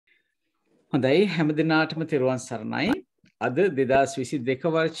හොඳයි හැම දිනාටම තෙරුවන් සරණයි. අද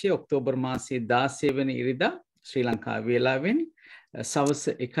 2022 වර්ෂයේ ඔක්තෝබර් මාසයේ 16 වෙනි ඉරිදා ශ්‍රී ලංකා වේලාවෙන් සවස්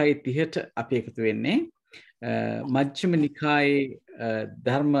 1:30ට අපි එකතු වෙන්නේ. මජ්ක්‍ධිම නිකායේ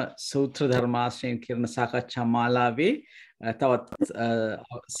ධර්ම සූත්‍ර ධර්මාශ්‍රයෙන් කරන සාකච්ඡා මාලාවේ තවත්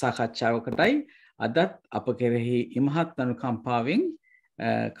සාකච්ඡාවකටයි අදත් අප කෙරෙහි ඉමහත් අනුකම්පාවෙන්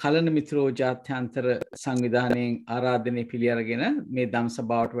කලන මිත්‍රෝ ජාත්‍යන්තර සංවිධානයෙන් ආරාධනය පිළි අරගෙන මේ ධම්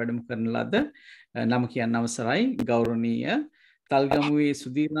සභාවට වැඩම කරන ලද නම කියන්න අවසරයි ගෞරවනීය තල්ගමුවේ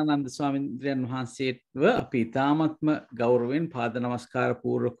සුදීර්ණානන්ද ස්වාමීන් වහන්සේව අපි ඉතාමත්ම ගෞරවයෙන් පාද නමස්කාර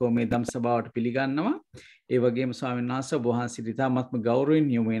පූර්වකව මේ ධම් සභාවට පිළිගන්නවා. ඒ වගේම ස්වාමීන් වහන්සේ ඔබ වහන්සේට ඉතාමත්ම ගෞරවයෙන්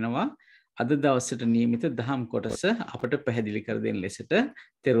යොමු වෙනවා. අද දවසට නියමිත දහම් කොටස අපට පැහැදිලි කර දෙන ලෙසට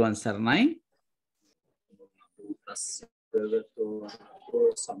තෙරුවන් සරණයි.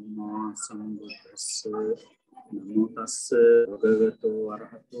 සම්මා සම්බුද්දස්ස නමෝ තස්ස භගවතෝ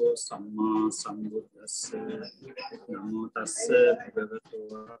අරහතෝ සම්මා සම්බුද්දස්ස නමෝ තස්ස භගවතෝ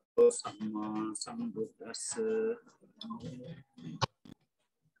අරහතෝ සම්මා සම්බුද්දස්ස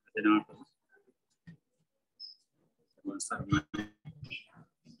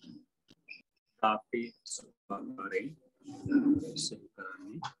අපි සුභාරේ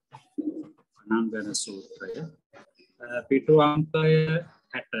සිතානි අනංගන සූත්‍රය පිටු අංකය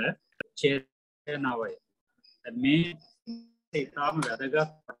 60 ඡේද 9. මේ ඉතාම වැදගත්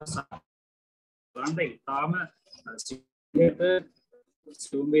කොටසක්. ගන්න ඉතාම සිංහට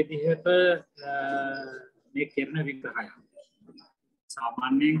මේ කරන විග්‍රහය.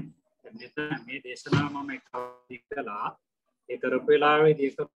 සාමාන්‍යයෙන් මෙතන මේ දේශනාව මම එකලා ඒ කරපු වෙලාවේදී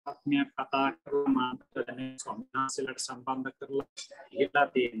එක ආත්මයක් කතා කරලා මම සම්මාසලට සම්බන්ධ කරලා ඉහලා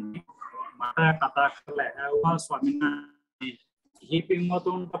තියෙන්නේ. මට කතා කරලා ඇහුවා ස්වාමීන් වහන්සේ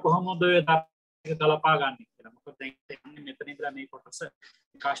හිපින්වතුන්ට කොහොමද ඔය ධර්මයක කලපා ගන්න කියලා. මොකද දැන් මෙතන ඉඳලා මේ කොටස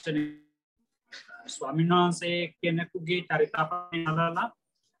කාෂ්ඨනේ ස්වාමීන් වහන්සේ කෙනෙකුගේ චරිතාපරණය අහලා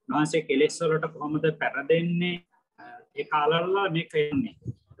වහන්සේ කෙලෙස් වලට කොහොමද පෙරදෙන්නේ ඒ කාලවල මේ කියන්නේ.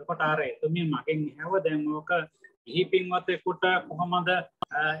 එතකොට අර එතුමිය මගෙන් ඇහුව දැන් ඕක හිපින්වතෙකුට කොහොමද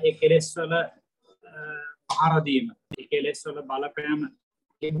ඒ කෙලෙස් වල පහර දීම ඒ කෙලෙස් වල බලපෑම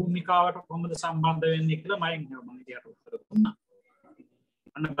ඒ භූමිකාවට කොහොමද සම්බන්ධ වෙන්නේ කියලා මම මම ඉතියට උත්තර දුන්නා.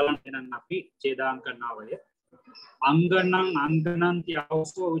 අන්න බලන්න දැන් අපි ඡේදාංක 9 අංගනන්ති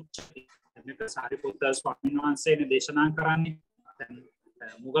අවසෝ උච්චති. මේක සාරිපුත්ත ස්වාමීන් වහන්සේනේ දේශනා කරන්නේ. දැන්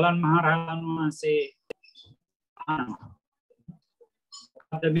මුගලන් මහ රහතන් වහන්සේ අහනවා.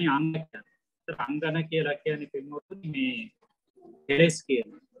 අද මේ අංගන කියලා කියන්නේ පින්වතුනි මේ කෙලෙස්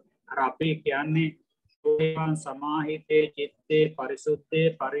කියන්නේ. අර අපි කියන්නේ ඒවන් සමාහිතේ චිත්තේ පරිසුද්ධේ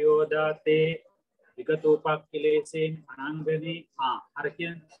පරියෝදාතේ විගතෝපක්ඛිලේසෙන් අනංගනේ අර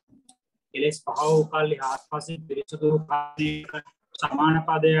කියන්නේ කෙලෙස් පහව උකල්ලි ආත්පසින් පිරිසුදු කාණේක සමාන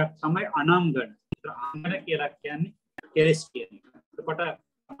පදයක් තමයි අනංගන. අංගන කියලා කියන්නේ කෙලෙස් කියන්නේ. එතකොට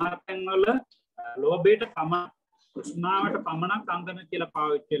අමාර්ථයන් වල ලෝභයට පම කුස්නාවට පමණක් අංගන කියලා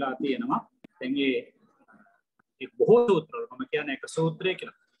පාවිච්චි වෙලා තියෙනවා. දැන් ඒ බොහෝ සූත්‍රවල මම කියන්නේ එක සූත්‍රය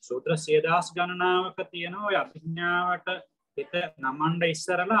කියලා. සූත්‍ර 10000 ගණනාවක තියෙනවා ඔය අභිඥාවට හිත නමන්න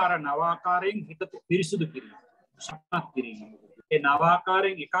ඉස්සරලා අර නවාකාරයෙන් හිත පිරිසුදු කිරීම. සම්පත් කිරීම. ඒ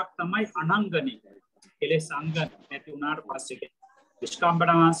නවාකාරයෙන් එකක් තමයි අනංගනේ. කෙලෙස් අංගන නැති වුණාට පස්සේ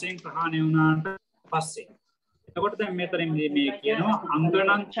විස්කම්බන වාසයෙන් ප්‍රහාණය වුණාට පස්සේ. එතකොට දැන් මෙතනින් මේ කියනවා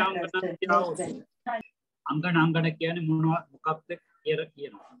අංගණං චංගණං අංගන කියන්නේ මොකක්ද කියලා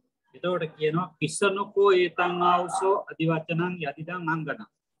කියනවා. එතකොට කියනවා කිස්සනකෝ ඒතං ආවසෝ අදිවචනං යදිදං අංගන.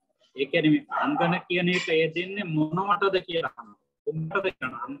 ඒ කියන්නේ මේ අංගන කියන එක ඒ දෙන්නේ මොනවටද කියලා අහනවා. කොහොමද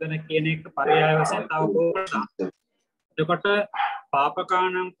කියන අංගන කියන එක පරයාය වශයෙන් තව කොහොමද? එතකොට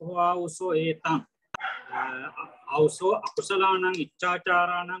පාපකානං කෝ ආවසෝ ඒතං ආවසෝ අකුසලානං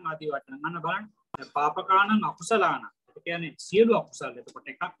ඉච්ඡාචාරානං අදිවචනං. අන්න බලන්න පාපකානං අකුසලානං. ඒ කියන්නේ සියලු අකුසල. එතකොට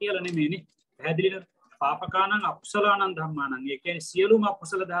එකක් කියලා නෙමෙයිනේ. පැහැදිලිද? පාපකානං අකුසලානං ධම්මානං. ඒ කියන්නේ සියලුම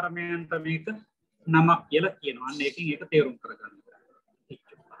අකුසල ධර්මයන්ට මේක නමක් කියලා කියනවා. අන්න ඒකෙන් ඒක තේරුම් කරගන්න.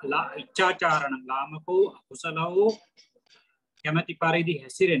 ඉච්ඡාචාරණ ලාමකෝ අකුසලෝ කැමැති පරිදි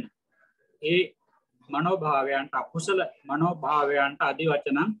හැසිරෙන ඒ මනෝභාවයන්ට අකුසල මනෝභාවයන්ට අදි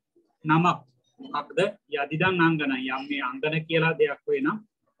වචන නමක් මොකක්ද? යදිදං අංගන. යම් මේ අංගන කියලා දෙයක් වෙනම්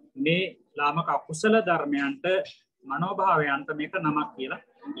මේ ලාමක අකුසල ධර්මයන්ට මනෝභාවයන්ට මේක නමක් කියලා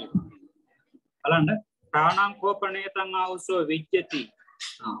කියනවා. බලන්න ප්‍රාණං කෝපණේතං ආවසෝ විච්ඡති.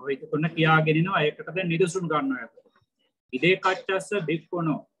 ඔය කොන්න කියාගෙන ඉනවා. ඒකට දැන් නිදසුන් ගන්නවා. ඉදේ කච්චස්ස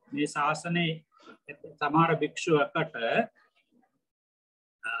භික්ඛුනෝ මේ ශාසනයේ සමහර භික්ෂුවකට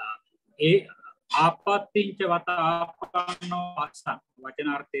ඒ ආපත්තිංච වත ආපන්නෝ අස්සං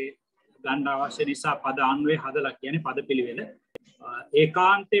වචනාර්ථේ ගන්න අවශ්‍ය නිසා පද අන්වේ හදලා කියන්නේ පද පිළිවෙල.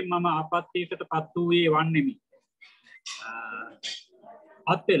 ඒකාන්තයෙන් මම ආපත්‍යයකට පත් වූයේ වන්නෙමි.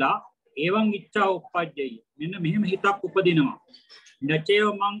 පත් වෙලා ඒවං ඉච්ඡා උප්පජ්ජය. මෙන්න මෙහෙම හිතක් උපදිනවා. නචේව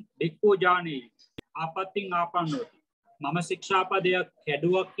මං භික්ඛු ජානේ ආපත්‍යින් ආපන්නෝති. මම ශික්ෂාපදයක්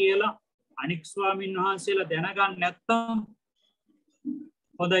කැඩුවා කියලා අනික් ස්වාමීන් වහන්සේලා දැනගන්න නැත්තම්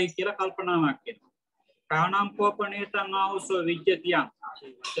හොඳයි කියලා කල්පනාවක් එනවා. ප්‍රාණම් කෝපණේතං ආවසෝ විජ්ජතියං.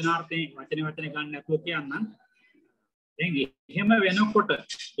 වචනාර්ථේ වචන ගන්න නැතුව කියන්නම්. දැන් එහෙම වෙනකොට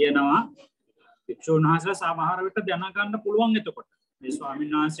කියනවා භික්ෂුන් වහන්සේලා සමහර විට දැනගන්න පුළුවන්. එතකොට මේ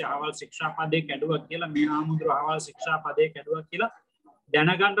ස්වාමීන් වහන්සේ ආවල් ශික්ෂාපදේ කැඩුවා කියලා, මේ ආමුදුර ආවල් ශික්ෂාපදේ කැඩුවා කියලා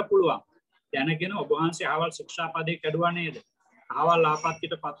දැනගන්න පුළුවන්. දැනගෙන ඔබ වහන්සේ ආවල් ශික්ෂාපදේ කැඩුවා නේද? ආවල්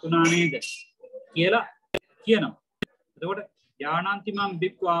ආපත්‍යයටපත් වුණා නේද? කියලා කියනවා. එතකොට ඥානන්ති මං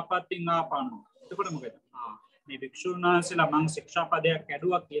භික්ඛු ආපත්‍යින් ආපන්නෝ. එතකොට මොකද? මේ භික්ෂුන් වහන්සේලා මං ශික්ෂාපදයක්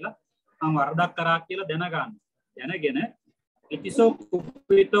කැඩුවා කියලා, මං වරදක් කරා කියලා දැනගන්න. දැනගෙන ඉතිසෝ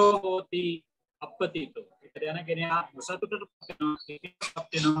කුප්පිතෝ හෝති අප්පතිතෝ. ඒක දැනගෙන නොසතුටට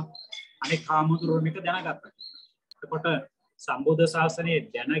වෙනවා. අනික කාමතුරු මේක දැනගත්තා. එතකොට සම්බුද්ධ ශාසනයේ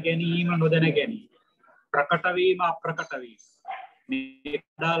දැන ගැනීම නොදැන ගැනීම, ප්‍රකට වීම අප්‍රකට වීම මේ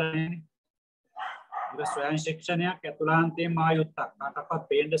දාලනේ. ඒක ස්වයං ශික්ෂණයක් ඇතුළාන්තයෙන් මායුත්තක්. කාටවත්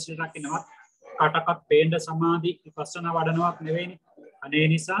පේන්න සිල් රකින්නවත්, කාටවත් පේන්න සමාධි විපස්සනා වඩනවත් නෙවෙයිනේ. අනේ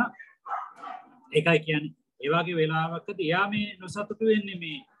නිසා ඒකයි කියන්නේ. ඒ වගේ වෙලාවකදී යා මේ නොසතුටු වෙන්නේ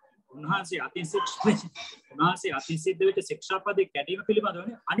මේ උන්වහන්සේ අතිසිද්ධ වෙච්ච ශික්ෂාපදේ කැඩීම පිළිබඳව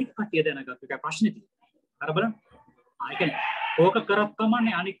අනික් කටිය දැනගත්තු එක ප්‍රශ්නේ තියෙනවා. අර බලන්න. ඒ කියන්නේ ඕක කරත්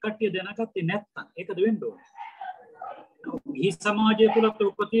කමන්නේ අනික් කටිය දැනගත්තේ නැත්තම් ඒකද වෙන්න ඕනේ. මේ සමාජය තුල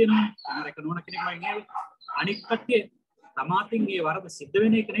උපතිනවා. අර එක නෝන කෙනෙක් වගේ අනික් කටිය තමාටින් මේ වරද සිද්ධ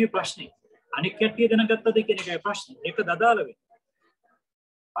වෙන එක නෙවෙයි ප්‍රශ්නේ. අනික් කටිය දැනගත්තද කියන එකයි ප්‍රශ්නේ. ඒක දදාල වෙන්නේ.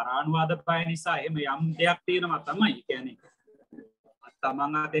 පරානුවාද පය නිසා එහෙම යම් දෙයක් තියෙනවා තමයි. කියන්නේ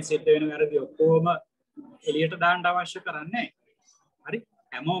තමන් අතේ සිද්ධ වෙන වැරදි ඔක්කොම එළියට දාන්න අවශ්‍ය කරන්නේ. හරි?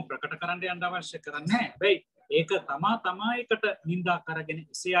 හැමෝම ප්‍රකට කරන්න යන්න අවශ්‍ය කරන්නේ. හැබැයි ඒක තමායකට නිඳා කරගෙන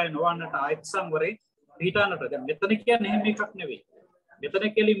ඉසේ අය නොවන්නට ආයත සංවරේ පිටානට. දැන් මෙතන කියන්නේ එහෙම එකක් නෙවෙයි. මෙතන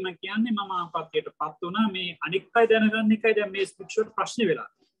කෙලින්ම කියන්නේ මම ආපත්‍යයටපත් වුණා. මේ අනික් අය දැනගන්න එකයි දැන් මේ ස්පික්ෂුවට ප්‍රශ්නේ වෙලා.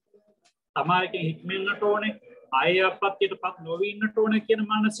 තමායකින් හික්මෙන්නට ඕනේ. ආය ආපත්‍යයටපත් නොවී ඉන්නට ඕනේ කියන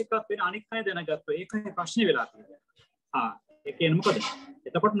මානසිකත්වය වෙන අනික් අය දැනගත්තා. ඒකයි ප්‍රශ්නේ වෙලා තියෙන්නේ. ඒ කියන්නේ මොකද?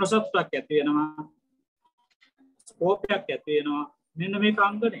 එතකොට නොසතුටක් ඇති වෙනවා. ස්කෝපයක් ඇති වෙනවා. මෙන්න මේක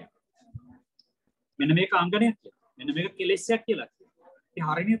අංගනය. මෙන්න මේක අංගනයක් කියලා. මෙන්න මේක කෙලෙස්යක් කියලා. ඉතින්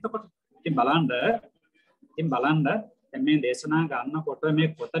හරිනේ එතකොට. ඉතින් බලන්න දැන් මේ දේශනා ගන්නකොට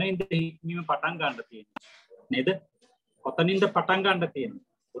මේ කොතනින්ද හික්මීම පටන් ගන්න තියෙන්නේ? නේද? කොතනින්ද පටන් ගන්න තියෙන්නේ?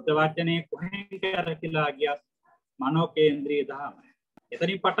 බුද්ධ වචනේ කොහෙන් කියලා ගියත් මනෝ කේන්ද්‍රීය ධර්ම.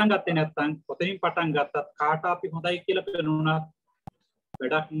 එතනින් පටන් ගත්තේ නැත්නම් කොතනින් පටන් ගත්තත් කාට අපි හොඳයි කියලා පෙනුනත්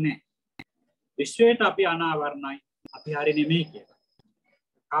වැඩක් නැහැ. විශ්වයට අපි අනාවරණයි. අපි හරි නෙමෙයි කියලා.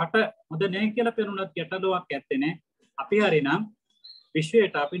 කාට හොඳ නැහැ කියලා පෙනුනත් ගැටලුවක් ඇත්තේ නැහැ. අපි හරිනම්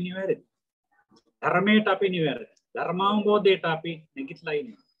විශ්වයට අපි නිවැරදි. ධර්මයට අපි නිවැරදි. ධර්මාවබෝධයට අපි නැගිටලා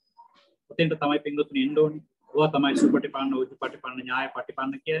ඉන්නවා. ඔතෙන්ට තමයි පින්වතුනි එන්න ඕනේ. ඔවා තමයි සුපටිපන්න උපටිපන්න ඥාය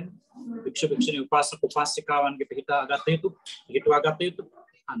පටිපන්න කියන්නේ. භික්ෂුණී උපාසක උපාසිකාවන්ගේ පිටා ගත යුතු, පිටුවා ගත යුතු.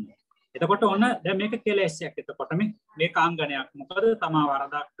 අන්න. එතකොට ඔන්න දැන් මේක කෙලෙස්යක්. එතකොට මේක අංගනයක්. මොකද තමා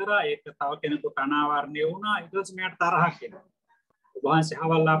වරදක් කරා ඒක තව කෙනෙකුට අනාවරණය වුණා. ඊට පස්සේ මෙයාට තරහක් එනවා. ඔබ වහන්සේ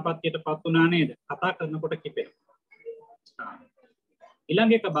හවල්ලාපත්‍යයටපත් වුණා නේද? කතා කරනකොට කිපෙනවා.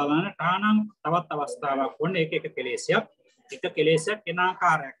 ඊළඟ එක බලන්න ඨානම් තවත් අවස්ථාවක් වොන්නේ ඒක කෙලෙස්යක්. එක කෙලෙස්යක් එන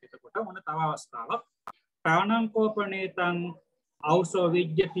ආකාරයක්. එතකොට ඔන්න තව අවස්ථාවක් ප්‍රාණං කෝපණේතං අවසෝ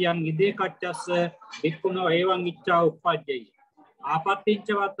විජ්ජතියං ඉදේ කච්චස්ස වික්ඛුනෝ එවං ඉච්ඡා උප්පජ්ජයි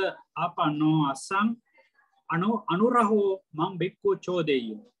ආපත්තිංචවත ආපන්නෝ අසං අනුරහෝ මං බික්ඛු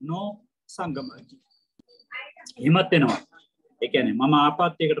චෝදෙය්‍ය නෝ සංගමති. හිමත් වෙනවා. ඒ කියන්නේ මම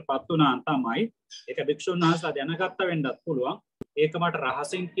ආපත්‍යයකටපත් වුණා තමයි ඒක භික්ෂුන් වහන්සේලා දැනගත්ත වෙන්නත් පුළුවන්. ඒක මට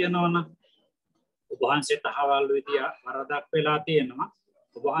රහසින් කියනවනම් ඔබ වහන්සේට අහවල් විදිය වරදක් වෙලා තියෙනවා.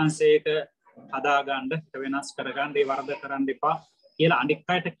 ඔබ වහන්සේක හදාගන්න වෙනස් කරගන්න ඒ වරද කරන්න එපා කියලා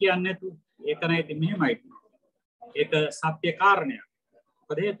අනික් අයට කියන්නේ නැතු. ඒක නෑ ඉතින් මෙහෙමයි. ඒක සත්‍ය කාරණයක්.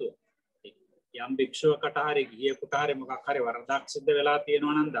 මොකද හේතුව? යම් භික්ෂුවකට හරි ගිහියෙකුට හරි මොකක් හරි වරදක් සිද්ධ වෙලා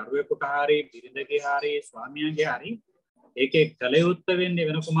තියෙනවා නම් දරුවෙකුට හරි බිරිඳගේ හරි ස්වාමියාගේ හරි ඒකේ කල යුත්තේ වෙන්නේ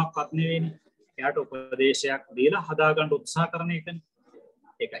වෙන කොමක්වත් නෙවෙයිනේ. එයාට උපදේශයක් දීලා හදාගන්න උත්සාහ කරන එකනේ.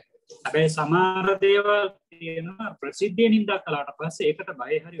 ඒකයි. හැබැයි සමහර දේවල් තියෙනවා ප්‍රසිද්ධියෙන් නින්දා කළාට පස්සේ ඒකට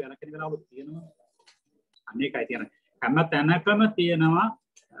බය හරි වැළකෙන වෙලාවලු තියෙනවා. අන්න ඒකයි තියෙන්නේ. හැම තැනකම තියෙනවා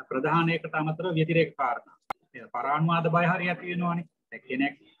ප්‍රධානයකට අමතරව ව්‍යතිරේක කාරණා. පරානුවාද බය හරි ඇති වෙනවනේ.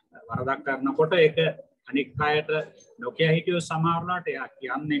 කෙනෙක් වරදක් කරනකොට ඒක අනික් අයට නොකිය හිටියෝ සමහරලාට එයා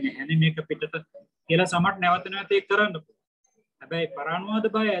කියන්නේ නැහැනේ මේක පිටට කියලා සමහර නැවත නැවත ඒක කරන්න පුළුවන්. හැබැයි පරානුවාද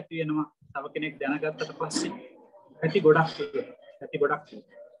බය ඇති වෙනවා. තව කෙනෙක් දැනගත්තට පස්සේ ඇති ගොඩක්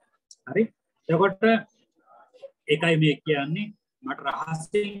හරි. එතකොට ඒකයි මේ කියන්නේ මට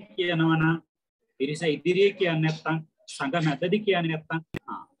රහස්යෙන් කියනවා නම් පිරිස ඉදිරියේ කියන්නේ නැත්තම් සංඝ මැදදී කියන්නේ නැත්තම්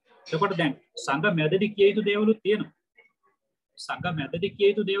එතකොට දැන් සංඝ මැදදී කිය යුතු දේවලුත් තියෙනවා. සංඝ මැදදී කිය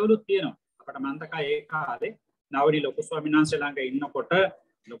යුතු දේවලුත් තියෙනවා. අපිට මන්තක ඒ කාලේ නවරි ලොකු ස්වාමීන් වහන්සේ ළඟ ඉන්නකොට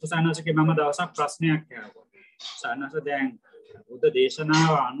ලොකු සානසකේ මම දවසක් ප්‍රශ්නයක් ඇහුවා. සානස දැන් බුද්ධ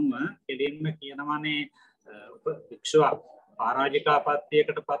දේශනාව අනුව කෙලින්ම කියනවානේ භික්ෂුව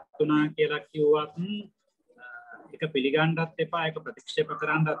පරාජිකාපත්තියකටපත් වුණා කියලා කිව්වත් ඒක පිළිගන්නත් එපා ඒක ප්‍රතික්ෂේප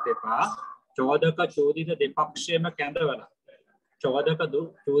කරන්නත් එපා. චෝදක චෝදිත දෙපක්ෂයේම කැඳවලා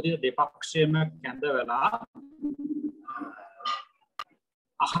චෝදිත දෙපක්ෂයේම කැඳවලා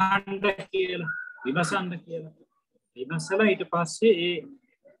අහන්න කියලා විමසන්න කියලා විමසලා ඊට පස්සේ ඒ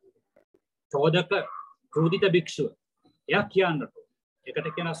චෝදක චෝදිත භික්ෂුව එයා කියන්නට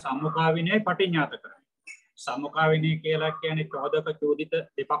ඒකට කියන සම්මුඛා විනය පටිඤ්ඤාත කරන සම්මුඛා විනය කියලා කියන්නේ චෝදක චෝදිත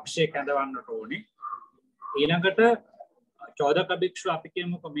දෙපක්ෂයේ කැඳවන්නට ඕනේ. ඊළඟට චෝදක භික්ෂුව අපි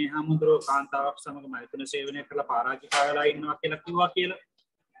කියමුකෝ මේ හාමුදුරුවෝ කාන්තාවක් සමග මෛත්‍රී සේවනය කරලා පරාජිකා වෙලා ඉන්නවා කියලා කිව්වා කියලා.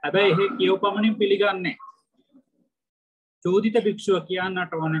 හැබැයි එහෙ කියව පමණින් පිළිගන්නේ චෝදිත භික්ෂුව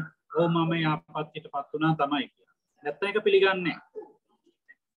කියන්නට ඕනේ ඕ මම යාපත්‍යයටපත් වුණා තමයි කියලා. නැත්නම් ඒක පිළිගන්නේ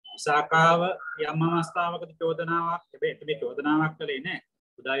විසාකාව යම් අවස්ථාවකදී චෝදනාවක් හැබැයි මේ චෝදනාවක් කළේ නැහැ.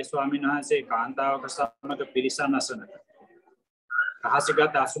 උදායි ස්වාමීන් වහන්සේ කාන්තාවක සමග පිරිසන් අසනක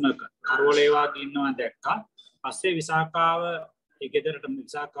රහසිගත අසුනක කරවලේවා ඉන්නවා දැක්කා. පස්සේ විසාකාව ඒ ගෙදරට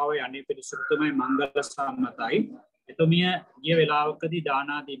විසාකාව යන්නේ පිරිසට තමයි මංගල සම්මතයි. එතුමිය ගිය වෙලාවකදී දාන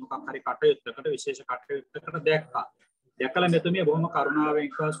ආදී මොකක් හරි කටයුත්තකට විශේෂ කටයුත්තකට දැක්කා. දැකලා මෙතුමිය බොහොම කරුණාවෙන්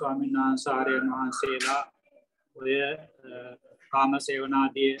කිව්වා ස්වාමීන් වහන්සේ ආර්යයන් වහන්සේලා ඔය කාම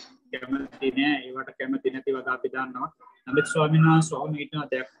සේවනාදී කැමති නෑ ඒවට කැමති නැති වගේ අපි දන්නවා. නමුත් ස්වාමීන් වහන්සේ ඔහොම හිටනවා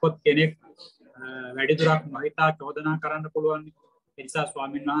දැක්කොත් කෙනෙක් වැඩිදුරක් මහිතා චෝදනා කරන්න පුළුවන්. ඒ නිසා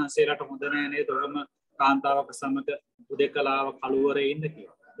ස්වාමීන් වහන්සේලාට හොඳ නෑ නේද ඔහොම කාන්තාවක සමග උදේකලාව කලුවරේ ඉන්න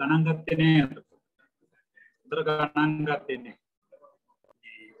කියලා. ගණන් ගත්තේ නෑ. උතර ගණන් ගත්තේ නෑ.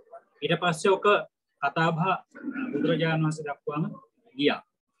 ඊට පස්සේ ඔක කතාබහ බුදුරජාණන් වහන්සේ දක්වාම ගියා.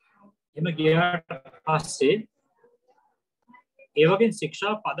 එම ගියාට පස්සේ ඒ වගේ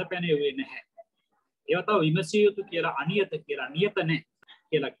ශික්ෂා පද පැනෙන්නේ නැහැ. ඒව තව විමසිය යුතු කියලා අනියත කියලා නියත නැහැ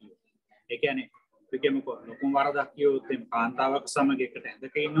කියලා කිව්වා. ඒ කියන්නේ විකෙමකෝ ලොකුම වරදක් කියොත් එම් කාන්තාවක් සමග එකට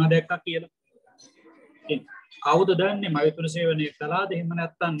ඇඳක ඉන්නවා දැක්කා කියලා. කවුද දන්නේ මෛත්‍රී සේවනය කළාද එහෙම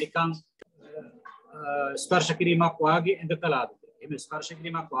නැත්නම් නිකන් ස්පර්ශ කිරීමක් වාගේ ඇඳ කළාද? එහෙම ස්පර්ශ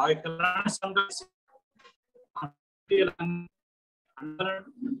කිරීමක් වාගේ කළා සංඝ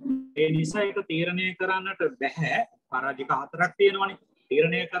ඒ නිසා ඒක තීරණය කරන්නට බැහැ. පරාජික හතරක් තියෙනවනේ.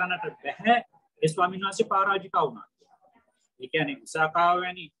 තීරණය කරන්නට බැහැ ඒ ස්වාමීන් වහන්සේ පරාජිකා වුණා. ඒ කියන්නේ විසාකාව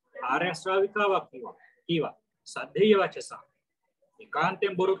වැනි ආර්ය ශ්‍රාවිකාවක් කීවා. සද්දේය වචස.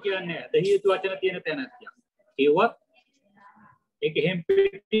 ඒකාන්තයෙන් බොරු කියන්නේ දහියතු වචන තියෙන තැනක් කිව්වත් ඒක එහෙම්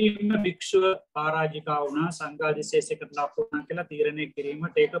පිටින්ම භික්ෂුව පරාජිකා වුණා සංඝාදිශේෂයකට ලක් වුණා කියලා තීරණය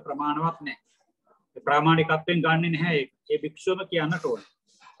කිරීමට ඒක ප්‍රමාණවත් නැහැ. ඒ ප්‍රාමාණිකත්වයෙන් ගන්නෙ නැහැ ඒක. ඒ භික්ෂුවම කියන්නට ඕනේ.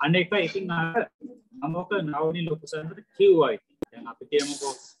 අනේක ඉතින් අමෝක නවනි ලොකුසන්ට කිව්වයි. දැන් අපි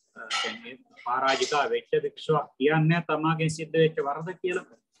කියමුකෝ දැන් මේ පරාජිකා වෙච්ච භික්ෂුවක් කියන්නේ තමාගෙන් සිද්ධ වෙච්ච වරද කියලා.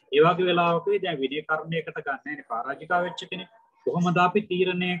 ඒ වගේ වෙලාවකදී දැන් විනය කර්මයකට ගන්න නැහැ පරාජිකා වෙච්ච කෙනෙක්. කොහොමද අපි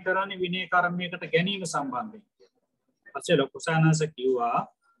තීරණය කරන්නේ විනය කර්මයකට ගැනීම සම්බන්ධයෙන්? පස්සේ ලොකුසානස කිව්වා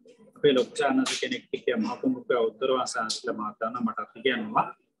අපේ ලොකුසානස කෙනෙක් කිය මහකුඹුක උත්තරවාසාන්සලා මාතන මට කියනවා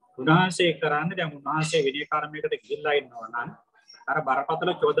උන්වහන්සේ කරන්නේ දැන් උන්වහන්සේ විනය කර්මයකට ගිහිල්ලා ඉන්නවා නම් අර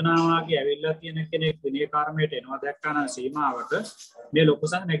බරපතල චෝදනාවාගේ ඇවිල්ලා තියෙන කෙනෙක් විනය කර්මයට එනවා දැක්කා නම් සීමාවට මේ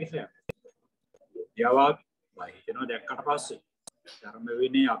ලොකුසන් නැගිටලා යනවා. වහිනවා දැක්කට පස්සේ ධර්ම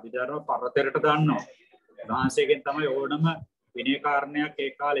විනය අභිධර්ම පරතරයට දාන්නවා. උන්වහන්සේගෙන් තමයි ඕනම විනය කාරණයක්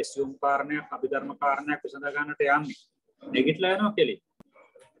ඒ කාලේ සියුම් කාරණයක් අභිධර්ම කාරණයක් විසඳ ගන්නට යන්නේ. නැගිටලා යනවා කෙලි.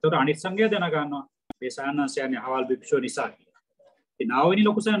 ඒතකොට අනිත් සංගය දැන ගන්නවා මේ සානසයන්නේ අහවල් භික්ෂුව නිසා කියලා. ඒ නාවනි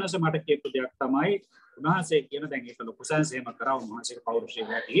ලොකුසානස මට කියපු දෙයක් තමයි උන්වහන්සේ කියන දැන් ඒක ලොකුසානස එහෙම කරා උන්වහන්සේගේ පෞරුෂය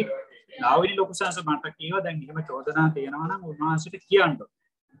ඇති. නාවනි ලොකුසානස මට කියවා දැන් එහෙම චෝදනා තියෙනවා නම් උන්වහන්සේට කියන්න.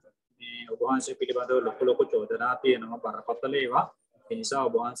 මේ ඔබ වහන්සේ පිළිබඳව ලොකු චෝදනා තියෙනවා බරපතල ඒවා. ඒ නිසා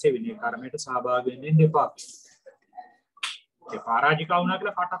ඔබ වහන්සේ විනය කර්මයට සහභාගී වෙන්න එපා. ඒ පරාජිකා වුණා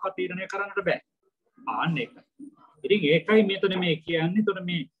කියලා කටක තීරණය කරන්නට බෑ. ආන්න ඒක. ඉතින් ඒකයි මෙතන මේ කියන්නේ. එතකොට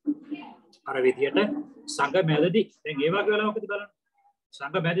මේ අර විදියට සංඝ මැදදී දැන් ඒ වගේ වෙලාවකදී බලන්න.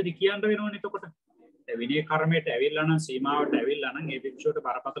 සංඝ මැදදී කියන්න වෙනවනේ එතකොට. දැන් විනය කර්මයට ඇවිල්ලා නම් සීමාවට ඇවිල්ලා නම් ඒ භික්ෂුවට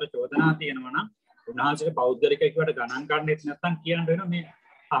බරපතල චෝදනා තියෙනවා නම් උන්වහන්සේගේ පෞද්ගලිකයිකට ගණන් ගන්නෙත් නැත්නම් කියන්න වෙනවා මේ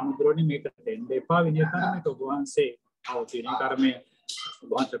හමුදුරෝනේ මේක දෙන්න එපා විනය කර්මයට ඔබ වහන්සේ විනය කර්මය ඔබ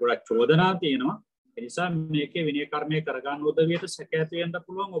වහන්සේ ගොඩක් චෝදනා තියෙනවා ඒ නිසා මේකේ විනය කර්මය කරගන්න උදවියට සැක ඇති වෙන්න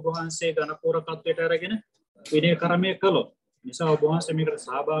පුළුවන් ඔබ වහන්සේ ඝනපූරකත්වයට අරගෙන විනය කර්මය කළොත් නිසා ඔබ වහන්සේ මේකට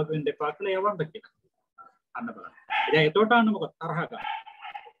සහභාගී වෙන්න එපා කියලා යවන්න කියලා අන්න බලන්න. දැන් එතකොට අන්න මොකද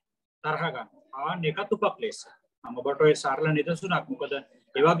තරහ ගන්න. ආන්න එකත් උපක්ලේශ. මම ඔබට ඔය සරල නිදසුනක් මොකද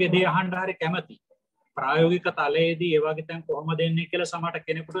ඒ වගේ දේ අහන්න හරි කැමති. ප්‍රායෝගික තලයේදී ඒ වගේ තැන් කොහොමද එන්නේ කියලා සමහරට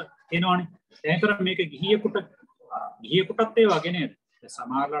කෙනෙකුට එනවනේ. දැන්තර මේක ගිහියෙකුටත් ඒ වගේ නේද?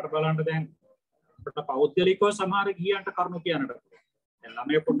 සමහරලාට බලන්න දැන් අපිට පෞද්ගලිකව සමහර ගිහියන්ට කරුණු කියන්නට පුළුවන්. දැන්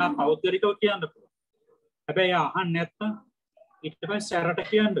ළමයෙකුට පෞද්ගලිකව කියන්න පුළුවන්. හැබැයි අහන්න නැත්නම් ඊට පස්සේ සැරට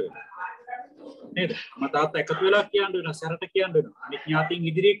කියන්න වෙනවා. නේද? මම තාත්තා එකතු වෙලා කියන්න වෙනවා සැරට කියන්න වෙනවා. අනිත් ඥාතීන්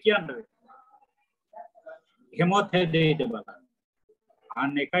ඉදිරියේ කියන්න වෙනවා. එහෙමත් හැදෙයිද බලන්න.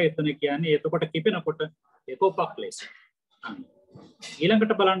 අන්න එකයි එතන කියන්නේ එතකොට කිපෙනකොට ඒක උපක්ලේශ.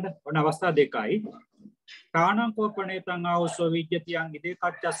 ඊළඟට බලන්න ඔන්න අවස්ථා දෙකයි. කාණං කෝපණේතං ආවසෝ විජ්ජතියං ඉදේ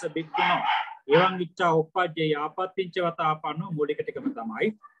කච්චස්ස බික්කුණෝ එවං ඉච්ඡා උප්පජ්ජේ ආපත්තිංච වතාපන්නෝ මූලික ටිකම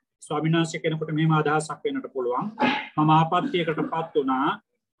තමයි. ස්වාමීන් වහන්සේ කෙනෙකුට මෙහෙම අදහසක් වෙන්නට පුළුවන්. මම ආපත්තියකටපත් වුණා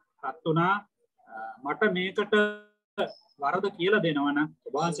මට මේකට වරද කියලා දෙනවනම්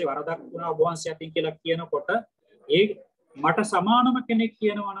ඔබ වහන්සේ වරදක් වුණා ඔබ වහන්සේ අතින් කියලා කියනකොට ඒ මට සමානම කෙනෙක්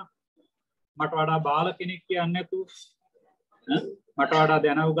කියනවනම් මට වඩා බාල කෙනෙක් කියන්නේ නැතුව මට වඩා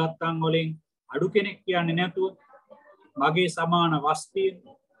දැනුගත්කම් වලින් අඩු කෙනෙක් කියන්නේ නැතුව මගේ සමාන වස්තිය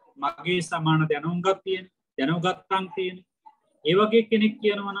මගේ සමාන දැනුගත්කම් තියෙන ඒ වගේ කෙනෙක්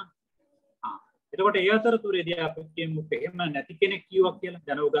කියනවනම් එතකොට ඒ අතරතුරේදී අපි කියමු එහෙම නැති කෙනෙක් කිව්වා කියලා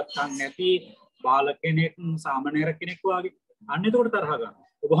දැනුගත්කම් නැති බාල කෙනෙක් සාමාන්‍යර කෙනෙක් වගේ අන්න එතකොට තරහ ගන්නවා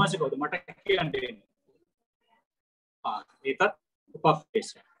ඔබ වහන්සේ කවුද මට කියන්නේ ඒකත්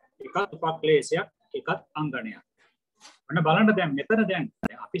උපක්ලේශයක් ඒකත් අංගණයක්. ඔන්න බලන්න දැන් මෙතන දැන්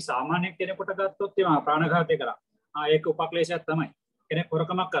අපි සාමාන්‍ය කෙනෙකුට ගත්තොත් එනවා ප්‍රාණඝාතය කරා. ඒක උපක්ලේශයක් තමයි. කෙනෙක්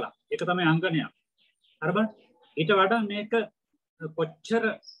හොරකමක් කළා. ඒක තමයි අංගණයක්. හරි බලන්න. ඊට වඩා මේක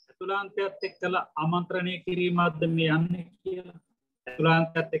කොච්චර අතුලාන්තයත් එක්කලා ආමන්ත්‍රණය කිරීමක්ද මේ යන්නේ කියලා.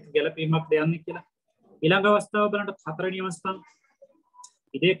 අතුලාන්තයත් එක්ක ගැළපීමක්ද යන්නේ කියලා. ඊළඟ අවස්ථාව බලන්න හතරවෙනි අවස්ථාව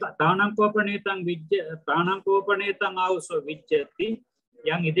ඉදේ ප්‍රාණංකෝපනේතං ආවසෝ විච්ඡති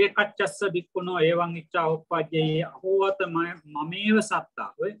යං ඉදේ කච්චස්ස බික්කුණෝ එවං ඉච්ඡා උප්පජ්ජේ අහෝවත මමේව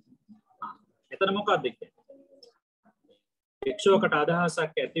සත්තා ඔය එතන මොකක්ද කියන්නේ එක්ෂෝකට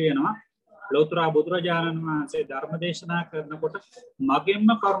අදහසක් ඇති වෙනවා ලෝතර බුදුරජාණන් වහන්සේ ධර්ම දේශනා කරනකොට මගෙන්ම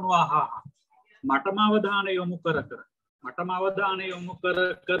කරුණු අහා මටම අවධානය යොමු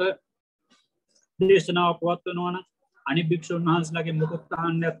කර දේශනාව පවත්වනවා නම් අනිත් භික්ෂුන් වහන්සේලාගේ මුකුත්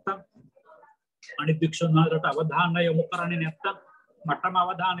අහන්න නැත්තම් අනිත් භික්ෂුන් වහන්සේලාට අවධානය යොමු කරන්නේ නැත්තම් මටම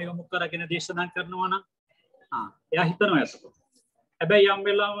අවධානය යොමු කරගෙන දේශනා කරනවා නම් එයා හිතනවා ඒක. හැබැයි යම්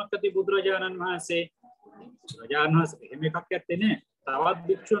වෙලාවකදී බුදුරජාණන් වහන්සේ එහෙම එකක් ඇත්තේ නෑ. තවත්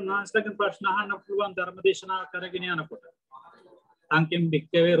භික්ෂුන් වහන්සේලාගෙන් ප්‍රශ්න අහන්න පුළුවන් ධර්ම දේශනා කරගෙන යනකොට. සංකිම්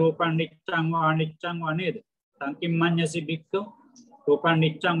භික්ඛවේ රූපං නිච්ඡං වා අනිච්ඡං වා නේද? සංකිම් මඤ්ඤසි භික්ඛෝ රූපං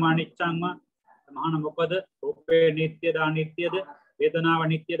නිච්ඡං වා අනිච්ඡං වා මහාන මොකද රූපේ නිට්ටයද අනිත්‍යද වේදනාව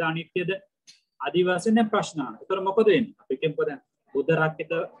නිට්ටයද අනිත්‍යද ආදි වශයෙන් ප්‍රශ්න අහන. ඒතර මොකද වෙන්නේ? අපි කියමු දැන් බුද්ධ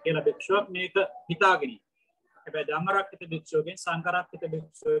රක්කිත කියලා භික්ෂුවක් මේක හිතාගෙන ඉන්නේ. හැබැයි ධම්ම රක්කිත භික්ෂුවගෙන් සංඝ රක්කිත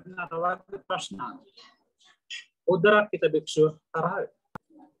භික්ෂුවගෙන් අතවත් ප්‍රශ්න අහන. බුද්ධ රක්කිත භික්ෂුව තරහ වෙනවා.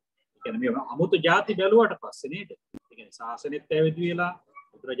 ඒ කියන්නේ මේ අමුතු ಜಾති බැලුවට පස්සේ නේද? ඒ කියන්නේ ශාසනෙත් ඇවිත් වෙලා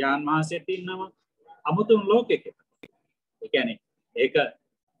බුදුරජාන් වහන්සේත් ඉන්නම අමුතුන් ලෝකෙක. ඒ කියන්නේ ඒක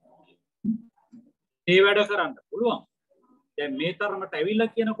ඒ වැඩ කරන්න පුළුවන්. දැන් මේ තරමට ඇවිල්ලා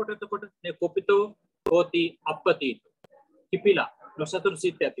කියනකොට එතකොට මේ කොපිතෝ හෝති අපපති කිපිලා නොසතුරු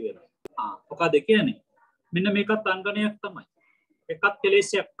සිත් ඇති වෙනවා. මොකද කියන්නේ? මෙන්න මේකත් අංගණයක් තමයි. එකත්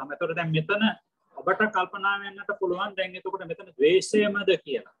කෙලෙසයක් තමයි. ඒතකොට දැන් මෙතන ඔබට කල්පනා වෙන්නට පුළුවන් දැන් එතකොට මෙතන ද්වේෂයමද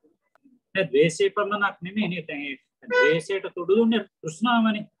කියලා. නෑ ද්වේෂය පමණක් නෙමෙයි නේ. දැන් ඒ ද්වේෂයට තුඩු දුන්නේ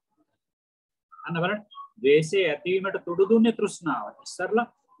තෘෂ්ණාවනේ. අන්න බලන්න ද්වේෂය ඇතිවීමට තුඩු දුන්නේ තෘෂ්ණාව. ඉස්සරලා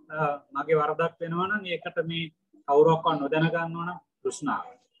මගේ වරදක් වෙනවා නම් ඒකට මේ කවුරක්වත් නොදැන ගන්නවා නම් තෘෂ්ණාව.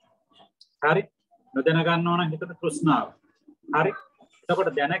 හරි? නොදැන ගන්නවා නම් හිතට තෘෂ්ණාව. හරි?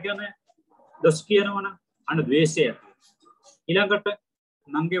 එතකොට දැනගෙන දොස් කියනවා නම් අන්න ද්වේෂය. ඊළඟට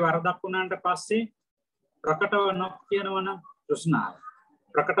මගේ වරදක් වුණාට පස්සේ ප්‍රකටව නොකියනවා නම් තෘෂ්ණාව.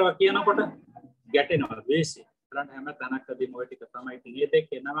 ප්‍රකටව කියනකොට ගැටෙනවා ද්වේෂය. බලන්න හැම තැනකදීම ওই ටික තමයි මේ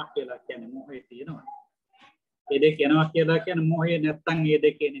දෙක එනවා කියලා කියන්නේ මොහේ තියෙනවා. ඒ දෙක යනවා කියලා කියන්නේ මොහේ නැත්තම් ඒ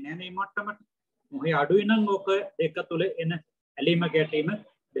දෙක එන්නේ නැහැ මේ මට්ටමට. මොහේ අඩුයි නම් ඔක දෙක තුල එන ඇලීම ගැටීම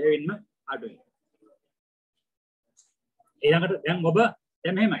දෙවින්ම අඩුයි. ඊළඟට දැන් ඔබ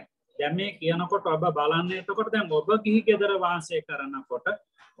දැන් මෙහෙමයි. දැන් මේ කියනකොට ඔබ බලන්න එතකොට දැන් ඔබ ගිහි ගෙදර වාසය කරනකොට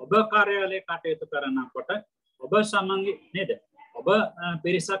ඔබ කාර්යාලයේ කටයුතු කරනකොට ඔබ සමග නේද ඔබ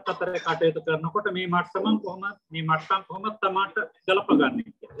පිරිසක් අතර කටයුතු කරනකොට මේ මට්ටම කොහොමද තමාට ගලපගන්නේ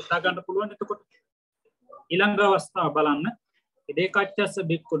කියලා හිතා ගන්න පුළුවන්. එතකොට ඊළඟ අවස්ථාව බලන්න ඉදේ කච්චස්ස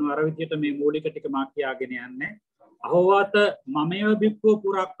බික්කුණු අර විදියට මේ මූලික ටික මා කියාගෙන යන්නේ අහෝවාත මමේව බික්කෝ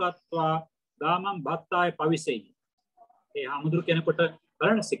පුරක්කත්වා ගාමම් භත්තාය පවිසෙයි. ඒ හාමුදුරු කෙනෙකුට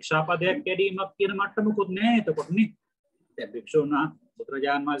බලන්න ශික්ෂාපදයක් කැඩීමක් කියන මට්ටමකුත් නෑ. එතකොට නේ දැන් භික්ෂුන්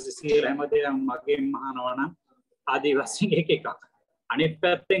බුදුරජාණන් වහන්සේ සියලු හැමදේම මගෙන් අහනවා නම් ආදී වශයෙන් එක එකක්. අනිත්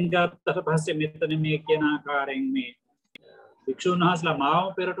පැත්තෙන් ගත්තට පස්සේ මෙතන මේ කියන ආකාරයෙන් මේ භික්ෂුන් වහන්සේලා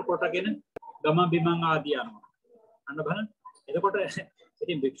මාව පෙරට කොටගෙන ගම බිමන් ආදී යනවා. අන්න බලන්න. එතකොට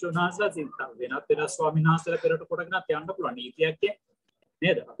ඉතින් භික්ෂුන් වහන්සේලා වෙනත් ස්වාමීන් වහන්සේලා පෙරට කොටගෙනත් යන්න පුළුවන් නීතියක්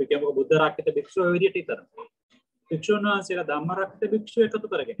නේද? අපි කියමුකෝ බුද්ධ රාක්කිත භික්ෂුව විදියට ඉතරම. භික්ෂුන් වහන්සේලා ධම්ම රාක්කිත භික්ෂුව එකතු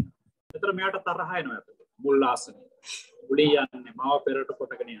කරගෙන. ඒතර මෙයාට තරහ එනවා අපිට. මුල් ආසනේ. උලී යන්නේ මාව පෙරට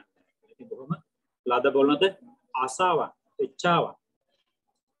කොටගෙන යන්නේ. ඉතින් බොහොම ලද බොළඳ ආසාවක්, ඉච්ඡාවක්.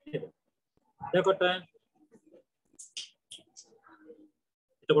 නේද? එතකොට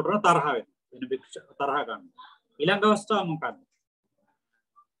තරහ වෙන භික්ෂුව තරහ ගන්න. ඊළඟ අවස්ථාව මොකක්ද?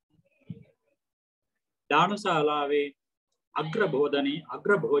 දානශාලාවේ අග්‍ර භෝජනයේ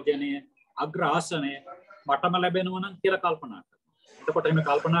අග්‍ර භෝජනයේ අග්‍ර ආසනය මටම ලැබෙනවා නම් කියලා කල්පනා කරනවා. එතකොට එහෙම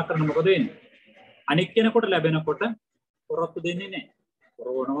කල්පනා කරන මොකද වෙන්නේ? අනික් කෙනෙකුට ලැබෙනකොට පොරොත්තු දෙන්නේ නැහැ.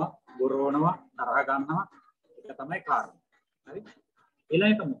 බොරවනවා, තරහ ගන්නවා. ඒක තමයි කාරණා. හරි?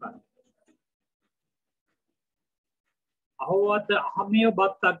 ඊළඟ එක මොකක්ද? අහෝවත අහමිය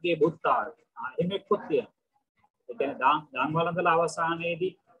බත්තක්ගේ බුත්තාර. එහෙමෙක්වත් තියෙනවා. ඒ කියන්නේ දාන වළඳලා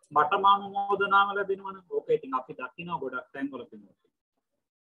අවසානයේදී මටම අනුමෝදනාව ලැබෙනවා නම් ඕක ඉතින් අපි දකින්න ගොඩක් තැන්වල තියෙනවා.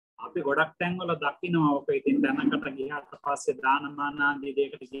 අපි ගොඩක් තැන්වල දකින්නවා ඕක ඉතින් දැනකට ගියාට පස්සේ දානමාන ආදී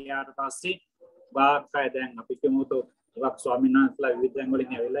දෙයකට ගියාට පස්සේ වාක්කය දැන් අපි කියමුතු ඉවක් ස්වාමීන් වහන්සේලා විවිධ තැන්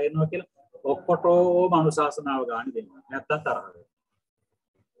වලින් ඇවිල්ලා එනවා කියලා ඔක්කොටම අනුශාසනාව ගන්න දෙනවා. නැත්තම් තරහ වෙනවා.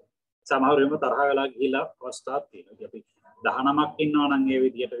 සමහරවිට තරහ වෙලා ගිහිලා අවස්ථාවක් තියෙනවා. අපි 19ක් ඉන්නවා නම් ඒ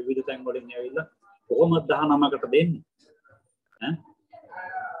විදිහට විවිධ තැන් වලින් ඇවිල්ලා කොහොමද 19කට දෙන්නේ? ඈ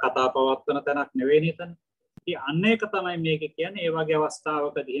කතා පවත්වන තැනක් නෙවෙයි නේද? ඉතින් අන්න ඒක තමයි මේක කියන්නේ. ඒ වගේ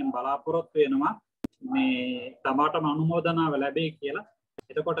අවස්ථාවකදී එහෙම බලාපොරොත්තු වෙනවා මේ තමාටම අනුමෝදනාව ලැබෙයි කියලා.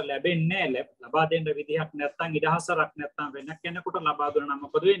 එතකොට ලැබෙන්නේ නැහැ. ලබා දෙන්න විදිහක් නැත්නම් ඉඩහසරක් නැත්නම් වෙන කෙනෙකුට ලබා දුන්නා නම්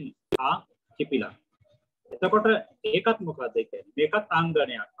මොකද වෙන්නේ? කිපිලා. එතකොට ඒකත් මොකද්ද කියන්නේ? මේකත්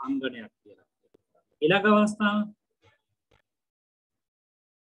අංගණයක් කියලා. ඊළඟ අවස්ථාව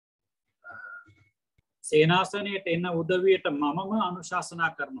සේනාසනයට එන උදවියට මමම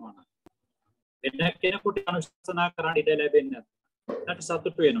අනුශාසනා කරනවා නම් වෙන කෙනෙකුට අනුශාසනා කරන්න ඉඩ ලැබෙන්නේ නැත්නම්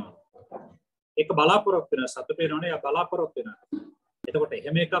සතුටු වෙනවා. ඒක බලාපොරොත්තු වෙනවා. සතුටු වෙනවනේ බලාපොරොත්තු වෙනවා. එතකොට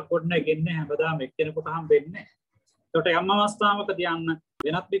එහෙම එකක් ගොඩනගෙන්නේ හැමදාම එක්කෙනෙකුට හම්බෙන්නේ නැහැ. එතකොට යම් අවස්ථාවකදී යන්න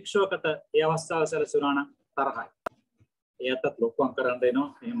වෙනත් භික්ෂුවකට ඒ අවස්ථාව සැලසුණා නම් තරහයි. එයාටත් ලොකුම් කරන්න දෙනවා.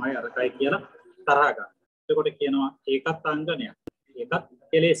 එහෙමයි අරකයි කියලා තරහ ගන්න. එතකොට කියනවා ඒකත් අංගණයක්. ඒකත්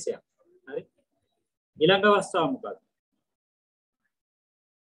කෙලෙසයක්. හරි? ඊළඟ අවස්ථාව මොකක්ද?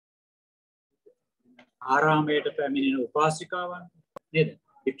 ආරාමයට පැමිණෙන උපාසිකාවන් නේද?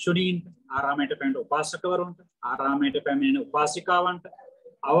 භික්ෂුණීන්ට ආරාමයට පැමිණෙන උපාසකවරුන්ට ආරාමයට පැමිණෙන උපාසිකාවන්ට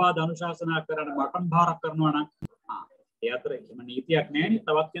අවවාද අනුශාසනා කරන මටම් භාර කරනවා නම් ඒ අතර එහෙම නීතියක් නැහැ නේ.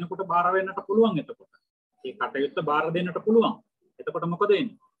 තවත් කෙනෙකුට භාර වෙන්නට පුළුවන්. එතකොට ඒ කටයුත්ත භාර දෙන්නට පුළුවන්. එතකොට මොකද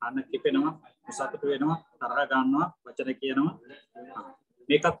වෙන්නේ? අන්න කිපෙනවා, සතුටු වෙනවා, තරහ ගන්නවා, වචන කියනවා.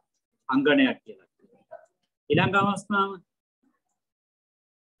 මේකත් අංගණයක් කියලා. ඊළඟ අවස්ථාව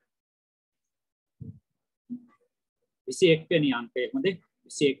 21 වෙනි අංකය මොකද?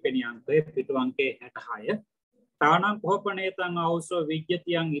 21 වෙනි අංකයේ පිටු අංකයේ 66 තානං කෝපණේතං ආවසෝ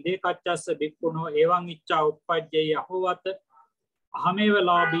විජ්ජතියං ඉදේ කච්චස්ස බික්කුණෝ එවං ඉච්ඡා උප්පජ්ජේ යහෝවත අහමේව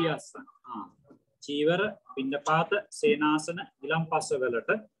ලාභියස්සං. චීවර, පිණ්ඩපාත, සේනාසන, විලම්පස්ස වලට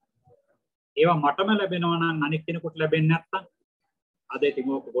ඒවා මටම ලැබෙනවා නම් අනිත් කෙනෙකුට ලැබෙන්නේ නැත්තම් අද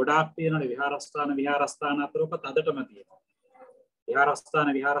ඉතින් ඕක ගොඩාක් තියෙනනේ. විහාරස්ථාන අතර ඔක තදටම තියෙනවා.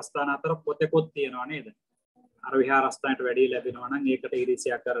 විහාරස්ථාන අතර පොතේකුත් තියෙනවා නේද? අර විහාරස්ථානට වැඩි ලැබෙනවා නම් ඒකට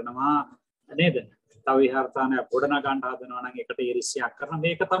ඊර්ෂ්‍යා කරනවා නේද? තව විහාරස්ථානයක් ගොඩනගා ගන්න හදනවා නම් ඒකට ඊර්ෂ්‍යා කරනවා.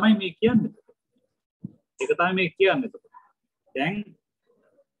 මේක තමයි මේ කියන්නේ. දැන්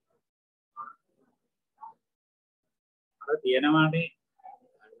අර තියෙනවානේ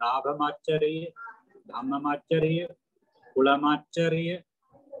ලාභ මච්චරිය, ධම්ම මච්චරිය, කුල මච්චරිය,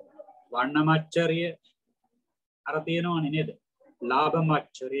 වර්ණ මච්චරිය අර තියෙනවනේ නේද? ලාභ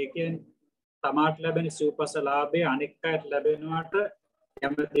මච්චරිය කියන්නේ තමාට ලැබෙන සිව්පස ලාභය අනෙක් අයට ලැබෙනවට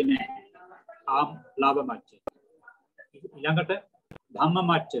කැමති නැහැ. ලාභ මච්චරිය. ඊළඟට ධම්ම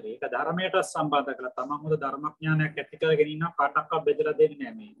මච්චරේ. ඒක ධර්මයට සම්බන්ධ කරලා තමන් හොඳ ධර්මඥානයක් ඇති කරගෙන ඉන්න කාටවත් බෙදලා දෙන්නේ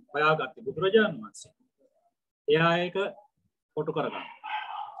නැහැ මේ. හොයාගත්තේ බුදුරජාණන් වහන්සේ. එයා ඒක කොටු කරගන්න.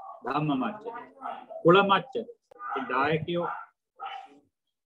 ධම්ම මච්චරේ. කුල මච්චරේ. ඒ දායකයෝ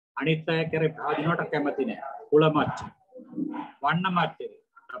අනිත් අය කරේ භාදිනවට කැමති නැහැ. කුල මච්චරේ. වන්න මච්චරේ.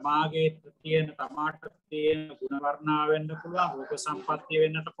 තමාගේ තමාට තියෙන ගුණ වර්ණා වෙන්න පුළුවන්, රූප සම්පත්තිය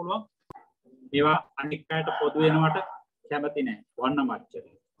වෙන්නට පුළුවන්. ඒවා අනික් අයට පොදු වෙනවට කැමති නැහැ. වන්න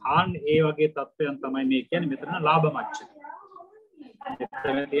මච්චරේ. ආන් ඒ වගේ තත්ත්වයන් තමයි මේ කියන්නේ මෙතන ලාභ මච්චරේ.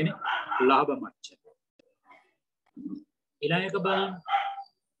 මෙතන තියෙන්නේ ලාභ මච්චරේ. ඊළඟ බලන්න.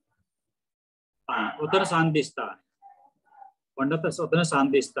 උතර සම්දිස්ථාන. වණ්ඩත සොතන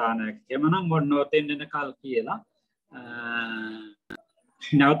සම්දිස්ථානයක්. එමනම් වොන්නෝතෙන් එන කල් කියලා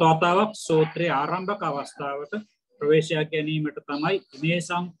නැවතවතාවක් සූත්‍රයේ ආරම්භක අවස්ථාවට ප්‍රවේශය ගැනීමට තමයි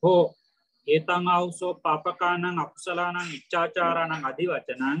ඉමේසං හෝ ඒතං ආවුසෝ පාපකානං අකුසලානං ඉච්ඡාචාරානං ආදි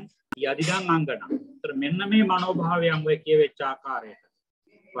වචනං යදිදං අංගණං. ඒතර මෙන්න මේ මනෝභාවයන් ඔය කියවෙච්ච ආකාරයට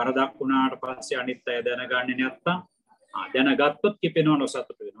වරදක් වුණාට පස්සේ අනිත් අය දැනගන්නේ නැත්තම් දැනගත්තොත් කිපෙනව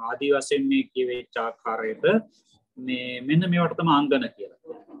නොසතුට වෙනවා. ආදි වශයෙන් මේ කියවෙච්ච ආකාරයට මේ මෙන්න මේවට තමයි අංගන කියලා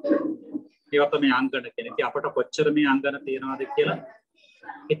කියන්නේ. ඒවා තමයි අංගන කියන්නේ. ඉතින් අපට කොච්චර මේ අංගන තියනවද කියලා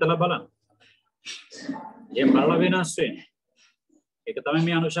හිතලා බලන්න. මේ බලලා වෙනස් වෙන්නේ. ඒක තමයි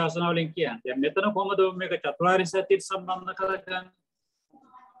මේ අනුශාසනාව වලින් කියන්නේ. දැන් මෙතන කොහොමද මේක චතුරාර්ය සත්‍යයට සම්බන්ධ කරගන්නේ?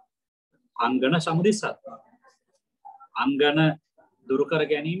 අංගන සමුදිස්සත්. අංගන දුරු කර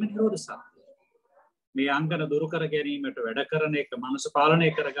ගැනීම නිරෝධ සත්‍ය. මේ අංගන දුරු කර ගැනීමට වැඩ කරන එක මනස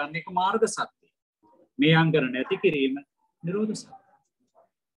පාලනය කරගන්න එක මාර්ග සත්‍ය. මේ අංගන නැති කිරීම නිරෝධ සත්‍ය.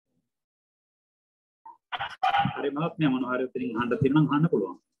 හරි මහත්මයා මොනවා හරි උතරින් අහන්න තියෙනවා නම් අහන්න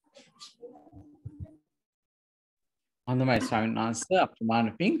පුළුවන්. හොඳයි ස්වාමීන් වහන්සේ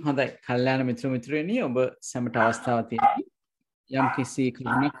අප්‍රමාණ පිං. හොඳයි කල්යාණ මිත්‍ර මිත්‍රයනි ඔබ සැමට අවස්ථාවක් තියෙනවා. යම් කිසි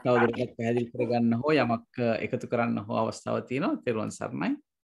කරුණක් තවදුරටත් පැහැදිලි කරගන්න හෝ යමක් එකතු කරන්න හෝ අවස්ථාවක් තියෙනවා. තෙරුවන් සරණයි.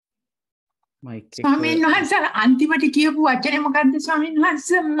 ස්වාමීන් වහන්සේ අන්තිමට කියපු වචනේ මොකද්ද ස්වාමීන්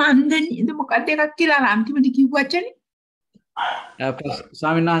වහන්සේ? මන්දනීද මොකක්ද එකක් කියලා අන්තිමට කියපු වචනේ?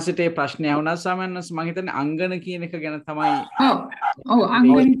 ස්වාමීන් වහන්සේට මේ ප්‍රශ්නය වුණා ස්වාමීන් වහන්සේ මම හිතන්නේ අංගන කියන එක ගැන තමයි. ඔව්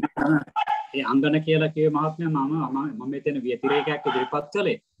අංගන. ඒ අංගන කියලා කියේ මහත්මයා මම මෙතන ව්‍යතිරේකයක් ඉදිරිපත්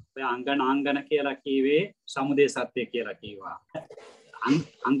කළේ. ඔය අංගන කියලා කියවේ සමුදය සත්‍ය කියලා කියවා.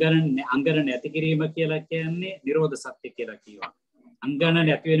 අංගන නැති කිරීම කියලා කියන්නේ නිරෝධ සත්‍ය කියලා කියවා. අංගන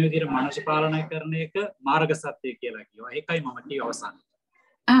නැති වෙන විදිහට මනස පාලනය කරන එක මාර්ග සත්‍ය කියලා කියවා. ඒකයි මම කිය අවසානයේ.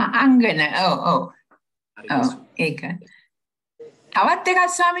 අංගන. ඔව්. ඒක. තවත්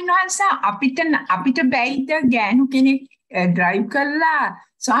එකක් ස්වාමීන් වහන්සේ අපිට බැයිද ගෑනු කෙනෙක් ඩ්‍රයිව් කරලා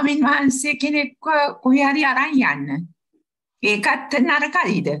ස්වාමීන් වහන්සේ කෙනෙක් කොහේ හරි අරන් යන්න? ඒකත්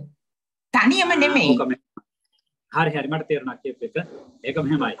නරකයිද? තනියම නෙමෙයි. හරි මට තේරුණා කියප එක. ඒක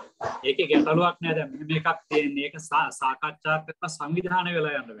මෙහෙමයි. ඒකේ ගැටලුවක් නෑ. දැන් මෙහෙම එකක් තියෙන්නේ. ඒක සාකච්ඡා කරලා සංවිධානය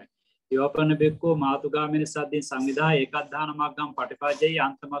වෙලා යන්න බෑ. යෝපන බෙක්කෝ මාතුගාමිනී සද්දින් සංවිධා ඒකද්ධාන මග්ගම් පටිපාජේ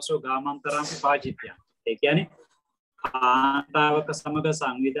අන්තමසෝ ගාමන්තරම් පාජිත්‍යං. ඒ කියන්නේ කාන්තාවක සමග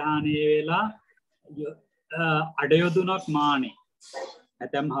සංවිධානය වෙලා අඩයොදුනක් මානේ.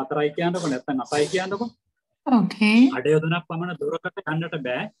 නැත්නම් 4යි කියන්නකො නැත්නම් 8යි කියන්නකො. ඕකේ. අඩයොදුනක් පමණ දුරකට යන්නට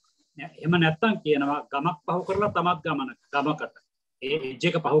බෑ. එහෙම නැත්නම් කියනවා ගමක් පහු කරලා තමත් ගමකට. ඒ එජ්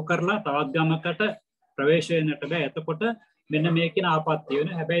එක පහු කරලා තවත් ගමකට ප්‍රවේශ වෙන්නට බෑ. එතකොට මෙන්න මේ කියන ආපත්‍ය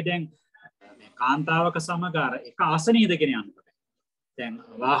වෙනවා. හැබැයි දැන් මේ කාන්තාවක සමග අර එක ආසනයේ ඉඳගෙන යන්න බෑ. දැන්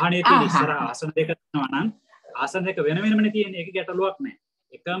වාහනේ තියෙන ඉස්සර ආසන දෙක තියෙනවා නම් ආසන දෙක වෙන වෙනමනේ තියෙන්නේ. ඒක ගැටලුවක් නෑ.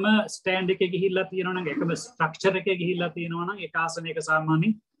 එකම ස්ටෑන්ඩ් එකේ ගිහිල්ලා තියෙනවා නම් එකම ස්ට්‍රක්චර් එකේ ගිහිල්ලා තියෙනවා නම් එක ආසනයක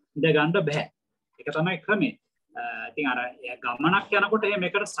සාමාන්‍යයෙන් ඉඳ ගන්න බෑ. ඒක තමයි ක්‍රමය. ඉතින් අර ගමනක් යනකොට එහෙම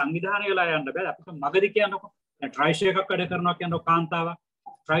එකට සංවිධානය වෙලා යන්න බෑ. අපිට මගදී කියනකො ට්‍රයිෂ් එකක් වැඩ කරනවා කියනකො කාන්තාවක්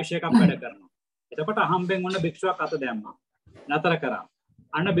ට්‍රයිෂ් එකක් වැඩ කරනවා. එතකොට අහම්බෙන් ඔන්න භික්ෂුවක් අත දැම්මා. නතර කරා.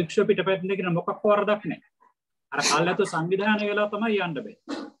 අන්න භික්ෂුව පිටපැත්තේ කියන මොකක් වරදක් නැහැ. අර කල්ැතු සංවිධානය වෙලා තමයි යන්න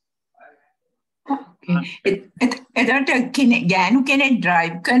බෑ. එතකොට ගෑනු කෙනෙක්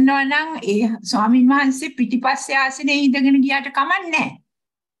ඩ්‍රයිව් කරනවා නම් ඒ ස්වාමීන් වහන්සේ පිටිපස්සේ ආසනේ ඉඳගෙන ගියාට කමක් නැහැ.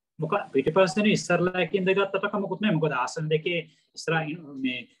 මොකද පිටිපස්සේ ඉස්සරලා එක ඉඳගත්තට කමකුත් නැහැ. මොකද ආසන දෙකේ ඉස්සරහින්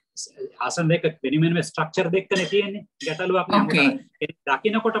මේ ආසන දෙක වෙනින් ස්ට්‍රක්චර් දෙකනේ තියෙන්නේ. ගැටලුවක් නැහැ. ඒක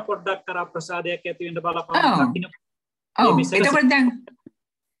දකින්නකොට පොඩ්ඩක් කරා ප්‍රසාදයක් ඇති වෙන්න බලපාන දකින්න. එතකොට දැන්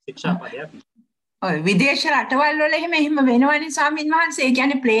ශික්ෂාපදයක්. ඔය විදේශ රටවල් වල එහෙම වෙනවනේ ස්වාමීන් වහන්සේ. ඒ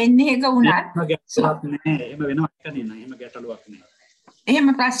කියන්නේ ප්ලේන් එකක වුණත් ගැටලුවක් නැහැ. එහෙම වෙනවා කියන්නේ නැහැ. එහෙම ගැටලුවක් නැහැ.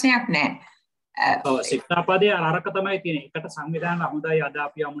 එහෙම ප්‍රශ්නයක් නැහැ. ඔව් ශික්ෂාපදයේ අරක තමයි තියෙන්නේ. එකට සංවිධාන හමුදායි අද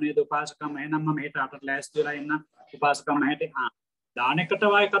අපි යමුනේ උපාසකම් එහෙනම් මම හෙට අට ලෑස්ති වෙලා ඉන්න උපාසකම් නැහැට දානෙකට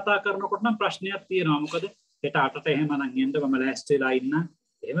වයි කතා කරනකොට නම් ප්‍රශ්නයක් තියෙනවා. මොකද හෙට 8ට එහෙම නම් එන්න මම ලෑස්ති වෙලා ඉන්න.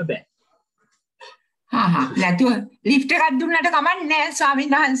 එහෙම බෑ. නැතුව ලිෆ්ට් එකක් දුන්නට කමක් නැහැ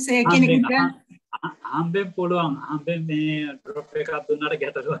ස්වාමීන් වහන්සේ කෙනෙකුට. ආම්බෙන් පුළුවන්. ආම්බෙන් මේ ඩ්‍රොප් එකක් දුන්නට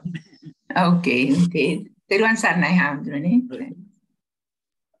ගැටලුවක් නැහැ. ඕකේ. තෙරුවන් සරණයි හාමුදුරනේ.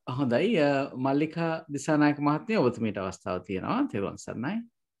 හොඳයි මල්ලිකා දිසානායක මහත්මිය ඔබතුමීට අවස්ථාව තියෙනවා. තෙරුවන් සරණයි.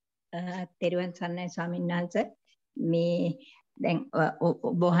 තෙරුවන් සරණයි ස්වාමීන් වහන්සේ. මේ දැන්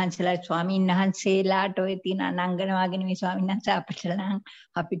ඔබ වහන්සේලා ස්වාමීන් වහන්සේලාට ඔය තියෙන අනංගන වගේ මේ ස්වාමීන් වහන්සේ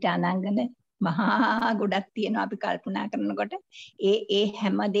අපිට අනංගන මහා ගොඩක් තියෙනවා අපි කල්පනා කරනකොට ඒ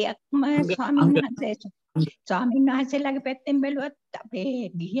හැම දෙයක්ම ස්වාමීන් වහන්සේලාගේ පැත්තෙන් බැලුවත් අපේ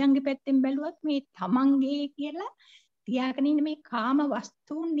ගිහියන්ගේ පැත්තෙන් බැලුවත් මේ තමන්ගේ කියලා තියාගෙන ඉන්න මේ කාම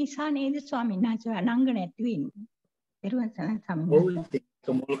වස්තුන් නිසා නේද ස්වාමීන් වහන්සේ අනංගන ඇති වෙන්නේ. ඊරුවන් සමහරවිට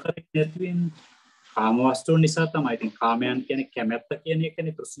කාම වස්තුන් නිසා තමයි. ඉතින් කාමයන් කියන්නේ කැමැත්ත කියන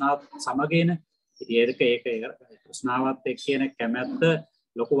එකනේ තෘෂ්ණාව සමගේන. ඉතින් ඒක තෘෂ්ණාවත් එක්ක කියන කැමැත්ත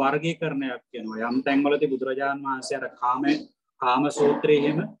ලොකු වර්ගීකරණයක් කියනවා. යම් තැන්වලදී බුදුරජාණන් වහන්සේ අර කාම සූත්‍රයේ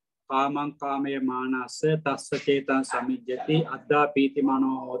හැම කාමං කාමයේ මානස තස්ස චේතං සමිජ්ජති අද්දා පීති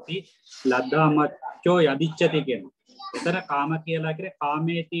මනෝ හෝති ලද්දා මච්චෝ යදිච්ඡති කියනවා. එතන කාම කියලා කියන්නේ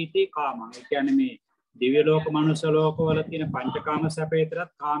කාමේතිටි කාමං. ඒ කියන්නේ මේ දිව්‍ය ලෝක මනුෂ්‍ය ලෝක වල තියෙන පංචකාම සැප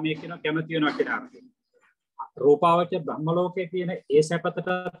විතරත් කාමයේ කියන කැමති වෙනවා කියන අර්ථය. රූපාවච බ්‍රහ්ම ලෝකයේ තියෙන ඒ සැපතට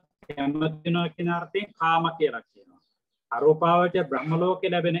කැමති වෙනවා කියන අර්ථයෙන් කාම කියලා කියනවා. අරූපාවච බ්‍රහ්ම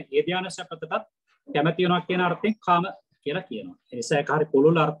ලෝකයේ ලැබෙන ඒ ධ්‍යාන සැපතට කැමති වෙනවා කියන අර්ථයෙන් කාම කියලා කියනවා. ඒ නිසා ඒක හරි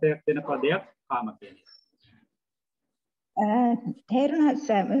පුළුල් අර්ථයක් දෙන පදයක් කාම කියන්නේ.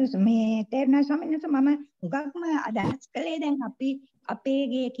 තේරුණා ස්වාමීන් වහන්සේ මම උගක්ම අදහස් කළේ දැන් අපි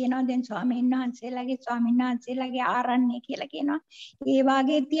අපේගේ කියනවා දැන් ස්වාමීන් වහන්සේලාගේ ආරණ්‍ය කියලා කියනවා. ඒ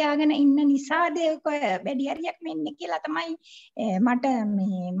වාගේ තියාගෙන ඉන්න නිසාද වැඩි හරියක් වෙන්නේ කියලා තමයි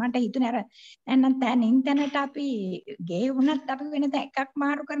මට හිතුනේ. අර නැත්නම් තැනින් අපි ගේ වුණත් අපි වෙන එකක්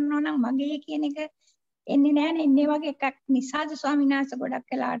මාරු කරනවා නම් මගේ කියන එක එන්නේ නැහැ නේ. වගේ එකක් නිසාද ස්වාමීන් වහන්සේ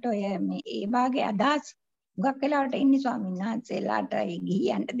ගොඩක් වෙලාට ඔය මේ ඒ වාගේ අදහස් ගොඩක් වෙලාවට ඉන්නේ ස්වාමීන් වහන්සේලාට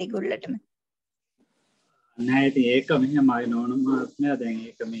ගිහියන්ට දෙගොල්ලටම. නෑ ඉතින් ඒක මෙහෙමයි නෝන මහත්මයා. දැන්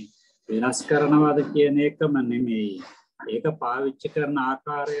ඒක මේ වෙනස් කරනවාද කියන එකම නෙමෙයි. ඒක පාවිච්චි කරන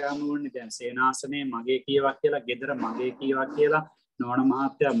ආකාරය අනුවනේ. දැන් සේනාසනේ මගේ කීවක් කියලා, ගෙදර මගේ කීවක් කියලා, නෝන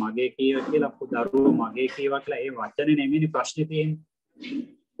මහත්තයා මගේ කීවක් කියලා, දරුවෝ මගේ කීවක් කියලා. ඒ වචනේ නෙමෙයි ප්‍රශ්නේ තියෙන්නේ.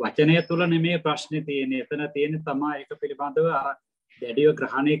 වචනය තුල නෙමෙයි ප්‍රශ්නේ තියෙන්නේ. එතන තියෙන්නේ තමයි ඒක පිළිබඳව අර දැඩිව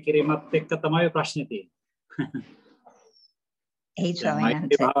ග්‍රහණය කිරීමත් එක්ක තමයි ප්‍රශ්නේ තියෙන්නේ. ඒ ස්වාමීන්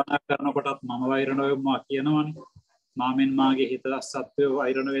වහන්සේ භාවනා කරනකොටත් මම වෛර නොවෙම්මා කියනවනේ. මාමෙන් මාගේ හිත සත්වය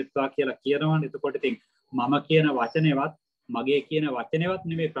වෛර නොවෙත්වා කියලා කියනවනේ. එතකොට ඉතින් මම කියන වචනේවත් මගේ කියන වචනේවත්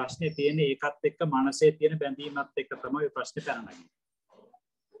නෙමෙයි ප්‍රශ්නේ තියෙන්නේ. ඒකත් එක්ක මනසේ තියෙන බැඳීමත් එක්ක තමයි ප්‍රශ්නේ පැනනගන්නේ.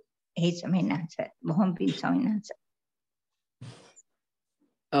 ඒ ස්වාමීන් වහන්සේ බොහොම පිං ස්වාමීන් වහන්සේ.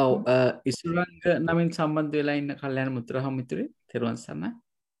 ඔව් ඉසුරංග නමින් සම්බන්ධ වෙලා ඉන්න කල්යාණ මිත්‍රහම මිත්‍රේ තෙරුවන් සරණයි.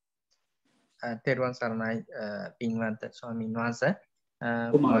 තෙරුවන් සරණයි පින්වන්ත ස්වාමීන් වහන්සේ.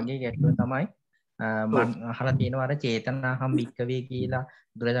 මගේ ගැටලුව තමයි මම අහලා තියෙනවා අර චේතනාහම් වික්කවේ කියලා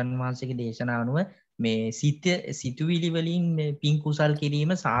බුදුරජාණන් වහන්සේගේ දේශනාව අනුව මේ සිතුවිලි වලින් මේ පින් කුසල්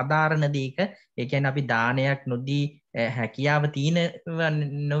කිරීම සාධාරණ දෙයක. ඒ කියන්නේ අපි දානයක් නොදී හැකියාව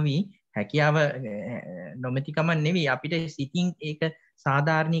නොවි හැකියාව නොමැතිකම නෙවෙයි අපිට සිතින් ඒක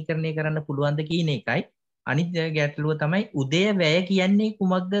සාධාරණීකරණය කරන්න පුළුවන්ද කියන එකයි. අනිත් ගැටලුව තමයි උදය වැය කියන්නේ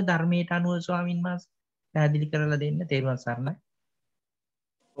කුමක්ද ධර්මයට අනුව ස්වාමීන් වහන්සේ පැහැදිලි කරලා දෙන්න. තේරුවන් සරණයි.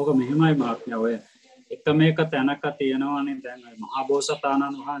 ඔක මෙහෙමයි මහත්මයා. ඔය එකම එක තැනක තියෙනවානේ. දැන් මහා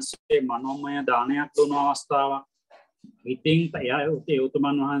බෝසතාණන් වහන්සේ මනෝමය දානයක් දුන අවස්ථාවක්. ඉතින් ඒ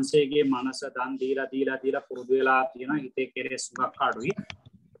උතුමන් වහන්සේගේ මනස දන් දීලා පුරුදු වෙලා තියෙන හිතේ කෙලෙස් සුගක් අඩුයි.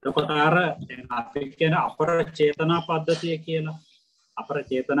 එතකොට අර අපි කියන අපර චේතනා පද්ධතිය කියලා අපර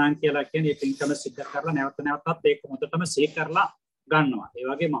චේතනාන් කියලා කියන්නේ පින්කම සිද්ධ කරලා නැවතත් ඒක හොඳටම සිහි කරලා ගන්නවා. ඒ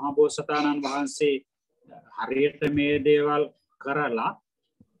වගේ මහා බෝසතාණන් වහන්සේ හරියට මේ දේවල් කරලා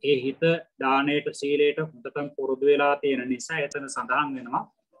ඒ හිත දානයට සීලයට හොඳටම පුරුදු වෙලා තියෙන නිසා එතන සඳහන් වෙනවා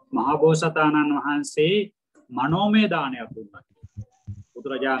මහා බෝසතාණන් වහන්සේ මනෝමය දානයක් දුන්නා.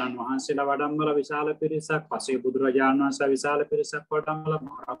 බුදුරජාණන් වහන්සේලා වඩම්මලා විශාල පිරිසක්, පසේ බුදුරජාණන් වහන්සේ විශාල පිරිසක් වඩම්මලා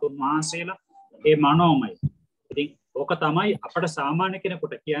මහරහතුන් වහන්සේලා ඒ මනෝමය. ඉතින් ඕක තමයි අපට සාමාන්‍ය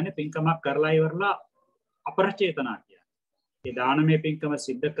කෙනෙකුට කියන්නේ පින්කමක් කරලා ඉවරලා අපරචේතනා කියන්නේ. ඒ දානමය පින්කම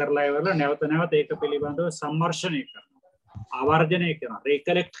සිද්ධ කරලා ඉවරලා නැවත ඒක පිළිබඳව සම්මර්ෂණය කරනවා. ආවර්ජනය කරනවා,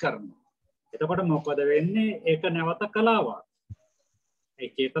 රීකලෙක්ට් කරනවා. එතකොට මොකද වෙන්නේ? ඒක නැවත කලාවක්. ඒ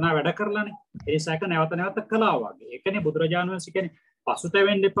චේතනා වැඩ කරලානේ. ඒ නිසා ඒක නැවත කලාවක්. ඒකනේ බුදුරජාණන් වහන්සේ කියන්නේ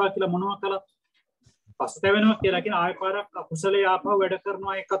පසුතැවෙන්න එපා කියලා මොනවා කළත් පසුතැවෙනවා කියලා කියන ආය පාරක් අකුසලයේ ආපහු වැඩ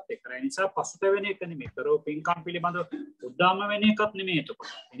කරනවා එකත් එක්ක. ඒ නිසා පසුතැවෙන එක නෙමෙයි. කරෝ පින්කම් පිළිබඳව උද්දාම වෙන එකත් නෙමෙයි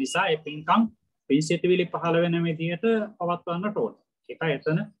එතකොට. ඒ නිසා ඒ පින්කම් පින්සිතවිලි පහළ වෙන විදිහට පවත්වන්නට ඕන. ඒකයි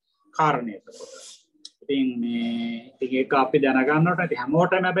එතන කාරණේ එතකොට. ඉතින් ඒක අපි දැනගන්නට ඇති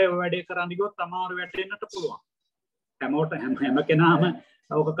හැමෝටම හැබැයි ඔය වැඩේ කරන්න ගියොත් අමාරු වැටෙන්නට පුළුවන්. හැම කෙනාම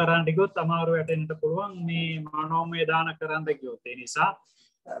ඕක කරන්න ගියොත් අමාරු වැටෙන්නට පුළුවන් මේ මනෝමය දාන කරන්න ගියොත්. ඒ නිසා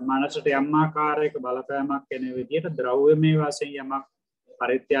මනසට යම් ආකාරයක බලපෑමක් එන විදිහට ද්‍රව්‍යමය වශයෙන් යමක්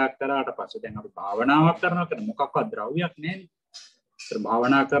පරිත්‍යාග කරාට පස්සේ දැන් අපි භාවනාවක් කරනවා කියන මොකක්වත් ද්‍රව්‍යයක් නැහැනේ. ඒතර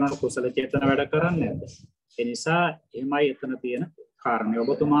භාවනා කරනකොට කුසල චේතන වැඩ කරන්නේ නැද්ද? ඒ නිසා එහිමයි එතන තියෙන කාරණේ.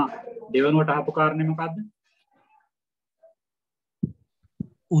 ඔබතුමා දෙවනුවට අහපු කාරණේ මොකද්ද?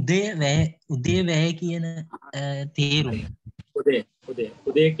 උදේ වැය කියන තේරුම.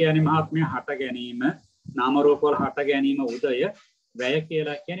 උදේ කියන්නේ මහත්මයා හට ගැනීම, නාම රූප වල හට ගැනීම උදය. වැය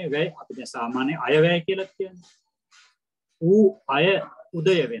කියලා කියන්නේ වැය අපි දැන් සාමාන්‍ය අය වැය කියලා කියන්නේ. ඌ අය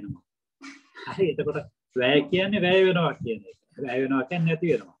උදය වෙනවා. හරි එතකොට වැය කියන්නේ වැය වෙනවා කියන එක. වැය වෙනවා කියන්නේ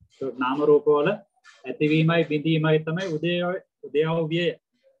නැති වෙනවා. ඒක නාම රූප වල ඇතිවීමයි බිඳීමයි තමයි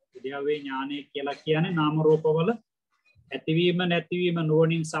උදයව්‍ය ඥානය කියලා කියන්නේ. නාම රූප වල ඇතිවීම නැතිවීම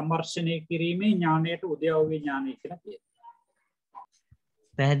නුවණින් සම්මර්ෂණය කිරීමේ ඥානයට උදයව්‍ය ඥානය කියලා කියනවා.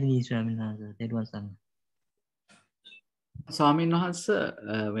 පැහැදිලි ස්වාමීන් වහන්සේ. තෙරුවන් සරණයි. ස්වාමීන්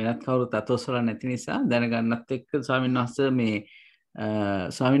වහන්සේ වෙනත් කවුරුත් අතොස්සල නැති නිසා දැනගන්නත් එක්ක ස්වාමීන් වහන්සේ මේ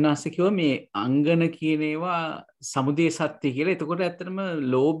ස්වාමීන් වහන්සේ කිව්වා මේ අංගන කියන ඒවා සමුදය සත්‍ය කියලා. එතකොට ඇත්තටම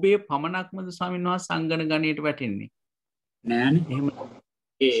ලෝභය පමණක්මද ස්වාමීන් වහන්සේ අංගන ගණයට වැටෙන්නේ? නෑනේ. එහෙම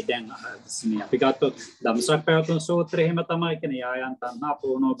ඒ දැන් අපි ගත්තොත් ධම්සක් පැවතුම් සූත්‍රය එහෙම තමයි කියන්නේ යායන් තණ්හා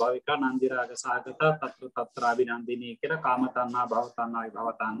පෝනෝ භවිකා නන්දි රාග සාගත තත්ත්ව තත්‍රාභිනන්දිනී කියලා කාම තණ්හා භව තණ්හා විභව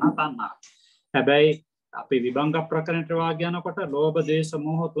තණ්හා. හැබැයි අපි විභංග ප්‍රකරණයට වාග්ය යනකොට ලෝභ දේශ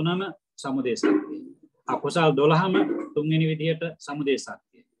මොහ තුනම සමුදය සත්‍යයි. අකුසල් 12ම තුන්වෙනි විදිහට සමුදය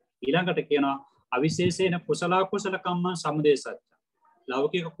සත්‍යයි. ඊළඟට කියනවා අවිශේෂේන කුසල කුසල කම්ම සමුදය සත්‍ය.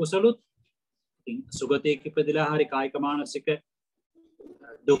 ලෞකික කුසලුත් සුගතේ කිපදලා හරි කායික මානසික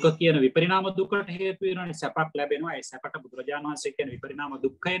දුක කියන විපරිණාම දුකට හේතු වෙනවානේ. සැපක් ලැබෙනවා. ඒ සැපට බුදුරජාණන් වහන්සේ කියන විපරිණාම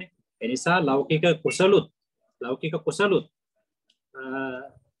දුක්ඛයනේ. ඒ නිසා ලෞකික කුසලුත්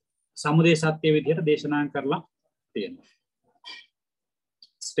සමුදය සත්‍ය විදිහට දේශනා කරලා තියෙනවා.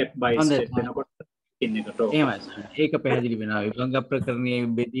 ස්ටෙප් බයි ස්ටෙප් වෙනකොට ඉන්නකට ඒක පැහැදිලි වෙනවා. විභංග ප්‍රකරණයේ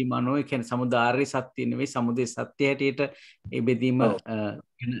බෙදීම අනුව ඒ කියන්නේ සමුදාය සත්‍ය නෙවෙයි සමුදය සත්‍ය හැටියට ඒ බෙදීම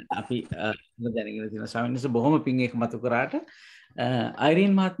අපි දැනගෙන තියෙනවා. ස්වාමීන් වහන්සේ බොහොම පිං එක මතු කරාට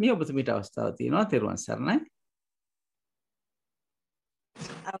අයිරින් මහත්මිය ඔබතුමීට අවස්ථාවක් තියෙනවා. තෙරුවන් සරණයි.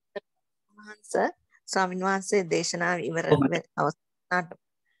 ස්වාමීන් වහන්සේ දේශනාව ඉවර අවස්ථාවට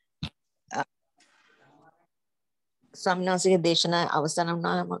ස්වාමීන් වහන්සේගේ දේශනා අවසන්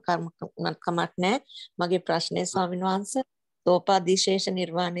වුණාම කමක් නැහැ. මගේ ප්‍රශ්නේ ස්වාමීන් වහන්සේ තෝපාදිශේෂ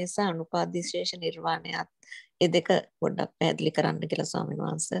නිර්වාණය සහ අනුපාදිශේෂ නිර්වාණයත් ඒ දෙක පොඩ්ඩක් පැහැදිලි කරන්න කියලා ස්වාමීන්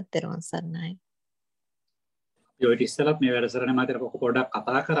වහන්සේ. තෙරුවන් සරණයි. යෝටි ඉස්සලත් මේ වැඩසටහනේ මාතර පොඩ්ඩක්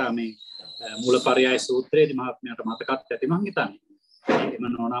කතා කරා මේ මූලපරයය සූත්‍රයේදී මහත්මයාට මතකත් ඇති මං හිතන්නේ. එම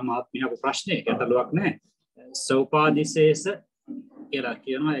නෝනා මහත්මියගේ ප්‍රශ්නේ ගැටලුවක් නැහැ. සෝපාදිශේෂ කියලා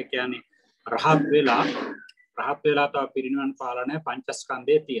කියනවා. ඒ කියන්නේ රහත් වෙලා තව පිරිනිවන් පාලනය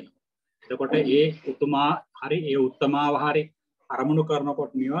පංචස්කන්ධයේ තියෙනවා. එතකොට ඒ උතුමා හරි ඒ උත්තමාව හරි අරමුණු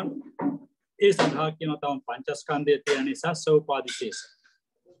කරනකොට නිවන් ඒ සඳහා කියන තම පංචස්කන්ධයේ තියෙන නිසා සෝපාදිශේෂ.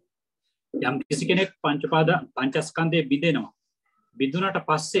 යම් කිසි කෙනෙක් පංචස්කන්ධයේ බිඳෙනවා. බිඳුනට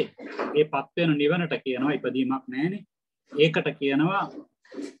පස්සේ ඒපත් වෙන නිවනට කියනවා ඉපදීමක් නැහැනේ. ඒකට කියනවා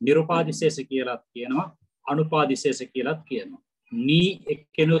නිරුපාදිශේෂ කියලාත් කියනවා අනුපාදිශේෂ කියලාත් කියනවා. නී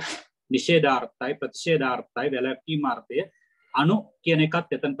එක්කෙනුත් නිෂේධාර්ථයි ප්‍රතිෂේධාර්ථයි වැළැක්වීම අර්ථය අනු කියන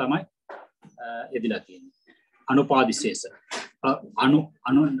එකත් එතන තමයි එදිලා තියෙන්නේ. අනුපාදිශේෂ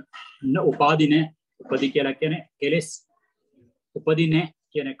උපාදිනේ උපදි කියලා කියන්නේ කෙලෙස් උපදිනේ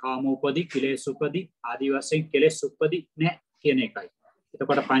කියන්නේ කාම උපදි කෙලෙස් උපදි ආදි වශයෙන් කෙලෙස් උපදි නැහැ කියන එකයි.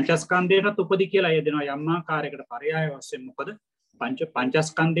 එතකොට පංචස්කන්ධයටත් උපදි කියලා යෙදෙනවා යම් ආකාරයකට පරයාය වශයෙන්. මොකද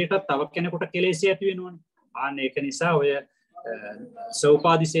පංචස්කන්ධයට තව කෙනෙකුට කෙලෙස් ඇති වෙනවනේ. ආන්න ඒක නිසා ඔය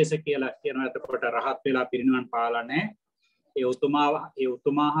සෝපාදිශේෂ කියලා කියනවා. එතකොට රහත් වෙලා පිරිනිවන් පාලා නැහැ. ඒ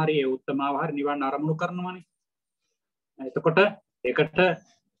උතුමා හරි ඒ උත්තමාව හරි නිවන් අරමුණු කරනවානේ. එතකොට ඒකට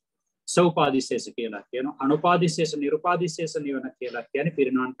සෝපාදිශේෂ කියලා කියනවා. අනුපාදිශේෂ නිරුපාදිශේෂ නිවන කියලා කියන්නේ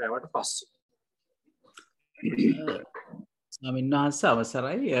පිරිනිවන් පෑවට පස්සේ. ස්වාමීන් වහන්සේ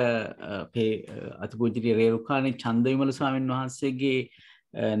අවසරයි. අපේ අතිපූජනීය රේරුකාණේ චන්දවිමල ස්වාමීන් වහන්සේගේ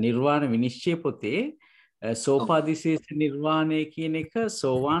නිර්වාණ විනිශ්චය පොතේ සෝපාදිශේෂ නිර්වාණය කියන එක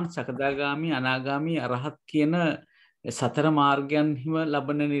සෝවාන් සකදාගාමි අනාගාමි අරහත් කියන සතර මාර්ගයන් හිම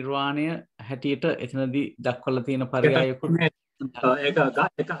ලබන නිර්වාණය හැටියට එතනදී දක්වලා තියෙන පරයයකුත්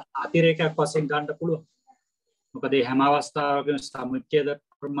ඒක අතිරේකයක් වශයෙන් ගන්න පුළුවන්. මොකද මේ හැම අවස්ථාවකම සමුච්ඡේද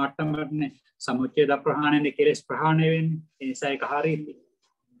මට්ටමනේ සමුච්ඡේද ප්‍රහාණයනේ කෙලෙස් ප්‍රහාණය වෙන්නේ. ඒ නිසා ඒක හරියන්නේ.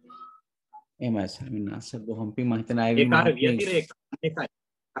 එහෙමයි ස්වාමීන් වහන්සේ බොහොම පිං මම හිතන අය ඒක හරිය විතිරේක එකයි.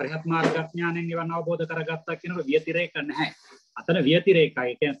 අරහත් මාර්ග ඥාණයෙන් නිවන අවබෝධ කරගත්තා කියනකොට විතිරේක නැහැ. අතන විතිරේකයි.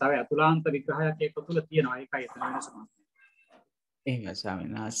 ඒ කියන්නේ තව අතුලාන්ත විග්‍රහයක් ඒක තුල තියෙනවා. ඒකයි එතන වෙනස. එහෙමයි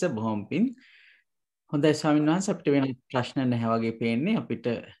ස්වාමීන් වහන්සේ බොහොම පිං. හොඳයි ස්වාමීන් වහන්සේ අපිට වෙන ප්‍රශ්න නැහැ වගේ පේන්නේ. අපිට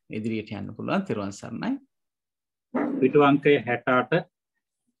ඉදිරියට යන්න පුළුවන්. ත්‍රිවන් සරණයි. පිටු අංකය 68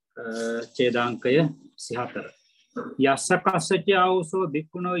 ඡේදාංකය 34 යස්ස කස්සච ආවසෝ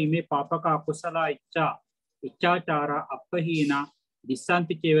බික්කුණෝ ඉමේ පාපක අකුසල ඉච්ඡාචාර අපහීන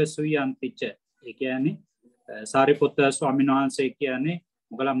දිස්සන්ති චේව සුයන්තිච. ඒ කියන්නේ සාරිපුත්ත ස්වාමීන් වහන්සේ කියන්නේ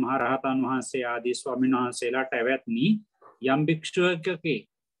මොගලන් මහ රහතන් වහන්සේ ආදී ස්වාමීන් වහන්සේලාට ඇවැත්නි යම් භික්ෂුවකගේ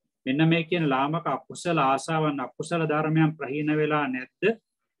මෙන්න මේ කියන ලාමක අකුසල ආසාවන් අකුසල ධර්මයන් ප්‍රහීන වෙලා නැද්ද?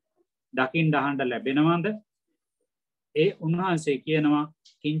 දකින්න අහන්න ලැබෙනවද? ඒ උන්වහන්සේ කියනවා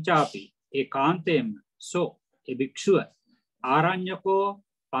කිංචාපි ඒ කාන්තේම සෝ ඒ භික්ෂුව ආරණ්‍යකෝ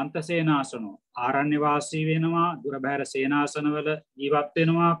පන්තසේනාසනෝ ආරණ්‍ය වාසී වෙනවා, දුර බැහැර සේනාසනවල ජීවත්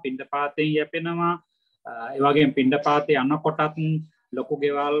වෙනවා, පිණ්ඩපාතයෙන් යැපෙනවා. ඒ වගේම පිණ්ඩපාතේ යනකොටත් ලොකු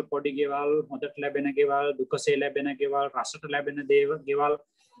ගෙවල්, පොඩි ගෙවල්, හොඳට ලැබෙන ගෙවල්, දුකසේ ලැබෙන ගෙවල්, රසට ලැබෙන ගෙවල්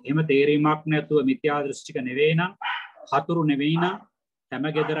එහෙම තේරීමක් නැතුව මිත්‍යා දෘෂ්ටික නෙවෙයි නම්, හතුරු නෙවෙයි නම් හැම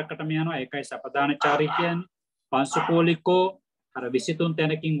ගෙදරකටම යනවා. ඒකයි සපදානචාරී කියන්නේ. පංසුකෝලිකෝ අර 23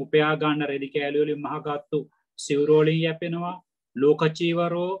 තැනකින් උපයා ගන්න රෙදි කෑලි වලින් මහගත්තු සිවුරු වලින් යැපෙනවා.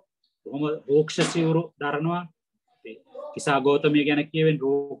 ලෝකචීවරෝ බොහොම රෝක්ෂ සිවුරු දරනවා. කිසා ගෞතමිය ගැන කියවෙන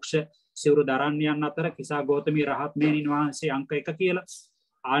රෝක්ෂ සිවුරු දරන්නයන් අතර කිසා ගෞතමී රහත් මෙහෙණින් වහන්සේ අංක 1 කියලා.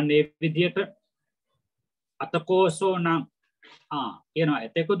 ආන්නේ විදියට අතකෝසෝ නම් කියනවා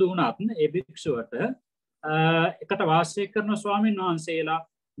එතෙකුදු වුණත් ඒ භික්ෂුවට එකට වාසය කරන ස්වාමීන් වහන්සේලා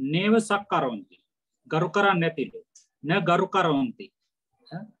නේව සක්කරොන්ති ගරු කරන්නේ නැතිලු න ගරු කරොන්ති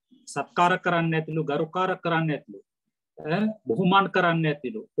සත්කාර කරන්නේ නැතිලු ගරුකාර කරන්නේ නැතිලු බොහොමන් කරන්නේ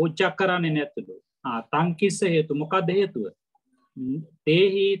නැතිලු පූජා කරන්නේ නැතිලු තංකිස්ස හේතු මොකද හේතුව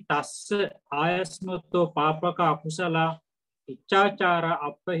තේහි තස්ස ආයස්මතෝ පාපක අකුසල ඉච්ඡාචාර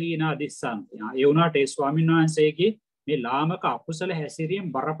අපහීනා දිස්සන්ති. ඒ වුණාට ඒ ස්වාමීන් වහන්සේගේ මේ ලාමක අකුසල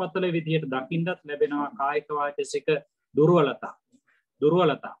හැසිරීම බරපතල විදියට දකින්නත් ලැබෙනවා. කායික වාචික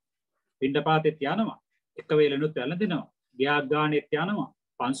දුර්වලතා පිණ්ඩපාතෙත් යනවා, එක වේලෙනුත් වැළඳිනවා, ගියක් ගානෙත් යනවා,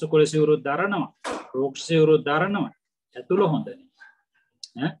 පංසුකුල සිවුරු දරනවා, රෝක්ෂ සිවුරු දරනවා. ඇතුළ හොඳ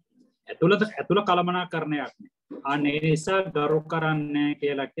නේ. ඇතුළ කලමනාකරණයක් නේ. අනේ නිසා ගරු කරන්නේ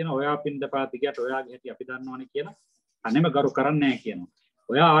කියලා කියන ඔයා පිණ්ඩපාත ගියට ඔයාගේ හැටි අපි දන්නවනේ කියලා. අනේම ගරු කරන්නේ නැහැ කියනවා.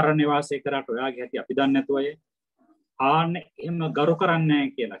 ඔයා ආරණ්‍ය වාසය කරාට ඔයාගේ හැටි අපි දන්නේ නැතුව අය ආන්නේ එහෙම ගරු කරන්නේ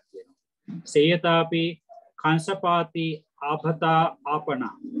නැහැ කියලා කියනවා. සේයතාපි කංශපාති ආපතා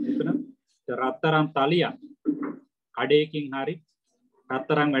ආපනා. එතන රත්තරන් තලියක් කඩේකින් හරි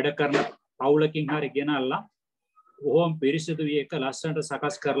රත්තරන් වැඩ කරන පවුලකින් හරි ගෙනල්ලා බොහොම පිරිසිදු වියක ලස්සනට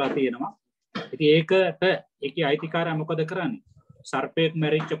සකස් කරලා තියෙනවා. ඉතින් ඒකේ අයිතිකාරයා මොකද කරන්නේ? සර්පෙක්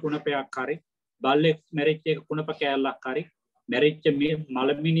මැරිච්ච කුණපයක් හරි, බල්ලෙක් මැරිච්ච එක කුණප කෑල්ලක් හරි, මැරිච්ච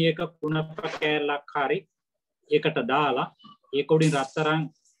මලමිණියක කුණප කෑල්ලක් හරි ඒකට දාලා ඒක උඩින් රත්තරන්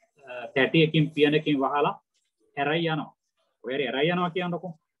තැටියකින් පියනකින් වහලා ඇරයි යනවා. ඔය ඇරයි යනවා කියනකො.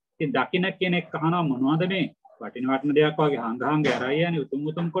 ඉතින් දකින්න කෙනෙක් අහනවා මොනවද මේ වටින දෙයක් වගේ හංගහංග ඇරයි යන්නේ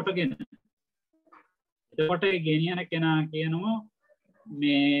උතුම් කොටගෙන. එතකොට ඒ ගෙනියන කෙනා කියනවා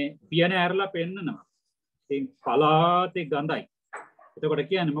මේ පියන ඇරලා පෙන්නනවා. ඉතින් පලාතේ ගඳයි. එතකොට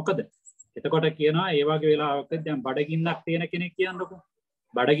කියන්නේ මොකද? එතකොට කියනවා ඒ වගේ වෙලාවක දැන් බඩගින්නක් තියෙන කෙනෙක් කියන්නකො.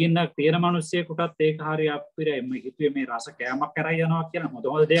 බඩගින්නක් තියෙන මිනිස්සෙකුටත් ඒක හරිය අපිරෙම හිතුවේ මේ රස කෑමක් කරයි යනවා කියලා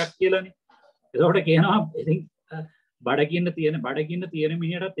හොඳ දෙයක් කියලානේ. එතකොට කියනවා ඉතින් බඩගින්න තියෙන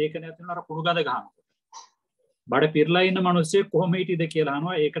මිනිහටත් ඒක නැතිනම් අර කුණු ගඳ ගන්නවා. බඩ පිරලා ඉන්න මිනිස්සෙක් කොහොම හිටියද කියලා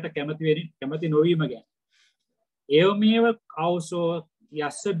අහනවා. ඒකට කැමති නොවීම ගැන. ඒවමේව කෞසෝ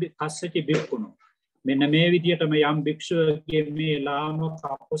යස්ස කස්සච බික්කුණෝ. මෙන්න මේ විදියටම යම් භික්ෂුවගේ මේ ලාමක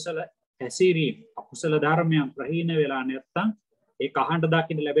අකුසල හැසිරීම අකුසල ධර්මයන් ප්‍රහීන වෙලා නැත්තම් ඒක අහන්න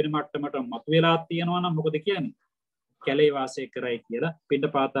දකින්න ලැබෙන මට්ටමට මතුවලා තියෙනවා නම් මොකද කියන්නේ? කැලේ වාසය කරයි කියලා,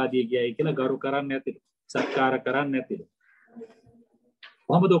 පිණ්ඩපාත ආදී ගියයි කියලා ගරු කරන්නේ නැතිලු, සත්කාර කරන්නේ නැතිලු.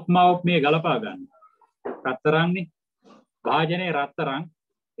 කොහොමද උපමාවක් මේ ගලපා ගන්න? රත්තරන්නේ, භාජනයේ රත්තරන්,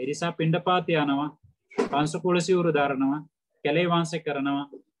 ඒ නිසා පිණ්ඩපාත යනවා, පංසකුල සිවුරු දරනවා, කැලේ වාසය කරනවා.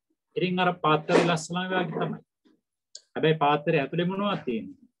 ඉතින් අර පාත්‍රය ලස්සනම වගේ තමයි. හැබැයි පාත්‍රය ඇතුලේ මොනවද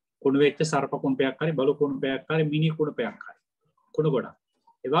තියෙන්නේ? කුණු වෙච්ච සර්ප කුණපයක් හරි, බලු කුණපයක් හරි, මිනි කුණපයක් හරි. කුණු ගොඩක්.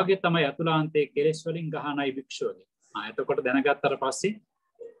 ඒ වගේ තමයි අතුලාන්තයේ කෙලෙස් වලින් ගහනයි භික්ෂුවගේ. එතකොට දැනගත්තට පස්සේ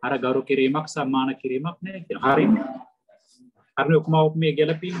අර ගරු කිරීමක් සම්මාන කිරීමක් නේ කියලා. හරි. අර උපමාවක් මේ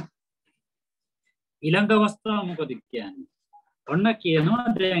ගැලපීම. ඊළඟ අවස්ථාව මොකද කියන්නේ? ඔන්න කියනවා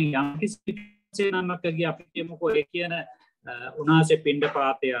දැන් යම් කිසි නමකගේ අපි කියමුකෝ ඒ කියන උනාසේ පින්ඩ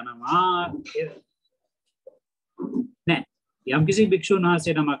පාතේ යනවා නෑ යම් කිසි භික්ෂුන්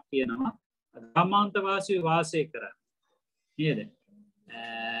වහන්සේ නමක් කියනවා ධම්මාන්තවාසී වාසය කරා නේද?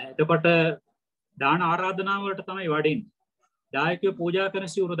 එතකොට දාන ආරාධනාව වලට තමයි වඩින්නේ. දායකයෝ පූජා කරන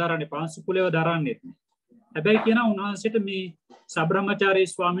සිවුරු දරන්නේ පාංශු කුලේව දරන්නේ නැහැ. හැබැයි කියනවා උන්වහන්සේට මේ සබ්‍රහ්මචාරී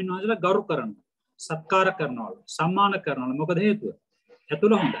ස්වාමීන් වහන්සේලා ගරු කරනවා. සත්කාර කරනවා සම්මාන කරනවා. මොකද හේතුව?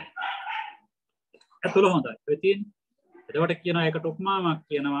 ඇතුළ හොඳයි. ඇතුළ හොඳයි. එතකොට කියනවා ඒකට උපමාවක්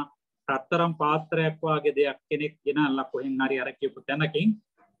කියනවා රත්තරන් පාත්‍රයක් වගේ දෙයක් කෙනෙක් ගෙනල්ලා කොහෙන් හරි අර කියපු තැනකින්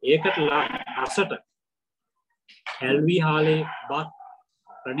ඒකට රසට හැල්වි හාලේ බත්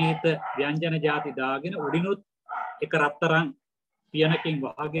ප්‍රණීත ව්‍යංජන ಜಾති දාගෙන උඩිනුත් එක රත්තරන් පියනකින්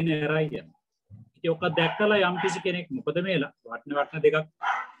වහගෙන ඇරයි යනවා. ඉතින් ඔක දැක්කලා යම් කිසි කෙනෙක් මොකද මේ වටන දෙකක්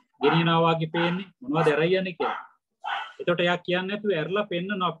ගෙනියනවා වගේ පේන්නේ මොනවද ඇරයි යන්නේ කියලා. එතකොට එයා කියන්නේ නැතුව ඇරලා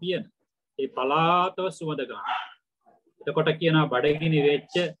පෙන්නනවා පියන. ඒ පලාතව සුවඳ ගන්න. එතකොට කියනවා බඩගිනි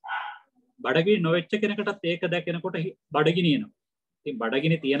නොවෙච්ච කෙනෙකුටත් ඒක දැකනකොට බඩගිනි එනවා. ඉතින්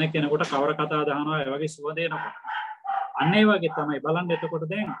බඩගිනි තියෙන කෙනෙකුට කවර කතා දහනවා ඒ වගේ සුවඳ එනවා. අන්න ඒ වගේ තමයි බලන්න. එතකොට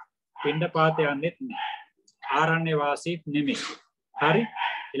දැන් පින්ඩ පාතේ යන්නෙත් නෑ. ආරණ්‍ය වාසීත් නෙමෙයි. හරි.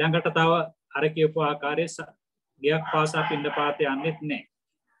 ඊළඟට තව අර කියපු ආකාරයේ ගයක් පාසා පින්ඩ පාතේ යන්නෙත් නෑ.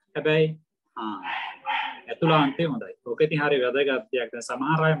 හැබැයි ඇතුළාන්තේ හොඳයි. ඕක ඉතින් හරි වැදගත් දෙයක්. දැන්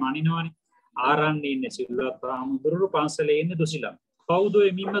සමහර අය මනිනවනේ ආරණ්‍යේ ඉන්නේ සිල්වත් ආමුදුරු පන්සලේ ඉන්නේ දුසිලම්. කවුද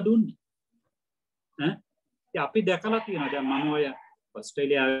එමින්ම දුන්නේ? අපි දැකලා තියෙනවා. දැන් මම ඔය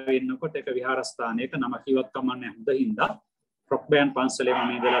ඔස්ට්‍රේලියාවේ ඉන්නකොට එක විහාරස්ථානයක නම කිව්වත් කමන්නේ හොඳ හින්දා රොක්බෑන් පන්සලේ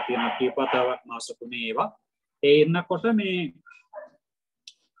මම ඉඳලා තියෙනවා කීපතාවක් මාස 3 ඒවා. ඒ ඉන්නකොට මේ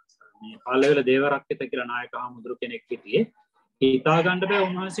පළවෙල දේවරක්කිත කියලා නායක ආමුදුරු කෙනෙක් හිටියේ. හිතා ගන්න බෑ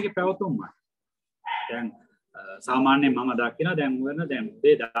උන්වහන්සේගේ පැවතුම. දැන් සාමාන්‍යයෙන් මම දකිනවා දැන් දැන්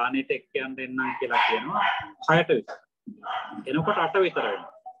උදේ දානෙට එක්කයන් දෙන්නම් කියලා කියනවා 6ට විතර. එනකොට 8 විතර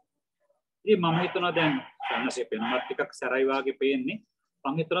වෙනවා. ඉතින් මම හිතනවා දැන් සන්නසේ පෙනුමත් ටිකක් සැරයි වාගේ පේන්නේ.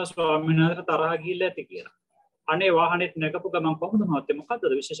 මම හිතනවා ස්වාමීන් වහන්සේට තරහා ගිහිල්ලා ඇති කියලා. අනේ වාහනේත් නැගපු ගමන් කොහොමද මහත්තයා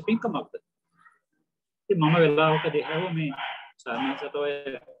මොකද්ද විශේෂ පින්කමක්ද? ඉතින් මම වෙලාවක දෙහව මේ සන්නසට ඔය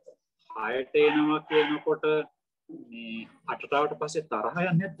 6ට එනවා කියනකොට මේ 8ට පස්සේ තරහ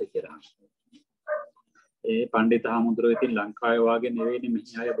යන්නේ නැද්ද කියලා. ඒ පණ්ඩිත හාමුදුරුවෝ ඉතින් ලංකාවේ වාගේ නෙවෙයිනේ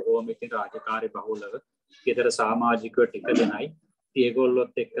මෙහි අය බොහෝම ඉතින් රාජකාරී බහුලව ගෙදර සමාජිකව ටික දෙනයි.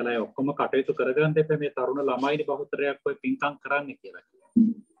 ඒගොල්ලොත් එක්කලා ඔක්කොම කටයුතු කරගන්න දෙපේ මේ තරුණ ළමයිනි බහුතරයක් ඔය පින්කම් කරන්නේ කියලා.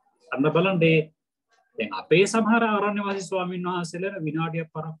 අන්න බලන්න දැන් අපේ සමහර ආරණ්‍ය වාසී ස්වාමීන් වහන්සේලා විනාඩියක්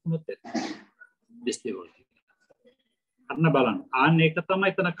පරක් වුණොත් දිස්තිවල. අන්න බලන්න. ආන්න ඒක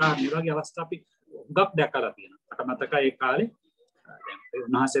තමයි එතන කාරණේ. වගේ අවස්ථා අපි උගක් දැකලා තියෙනවා. මට මතකයි ඒ කාලේ දැන්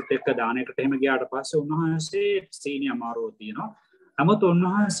උන්වහන්සේත් එක්ක දානයකට එහෙම ගියාට පස්සේ උන්වහන්සේ සීනි අමාරුව තියෙනවා. නමුත්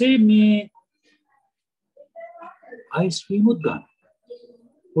උන්වහන්සේ මේ අයිස්ක්‍රීම් උත් ගන්න.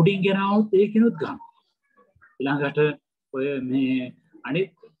 පුඩින් ගෙනාවොත් ඒකිනුත් ගන්න. ඊළඟට ඔය මේ අනිත්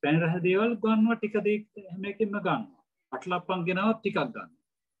පැන රහ දේවල් ගන්නවා ටික දෙක හැම එකකින්ම ගන්නවා. අටලප්පන් ගෙනාවොත් ටිකක් ගන්නවා.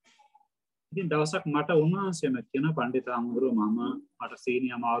 ඉතින් දවසක් මට උන්වහන්සේම කියන පණ්ඩිත හාමුදුරුවෝ මට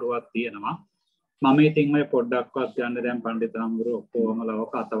සීනි අමාරුවක් තියෙනවා. මම ඉතින් මේ පොඩ්ඩක්වත් ගන්න දැන් පණ්ඩිත හාමුදුරුවෝ ඔක්කොම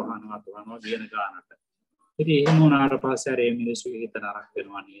ලවක අතවහනවා කියන ගානට. ඉතින් එහෙම වුණාට පස්සේ අර මේ මිනිස්සු හිත නරක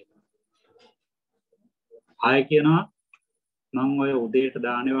වෙනවා නේද? ආයෙ කියනවා මම ඔය උදේට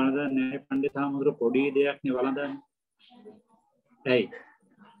දානේ වළඳන්නේ නැහැ පණ්ඩිත හාමුදුරුවෝ පොඩි දෙයක් නේ වළඳන්නේ. ඇයි?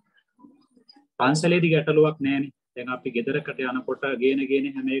 පන්සලේදී ගැටලුවක් නැහැනේ. දැන් අපි ගෙදරකට යනකොට ගේන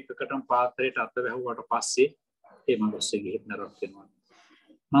හැම එකකටම පාත්‍රයට අත වැහුවට පස්සේ ඒ මිනිස්සේ ගිහින් නරක වෙනවා.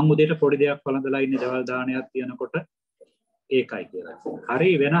 මම උදේට පොඩි දෙයක් වළඳලා ඉන්නේ දවල් දානයක් තියනකොට ඒකයි කියලා. හරි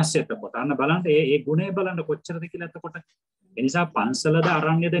වෙනස් එතකොට. අන්න බලන්න ඒ ගුණය බලන්න කොච්චරද කියලා එතකොට. ඒ නිසා පන්සලද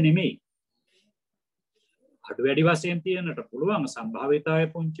ආරණ්‍යද නෙමෙයි. අඩු වැඩි වශයෙන් තියෙන්නට පුළුවන් සම්භාවිතාවය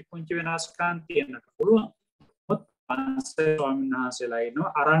පුංචි වෙනස්කම් තියෙන්නට පුළුවන්. පන්සල ස්වාමීන් වහන්සේලා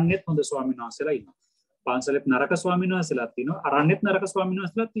ඉන්නවා ආරණ්‍යෙත් හොඳ ස්වාමීන් වහන්සේලා ඉන්නවා. පන්සලෙත් නරක ස්වාමීන් වහන්සේලාත් ඉන්නවා ආරණ්‍යෙත් නරක ස්වාමීන්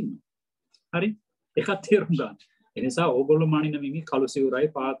වහන්සේලාත් ඉන්නවා. හරි? ඒකත් තේරුම් ගන්න. ඒ නිසා ඕගොල්ලෝ මනින මිමි කළු සිවුරයි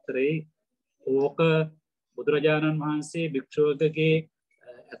පාත්‍රේ ඕක බුදුරජාණන් වහන්සේ භික්ෂුවකගේ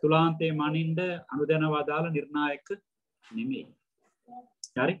අතුලාන්තේ මනින්ද අනුදැනවා දාලා නිර්ණායක නෙමෙයි.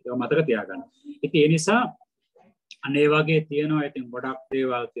 හරි? ඒක මතක තියාගන්න. ඉතින් ඒ නිසා අනේ වගේ තියෙනවා ඉතින් ගොඩක්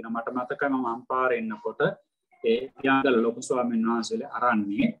දේවල් තියෙනවා. මට මතකයි මම අම්පාරේ ඉන්නකොට ඒ යාගල ලොකු ස්වාමීන් වහන්සේලා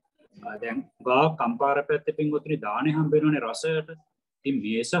අරන්නේ දැන් ගා කම්පාර පැත්තේ පින්වතුනි දානේ හම්බ වෙනවනේ රසයට. ඉතින්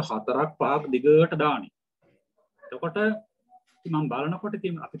මේස 4ක් 5ක් දිගට දානේ. එතකොට මම බලනකොට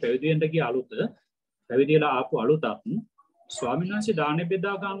ඉතින් අපි පැවිදි වෙන්න ගිය අලුත පැවිදිලා ආපු අලුතත් ස්වාමීන් වහන්සේ දානෙ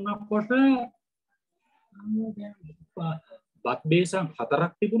බෙදා ගන්නකොට බත් බේසම්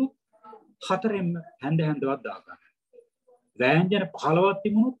 4ක් තිබුණොත් 4ෙන්ම හැන්දවත් දා ගන්න. වෑංජන 15ක්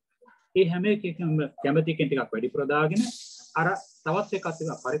තිබුණොත් ඒ හැම එකකම කැමති කෙන ටිකක් වැඩි ප්‍රදාගෙන අර තවත් එකක්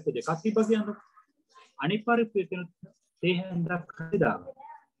තිබ්බා පරිප්පු දෙකක් තිබ්බා කියන්නේ. අනිත් පරිප්පු එක තේ හැන්දක් හදා.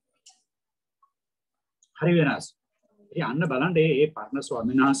 හරි වෙනස්. ඒ අන්න බලන්න මේ පරණ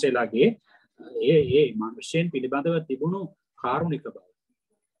ස්වාමීන් වහන්සේලාගේ ඒ මිනිසෙන් පිළිබඳව තිබුණු කාරුණික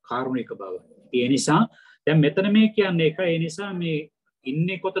බව. ඒ නිසා දැන් මෙතන මේ කියන්නේ එක ඒ නිසා මේ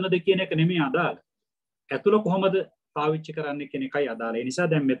ඉන්නේ කොතනද කියන එක නෙමෙයි අදාළ. ඇතුළ කොහොමද පාවිච්චි කරන්න කියන එකයි අදාළ. ඒ නිසා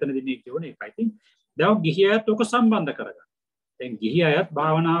දැන් මෙතනදී මේ කියවන එකයි. ඉතින් දැන් ගිහි අයත් ඔක සම්බන්ධ කරගන්න. දැන් ගිහි අයත්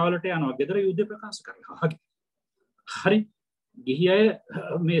භාවනාවලට යනවා. ගෙදර යුද්ධ ප්‍රකාශ කරනවා. හරි. ගිහි අය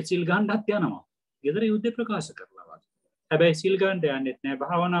මේ සිල් ගන්නත් යනවා. ගෙදර යුද්ධ ප්‍රකාශ කරනවා. හැබැයි සිල් ගන්න යන්නෙත් නෑ,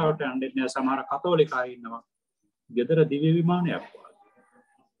 භාවනාවට යන්නෙත් නෑ. සමහර කතෝලික අය ඉන්නවා. ගෙදර දිව්‍ය විමානයක් වගේ.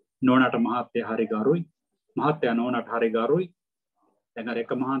 නෝනාට මහත්තයා හරි ගරුයි. මහත්තයා නෝනාට හරි ගරුයි. දැන් අර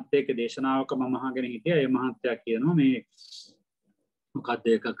එක මහත්තයෙක් දේශනාවක මම අහගෙන හිටියා. ඒ මහත්තයා කියනවා මේ මොකද්ද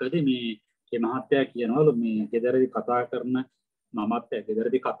එකකදී මේ මහත්තයා කියනවලු මේ ගෙදරදී කතා කරන මමත්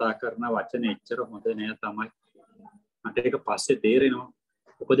ගෙදරදී කතා කරන වචන එච්චර හොඳ නෑ තමයි. මට ඒක පස්සේ තේරෙනවා.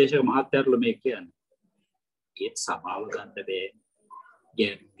 උපදේශක මහත්තයාටලු මේ කියන්නේ. ඒත් සමාව ගන්න බෑ.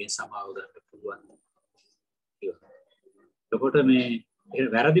 ගැන්ගේ සමාව ගන්න පුළුවන්. එතකොට මේ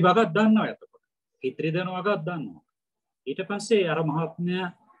වැරදි වගක් දන්නවා එතකොට. හිත්‍රි දෙන වගක් දන්නවා. ඊට පස්සේ අර මහත්මයා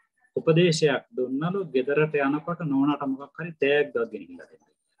උපදේශයක් දුන්නලු ගෙදරට යනකොට නෝනාට මොකක් හරි තෑග්ගක් ගෙනිහිල්ලා දෙන්න.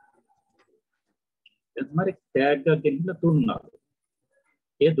 එතමරි තෑග්ගක් ගෙනිහිල්ලා දුන්නා.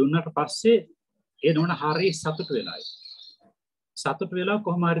 ඒ දුන්නට පස්සේ ඒ නෝනා හරි සතුටු වෙලායි. සතුටු වෙලා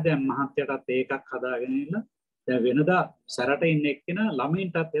කොහොම හරි දැන් මහත්තයාටත් ඒකක් හදාගෙන ඉන්න. දැන් වෙනදා සැරට ඉන්න එක්කෙනා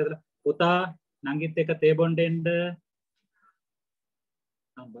ළමයින්ටත් හදලා පුතා නංගිත් එක තේ බොන්න එන්න.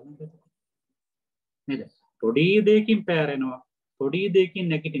 නේද? පොඩි දෙයකින් පෑරෙනවා. පොඩි දෙයකින්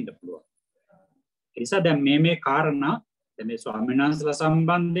නැගිටින්න පුළුවන්. ඒ නිසා දැන් මේ කාරණා දැන් මේ ස්වාමීන් වහන්සේලා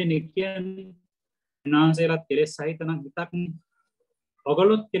සම්බන්ධයෙන් කියන්නේ නාසයලත් කෙලෙස් සහිත නම් හිතක්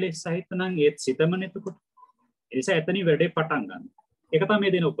ඔගලොත් කෙලෙස් සහිත නම් ඒත් සිතමනේ එතකොට. ඒ නිසා එතනින් වැඩේ පටන් ගන්න. ඒක තමයි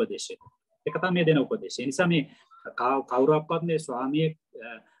මේ දෙන උපදේශය. ඒ නිසා මේ කවුරක්වත් මේ ස්වාමියෙක්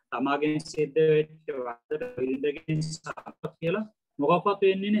තමාගෙන් සිද්ධ වෙච්ච වරදට විරුද්ධගෙන සාප කියලා මොකක්වත්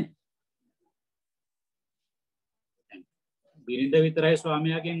වෙන්නේ නැහැ. බිරිඳ විතරයි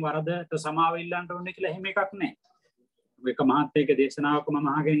ස්වාමියාගෙන් වරදට සමාව ඉල්ලන්න ඕනේ කියලා එහෙම එකක් නැහැ. එක මහත්තයෙක් දේශනාවක මම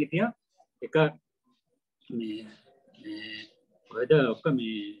අහගෙන හිටියා. එක මේ ඔයද ඔක්ක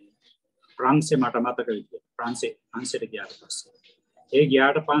මේ ප්‍රංශේ මට මතක විදියට ප්‍රංශයට ගියාට පස්සේ ඒ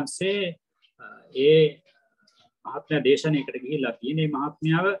ගියාට පස්සේ ඒ මහත්මයා දේශනාවකට ගිහිල්ලා තියෙනේ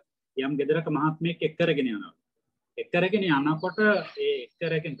මහත්මයාව යම් ගෙදරක මහත්මයෙක් එක් කරගෙන යනවා. එක් කරගෙන යනකොට ඒ එක්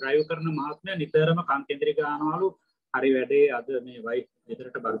කරගෙන ඩ්‍රයිව් කරන මහත්මයා නිතරම කන් කේන්ද්‍රික ගන්නවලු. හරි වැඩේ අද මේ වයි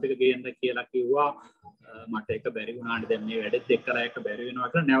ගෙදරට බර්තික ගේන්න කියලා කිව්වා. මට ඒක බැරි වුණානේ දැන් මේ වැඩෙත් එක්කලා එක බැරි වෙනවා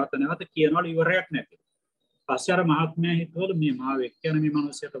කියලා නැවත කියනවලු ඉවරයක් නැති. පස්සේ අර මහත්මයා හිතුවලු මේ මාව එක්කන මේ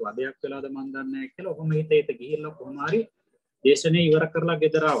මිනිස්සුන්ට වදයක් වෙලාද මන් දන්නේ නැහැ කියලා. ඔහොම හිතේට ගිහිල්ලා කොහොම හරි දේශනේ ඉවර කරලා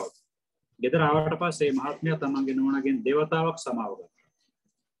ගෙදර ආවා. ගෙදර ආවට පස්සේ මහත්මයා තමන්ගේ නෝනාගෙන් දේවතාවක් සමාව ගත්තා.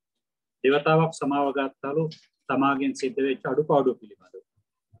 දේවතාවක් සමාව ගත්තලු තමාගෙන් සිද්ධ වෙච්ච අඩුපාඩු පිළිබඳව.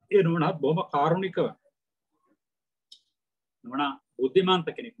 ඒ නෝනා බොහොම කාරුණිකව නෝනා බුද්ධිමන්ත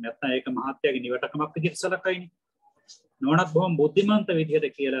කෙනෙක්. නැත්නම් ඒක මහත්යාගේ නිවටකමක් විදිහට සලකයිනේ. නෝනාත් බොහොම බුද්ධිමන්ත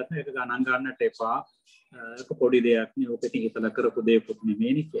විදිහට කියලා ඒක ගණන් ගන්නට එපා. ඒක පොඩි දෙයක් නේ. ඔපෙටි හිතලා කරපු දෙයක්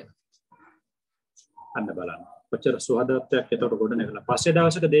නෙමෙයිනේ කියලා. අන්න බලන්න. කොච්චර සුහදත්වයක් එතකොට ගොඩ නැගලා. පස්සේ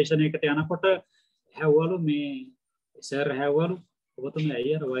දවසක දේශනාවකට යනකොට හැවවලු මේ සර් හැවවලු ඔබතුමී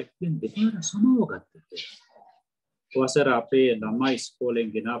අයියර වයිෆ්ගෙන් දෙපාර සමාව ගත්තා කියලා. ඔවසර අපේ ළමයි ඉස්කෝලෙන්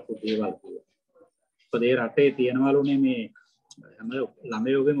ගෙනාපු දේවල් කියලා. පොදේ රටේ තියනවලුනේ මේ හැම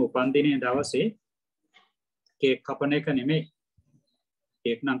ළමයෝගෙම උපන්දිනේ දවසේ කේක් කපන එක නෙමෙයි.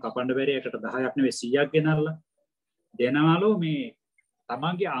 කේක් නම් කපන්න බැරි එකට 10ක් නෙවෙයි 100ක් ගෙනල්ලා දෙනවලු මේ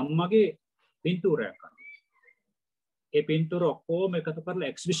තමන්ගේ අම්මගේ පින්තූරයක් අරන්. ඒ පින්තූර ඔක්කොම එකතු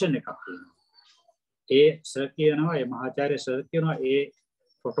කරලා එක්සිබිෂන් එකක් තියෙනවා. ඒ සර් කියනවා ඒ මහාචාර්ය සර් කියනවා ඒ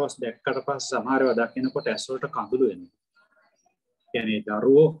ෆොටෝස් දැක්කට පස්සේ සමහරව දකින්නකොට ඇස් වලට කඳුළු එනවා. කියන්නේ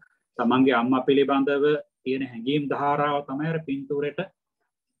දරුවෝ තමන්ගේ අම්මා පිළිබඳව තියෙන හැඟීම් ධාරාව තමයි අර පින්තූරෙට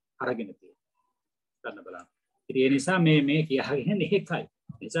අරගෙන තියෙන්නේ. ගන්න බලන්න. ඉතින් ඒ නිසා මේ කියහගෙන ඒකයි.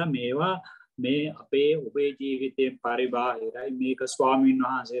 නිසා මේවා මේ අපේ ඔබේ ජීවිතයෙන් පරිබාහිරයි. මේක ස්වාමීන්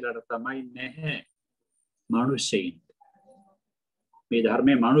වහන්සේලාට තමයි නැහැ. මිනිස්සෙයින්. මේ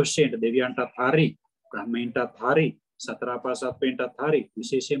ධර්මයේ මිනිස්සෙන්ට දෙවියන්ටත් හරි, බ්‍රහ්මයන්ටත් හරි, සතරාපාසත්වයන්ටත් හරි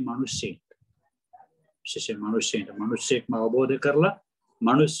විශේෂයෙන් මනුෂ්‍යයෙක්ම අවබෝධ කරලා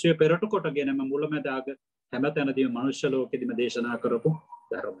මනුෂ්‍ය පෙරට කොටගෙනම මුලමැදාග හැම තැනදීම මනුෂ්‍ය ලෝකෙදිම දේශනා කරපු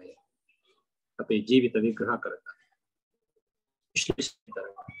ධර්මය අපේ ජීවිත විග්‍රහ කරගන්න.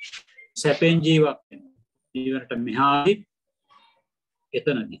 සැපෙන් ජීවත් වෙන ජීවනට මෙහාදී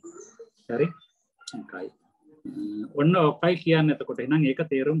එතනදී හරි එකයි ඔන්න ඔකයි කියන්නේ. එතකොට එහෙනම් ඒක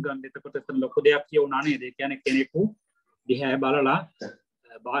තේරුම් ගන්න. එතකොට එතන ලොකු දෙයක් කියුණා නේද? ඒ කියන්නේ කෙනෙකු දිහා බලලා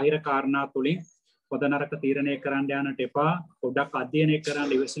බාහිර කාරණා තුලින් පොද නරක තීරණය කරන්න යන්නට එපා. පොඩ්ඩක් අධ්‍යයනය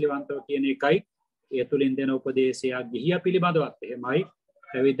කරන්න ඉවසිලිවන්තව කියන එකයි ඒ තුලින් දෙන උපදේශයක්. ගිහිය පිළිබඳවත් එහෙමයි,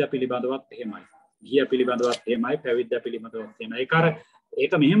 පැවිද්ද පිළිබඳවත් එහෙමයි. ගිහිය පිළිබඳවත් එහෙමයි, පැවිද්ද පිළිබඳවත් එහෙමයි.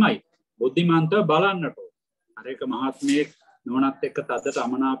 ඒක මෙහෙමයි. බුද්ධිමන්තව බලන්නට ඕන. අර එක මහත්මයෙක් නෝනත් එක්ක තද්දට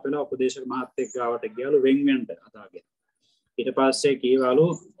අමනාප වෙලා උපදේශක මහත්තයෙක් ගාවට ගියලු වෙන් වෙන්න අදාගෙන. ඊට පස්සේ කීවලු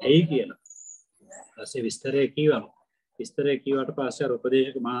ඇයි කියලා. ඊපස්සේ විස්තරය කීවලු. විස්තරය කීවට පස්සේ අර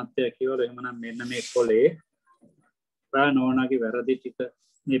උපදේශක මහත්තයා කීවලු එහෙමනම් මෙන්න මේ කොලේ නෝනාගේ වැරදි ටික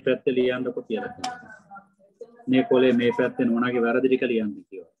මේ පැත්තේ ලියන්නකො කියලා කිව්වා. මේ කොලේ මේ පැත්තේ නෝනාගේ වැරදි ටික ලියන්න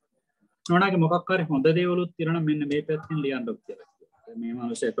කිව්වා. නෝනාගේ මොකක් හරි හොඳ දේවලුත් තියෙනවා මෙන්න මේ පැත්තෙන් ලියන්නකො කියලා. මේ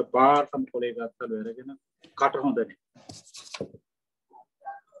මිනිස්සු එකපාරටම කොලේ ගත්තලු අරගෙන කට හොඳනේ.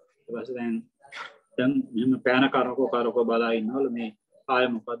 ඊපස්සේ දැන් මෙන්න පෑන කරකෝ බලා ඉන්නවලු මේ ආය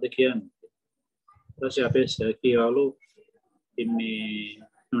මොකද්ද කියන්නේ. ඊපස්සේ අපේ සර් කියවලු ඉන්නේ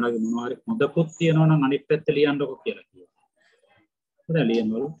නෝනාගේ මොනවාරි හොඳකුත් තියෙනවා නම් අනිත් පැත්තේ ලියන්නකො කියලා කිව්වා. හොඳයි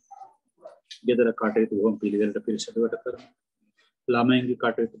ලියනවලු. ගෙදර කටයුතු බොහොම පිළිවෙලට පිළිසෙටුවට කරනවා. ළමයින්ගේ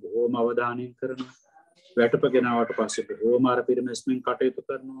කටයුතු බොහොම අවධානයෙන් කරනවා. වැටුප ගෙනාවට පස්සේ බොහොම අර පිරිමැස්මෙන් කටයුතු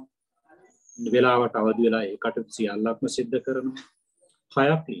කරනවා. වෙලාවට අවදි වෙලා ඒ කටයුතු සියල්ලක්ම සිද්ධ කරනවා.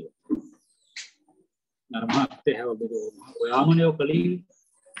 6ක් ලියනවා. නර්මත්තේ හැවබෝ ඔයාමනේ ඔකලී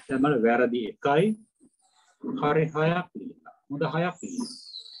තමයි වැරදි 1යි හරි 6ක් ලියනවා. හොඳ 6ක් ලියනවා.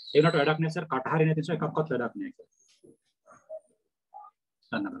 ඒකට වැඩක් නැහැ සර් කට හරිය නැති නිසා එකක්වත් වැඩක් නැහැ කියලා.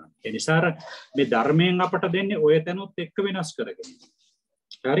 ඒ නිසා මේ ධර්මයෙන් අපට දෙන්නේ ඔය තැනුත් එක්ක වෙනස් කරගෙන.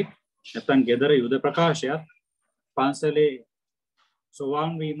 හරි? නැත්නම් gedara යුද ප්‍රකාශයත් පන්සලේ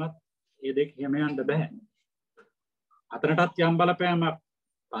සෝවාන් වීමත් ඒ දෙක හැම යන්න බෑ. අතරටත් යම් බලපෑමක්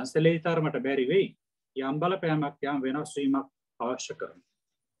පන්සලේ තරමට බැරි වෙයි. යම් බලපෑමක් යම් වෙනස් වීමක් අවශ්‍ය කරනවා.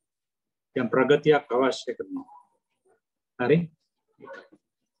 යම් ප්‍රගතියක් අවශ්‍ය කරනවා. හරි?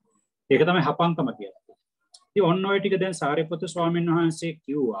 ඒක තමයි හපංකම කියන්නේ. ඉතින් ඔන්න ඔය ටික දැන් සාරිපුත්තු ස්වාමීන් වහන්සේ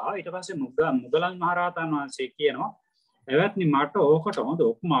කිව්වා. ඊට පස්සේ මුගලන් මහරහතන් වහන්සේ කියනවා එවත්නි මට ඕකට හොඳ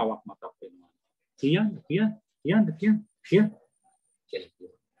උපමාවක් මතක් වෙනවා. කියන්න.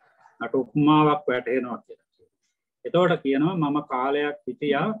 මට උපමාවක් වැටහෙනවා කියලා. එතකොට කියනවා මම කාලයක්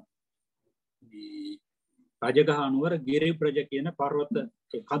හිටියා මේ රජගහ නුවර ගිරිබ්‍රජ කියන පර්වත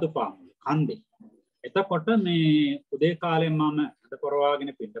කඳුපාමුල කන්දේ. එතකොට මේ උදේ කාලේ මම අද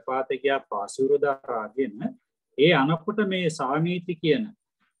පරවාගෙන පිටපාතේ ගියා පාසිරුදාගෙන ඒ අනකොට මේ සාමීති කියන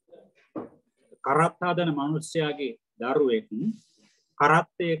කරත් හදන මිනිස්යාගේ දරුවෙක්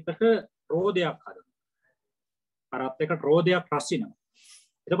කරත් එකට රෝදයක් හදනවා. කරත් එකට රෝදයක් රසිනවා.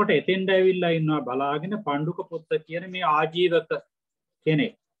 එතකොට එතෙන්ද ඇවිල්ලා ඉන්නවා බලාගෙන පණ්ඩුක පුත්ත කියන මේ ආජීවක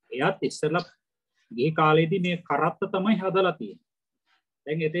කෙනෙක්. එයාත් ඉස්සෙල්ලා ගිහි කාලේදී මේ කරත්ත තමයි හදලා තියෙන්නේ.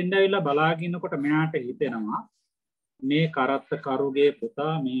 දැන් එතෙන්ද ඇවිල්ලා බලාගෙන ඉන්නකොට මෙයාට හිතෙනවා මේ කරත්ත කරුගේ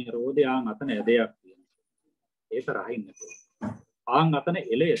පුතා මේ රෝදේ ආන් අතන ඇදයක් තියෙනවා. ඒක රහින්න ඕන. ආන් අතන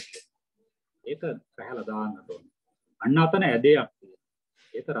එළයක්. ඒක රැහැලා දාන්න ඕන. අන්න අතන ඇදයක් තියෙනවා.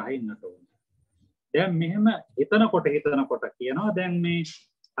 ඒක රහින්නට ඕන. දැන් මෙහෙම හිතනකොට කියනවා දැන් මේ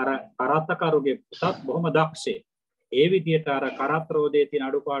අර කරත්තකරුගේ පුතත් බොහොම දක්ෂේ. ඒ විදිහට අර කරත් රෝදේ තියෙන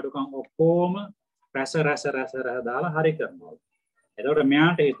අඩුපාඩුකම් ඔක්කොම රැස දාලා හරි කරනවා. එතකොට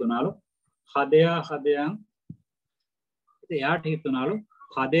මෙයාට හිතුණාලු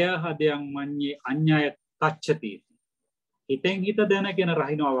හදයන් මඤ්ඤේ අඤ්ඤය තච්ඡති. හිතෙන් හිත දැනගෙන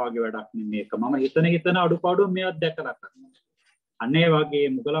රහිනවා වගේ වැඩක් නෙමෙයි මේක. මම හිතන අඩුපාඩු මෙයක් දැකලා කරනවා. අනේ වගේ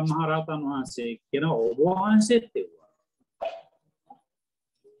මුගලන් මහරහතන් වහන්සේ කියන ඔබ වහන්සේත් එවුවා.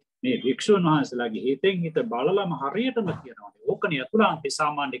 මේ වික්ෂුන් වහන්සේලාගේ හිතෙන් හිත බලලම හරියටම කියනවා. ඕකනේ අතුලාන්ති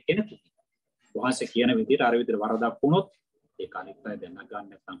සාමාන්‍ය කෙනෙකු. වහන්සේ කියන විදිහට අර විදිහට වරදක් වුණොත් ඒක අනිත් අය දැන ගන්න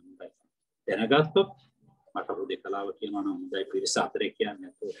නැත්නම් හොඳයි. දැනගත්තොත් මට හුදේකලාව කියනවා නම් හොඳයි පිරිස අතරේ කියන්නේ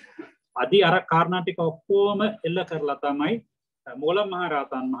නැතුව. අදි අර කාරණා ටික ඔක්කොම එල්ල කරලා තමයි මුගලන්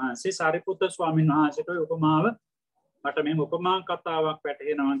මහරහතන් වහන්සේ සාරිපුත්‍ර ස්වාමීන් වහන්සේට උපමාව මට මේ උපමා කතාවක්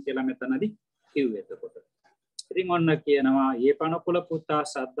වැටහෙනවා කියලා මෙතනදී කිව්වේ. එතකොට ඉතින් ඔන්න කියනවා යේපන කුල පුතා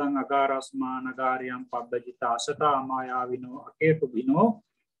සද්දං අගාරස්මා නගාරියම් පබ්බජිතා අසතා මායාවිනෝ අකේතු විනෝ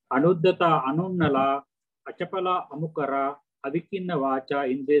අනුද්දතා අනුන්නලා අචපලා අමුකරා අවිකින්න වාචා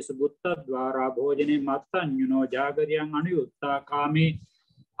ඉන්ද්‍රේසු බුත්තද්වාරා භෝජනේ මත්තඤ්ඤුනෝ ජාගරියං අනුයුත්තා කාමේ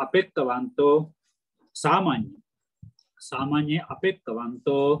අපෙක්කවන්තෝ සාමාන්‍ය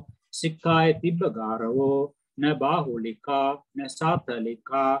අපෙක්කවන්තෝ සික්ඛාය තිබ්බගාරවෝ න බාහුලිකා න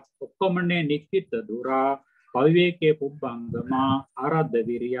සාතලිකා ඔක්කොමනේ නික්කිත දුරා පවිවේකේ පුබ්බංගමා ආරද්ධ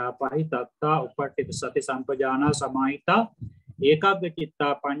විරියා පහිතත්තා උපට්ඨිත සති සම්පජානා සමාහිතා ඒකග්ග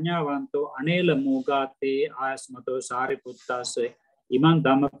චිත්තා පඤ්ඤාවන්තෝ අනේල මූගාතේ ආයස්මතෝ සාරිපුත්තස්ස ඉමන්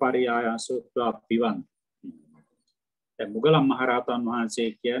ධම්මපරියාය සූත්‍රා පිවන්. මුගලන් මහරහතන් වහන්සේ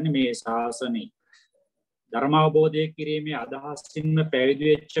කියන්නේ මේ ශාසනයේ ධර්ම අවබෝධය කිරීමේ අදහසින්ම පැවිදි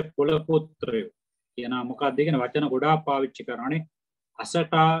වෙච්ච කුල පුත්‍රයෝ කියන මොකක්ද කියන වචන ගොඩාක් පාවිච්චි කරන්නේ.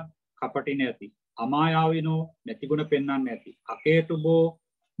 අසටා කපටි නැති, අමායාවිනෝ නැතිගුණ පෙන්වන්නේ නැති, අකේතුබෝ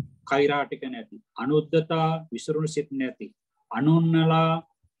කෛරාටික නැති, අනුද්දතා විසරුණු සිත් නැති, අනුන්නලා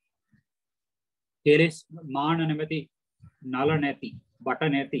කෙලෙස් මාන නැමැති නල නැති,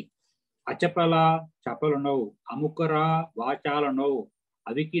 බට නැති, අචපලා චපල නොවු, අමුකරා වාචාල නොවු,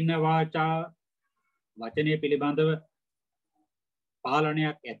 අවිකින්න වාචා වචනය පිළිබඳව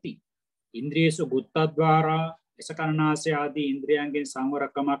පාලනයක් ඇති, ඉන්ද්‍රියසු බුත්තද්වාරා එසකරනාසය ආදී ඉන්ද්‍රියයන්ගෙන්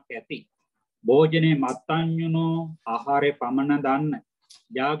සංවරකමක් ඇති, භෝජනේ මත්තඤ්ඤුනෝ ආහාරය පමණ දන්න,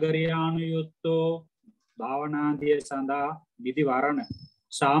 ජාගරියානුයුත්තෝ භාවනාදිය සඳහා නිදි වරණ,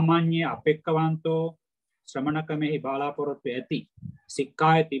 සාමාන්‍ය අපෙක්කවන්තෝ ශ්‍රමණකමෙහි බලාපොරොත්තු ඇති,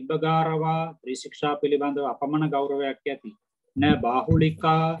 සික්ඛාය තිබ්බගාරවා ත්‍රිශික්ෂා පිළිබඳව අපමණ ගෞරවයක් ඇති, න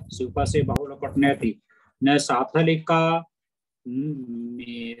බාහුලිකා සුපසේ බහුල කොට නැති, න සාතලිකා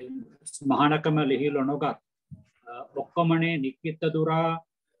මහානකම ලිහිල නොගත්, ඔක්කොමනේ නික්කිත දුරා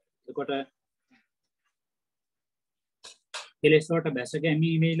එතකොට කෙලෙස් වලට බැස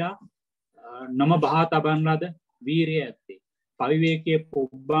ගැනීමේලා නම බහා තබන ලද වීරිය ඇත්තේ, පවිවේකයේ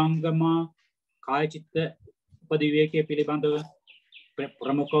පුබ්බංගම කාය චිත්ත උපදිවේකයේ පිළිබඳව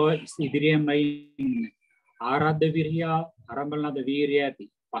ප්‍රමුඛව ඉදිරියෙන්ම ආරද්ධ විරියා ආරම්භන ලද වීරිය ඇති,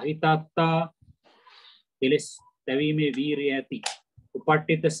 පහිතත්තා කෙලෙස් තැවීමේ වීරිය ඇති,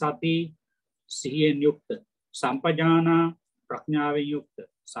 උපට්ඨිත සති සිහියෙන් යුක්ත, සම්පජානා ප්‍රඥාවෙන් යුක්ත,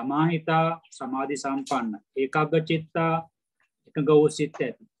 සමාහිතා සමාධි සම්පන්න, ඒකග්ග චිත්තා එකඟ වූ සිත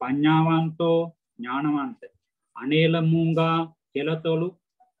ඇති, පඤ්ඤාවන්තෝ ඥානවන්ත, අනේල මුංගා කෙලතොලු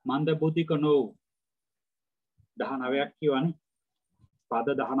මන්ද බුද්ධික නොවු. 19ක් කියවනේ, පද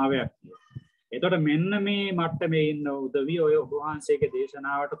 19ක් කියව. එතකොට මෙන්න මේ මට්ටමේ ඉන්න උදවිය ඔය ඔබ වහන්සේගේ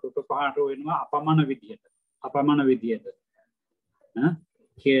දේශනාවට තුටුපහට වෙනවා අපමණ විදියට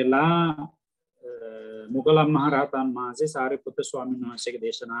කියලා මුගලන් මහරහතන් වහන්සේ සාරිපුත්‍ර ස්වාමීන් වහන්සේගේ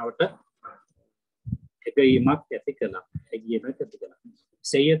දේශනාවට එකීමක් ඇති කළා.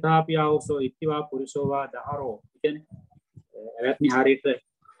 සේයතාපි ආවසෝ ඉතිවා පුරුෂෝවා දහරෝ කියන්නේ එවත්නි හරියට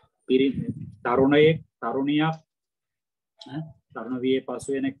තරුණයෙක් තරුණියක් තරුණ වියේ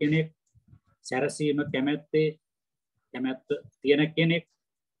පසු වෙන කෙනෙක් සැරසීම කැමැත්ත තියෙන කෙනෙක්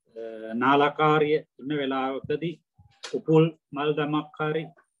නාලකාරිය ඉන්න වෙලාවකදී උපුල් මල් දමක් හරි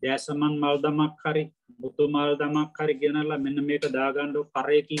දැසමන් මල් දමක් හරි මුතු මල් දමක් හරි ගෙනල්ලා මෙන්න මේක දාගන්න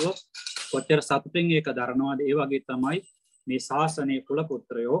කරේ කිව්වොත් කොච්චර සතුටින් ඒක දරනවාද. ඒ වගේ තමයි මේ ශාසනයේ කුල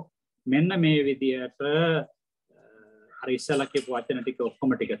පුත්‍රයෝ මෙන්න මේ විදියට අර ඉස්සලා කියපු වචන ටික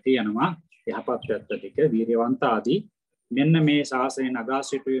ඔක්කොම ටික තියෙනවා. යහපත් පැත්ත ටික වීර්යවන්ත ආදී මෙන්න මේ ශාසනය නගා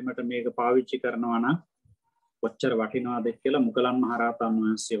සිටුවීමට මේක පාවිච්චි කරනවා නම් කොච්චර වටිනවද කියලා මුගලන් මහරහතන්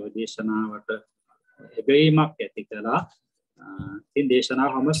වහන්සේ ඔය දේශනාවට එගීමක් ඇති කළා. ඉතින්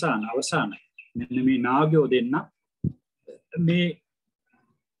දේශනාව අවසානයි. මෙන්න මේ නාගයෝ දෙන්න මේ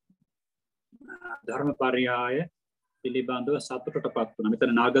ධර්මපරියාය පිළිබඳව සතුටටපත් වුණා.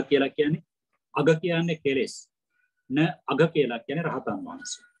 මෙතන නාග කියලා කියන්නේ අග කියන්නේ කෙලෙස්. න අග කියලා කියන්නේ රහතන්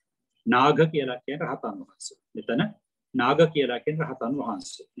වහන්සේ. නාග කියලා කියන්නේ රහතන් වහන්සේ. මෙතන නාග කියලා කියන්නේ රහතන්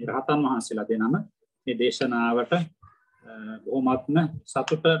වහන්සේ. මේ රහතන් වහන්සේලා දෙනම මේ දේශනාවට බොහොමත්ම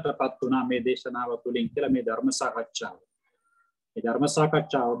සතුටටපත් වුණා මේ දේශනාව තුළින් කියලා මේ ධර්ම සාකච්ඡාව. මේ ධර්ම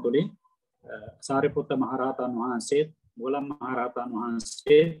සාකච්ඡාව තුළින් සාරිපුත්ත මහරහතන් වහන්සේ මුගලන් මහරහතන්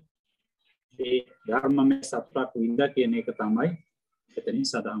වහන්සේ මේ ධර්මමය සත්‍යක් වින්ද කියන එක තමයි එතනින්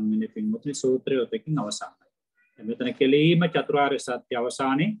සඳහන් වෙන්නේ පින්වත්නි සූත්‍රයකින් අවසానයි. මෙතන කෙලීම චතුරාර්ය සත්‍ය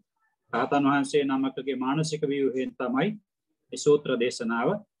අවසානයේ රහතන් වහන්සේ නමකගේ මානසික ව්‍යුහයෙන් තමයි මේ සූත්‍ර දේශනාව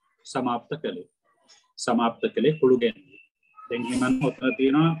සමාප්ත කළේ කුළුගෙන. දැන් හිමන් උත්තර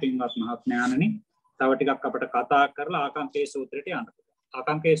තියෙනවා පින්වත් මහත්මයාණනි තව ටිකක් අපිට කතා කරලා ආකාංකේ සූත්‍රයට යන්න.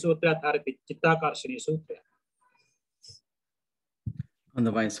 ආකාංකේ සූත්‍රයත් හරි චිත්තාකර්ෂණීය සූත්‍රයක්.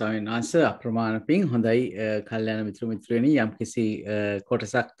 හොඳයි ස්වාමීන් වහන්සේ අප්‍රමාණ පිං. හොඳයි කල්යාණ මිත්‍ර මිත්‍රයනි යම්කිසි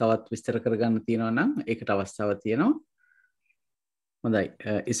කොටසක් තවත් විස්තර කරගන්න තියෙනවා නම් ඒකට අවස්ථාවක් තියෙනවා. හොඳයි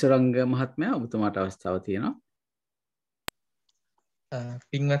ඉසුරංග මහත්මයා ඔබතුමාට අවස්ථාවක් තියෙනවා.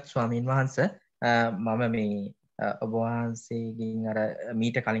 පින්වත් ස්වාමීන් වහන්සේ මම මේ ඔබ වහන්සේගෙන් අර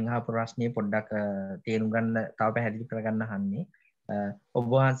මීට කලින් අහපු ප්‍රශ්නේ පොඩ්ඩක් තේරුම් ගන්න තව පැහැදිලි කරගන්න අහන්නේ. ඔබ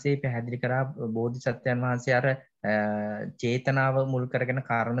වහන්සේ පැහැදිලි කරා බෝධිසත්වයන් වහන්සේ අර චේතනාව මුල් කරගෙන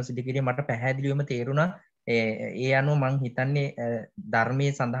කාරණා සිදු කිරීම මට පැහැදිලිවම තේරුණා. ඒ අනුව මං හිතන්නේ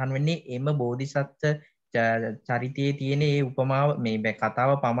ධර්මයේ සඳහන් වෙන්නේ එම බෝධිසත්ව චරිතයේ තියෙන ඒ උපමාව මේ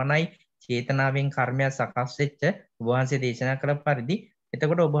කතාව පමණයි චේතනාවෙන් කර්මයක් සකස් වෙච්ච ඔබ වහන්සේ දේශනා කළ පරිදි.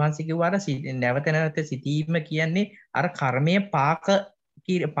 එතකොට ඔබ වහන්සේ කිව්වා අර නැවත නැවත සිතීම කියන්නේ අර කර්මය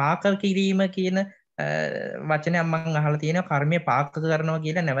පාක කිරීම කියන වචනයක් මම අහලා තියෙනවා. කර්මය පාක කරනවා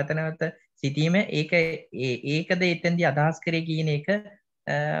කියලා නැවත නැවත සිතීම ඒකද එතෙන්දී අදහස් කරේ කියන එක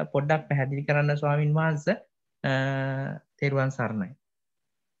පොඩ්ඩක් පැහැදිලි කරන්න ස්වාමින් වහන්සේ. තෙරුවන් සරණයි.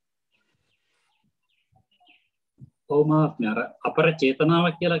 අර අපර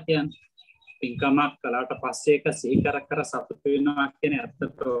චේතනාව කියලා කියන්නේ පින්කමක් කළාට පස්සේ ඒක සිහි කර සතුටු වෙනවා කියන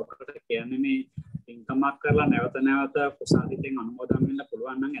අර්ථයට ඔකට කියන්නේ මේ පින්කමක් කරලා නැවත නැවත කුසලිතෙන් අනුමෝදන් වෙන්න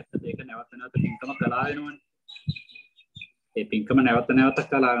පුළුවන් නම් ඇත්තට ඒක නැවත නැවත පින්කම කළා වෙනවනේ. ඒ පින්කම නැවත නැවත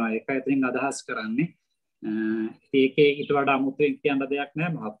කළා ඒකයි ඉතින් අදහස් කරන්නේ. ඒකේ ඊට වඩා අමුතුවෙන් කියන්න දෙයක්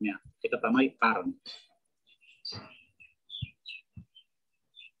නැහැ මහත්මයා. ඒක තමයි කාරණේ.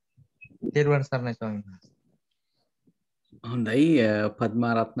 තෙරුවන් සරණයි ස්වාමීන් වහන්සේ. හොඳයි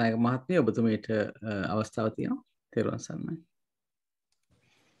පද්මා රත්නායක මහත්මිය ඔබතුමීට අවස්ථාව තියෙනවා. තෙරුවන් සරණයි.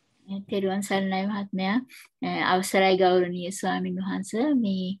 තෙරුවන් සරණයි මහත්මයා. අවසරයි ගෞරවනීය ස්වාමීන් වහන්සේ.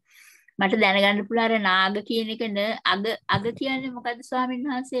 මේ මට දැනගන්න පුළුවන් අර නාග කියන එක අග කියන්නේ මොකද්ද ස්වාමීන්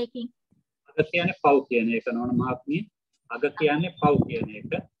වහන්සේ එකකින්? අග කියන්නේ පව් කියන එක නෝන මහත්මිය. අග කියන්නේ පව් කියන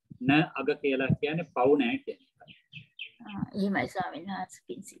එක. න අග කියලා කියන්නේ පව් නෑ කියන එක. එහෙමයි ස්වාමීන් වහන්සේ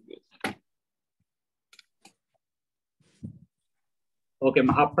පින් සිද්ධ. ඕකේ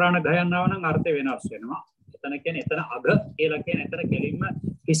මහ ප්‍රාණ ගයන්නාව නම් අර්ථය වෙනස් වෙනවා. එතන කියන්නේ එතන අග කියලා කියන්නේ එතන කෙලින්ම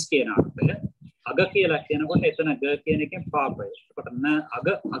හිස් කියන අර්ථය. අග කියලා කියනකොට එතන ග කියන එකෙන් පාපය. එතකොට න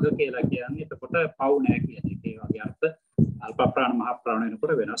අග කියලා කියන්නේ එතකොට පව් නෑ කියන එක. ඒ වගේ අර්ථ අල්ප ප්‍රාණ මහ ප්‍රාණ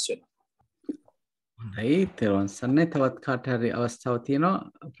වෙනකොට වෙනස් වෙනවා. හොඳයි තෙරුවන් සරණයි. තවත් කාට හරි අවස්ථාව තියෙනවා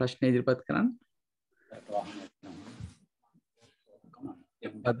ප්‍රශ්න ඉදිරිපත් කරන්න.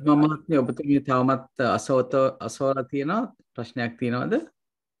 පද්මා මහත්මිය ඔබතුමිය තවමත් අසවලා තියෙනවා. ප්‍රශ්නයක් තියෙනවද?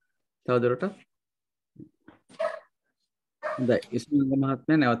 තවදුරටත්? හොඳයි ඉස්මංග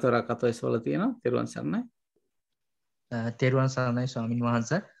මහත්මයා නැවත වරක් අතවසවලා තියෙනවා. තෙරුවන් සරණයි. තෙරුවන් සරණයි ස්වාමින්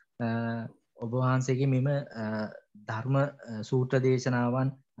වහන්සේ. ඔබ වහන්සේගේ මෙම ධර්ම සූත්‍ර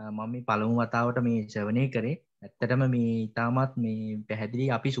දේශනාවන් මම මේ පළමු වතාවට මේ ශ්‍රවණය කරේ. ඇත්තටම මේ ඊටමත් මේ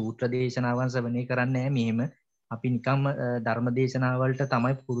පැහැදිලි අපි සූත්‍ර දේශනාවන් ශ්‍රවණය කරන්නේ නැහැ මෙහෙම. අපි නිකම්ම ධර්ම දේශනාවලට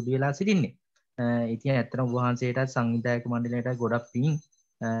තමයි පුරුදු වෙලා සිටින්නේ. ඉතින් ඇත්තටම ඔබ වහන්සේටත් සංවිධායක මණ්ඩලයට ගොඩක් පිං.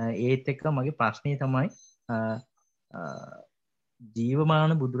 ඒත් එක්ක මගේ ප්‍රශ්නේ තමයි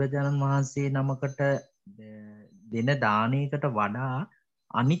ජීවමාන බුදුරජාණන් වහන්සේ නමකට දෙන දානයකට වඩා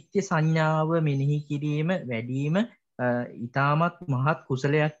අනිත්‍ය සංඥාව මෙනෙහි කිරීම වැඩිම ඊටමත් මහත්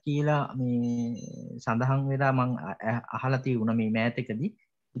කුසලයක් කියලා මේ සඳහන් වෙලා මම අහලා තියෙනවා මේ මෑතකදී.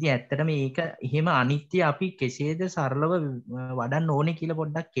 ඉතින් ඇත්තටම මේක එහෙම අනිත්‍ය අපි කෙසේද සරලව වඩන්න ඕනේ කියලා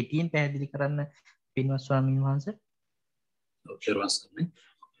පොඩ්ඩක් කෙටියෙන් පැහැදිලි කරන්න පින්වත් ස්වාමීන් වහන්සේ.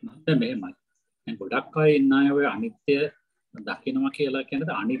 මට මෙහෙමයි. දැන් ගොඩක් අය ඉන්න අය ඔය අනිත්‍ය දකින්නවා කියලා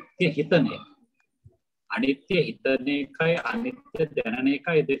කියන්නේ අනිත්‍ය හිතන එක. අනිත්‍ය හිතන එකයි අනිත්‍ය දැනන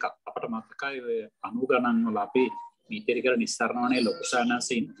එකයි දෙකක්. අපට මතකයි ඔය 90 ගණන් වල අපි මීතරිකර නිස්සාරණවනේ ලොකු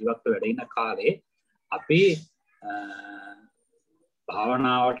සානසින් ජීවත් වැඩ ඉන කාලේ අපි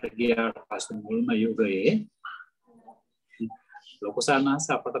භාවනාවට ගියාට පස්සේ මුල්ම යුගයේ ලොකු සානස්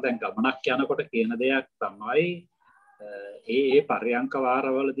අපට දැන් ගමනක් යනකොට කියන දෙයක් තමයි ඒ පර්යංක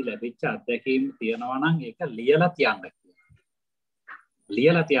වාරවලදී ලැබිච්ච අත්දැකීම් තියෙනවා නම් ඒක ලියලා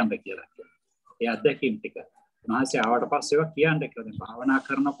තියන්න කියලා. ඒ අත්දැකීම් ටික උන්වහන්සේ ආවට පස්සේ ඒවා කියන්න කියලා. දැන් භාවනා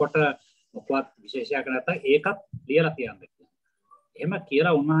කරනකොට මොකවත් විශේෂයක් නැත්නම් ඒකත් ලියලා තියන්න කියලා. එහෙම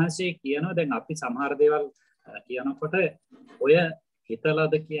කියලා උන්වහන්සේ කියනවා දැන් අපි සමහර දේවල් කියනකොට ඔය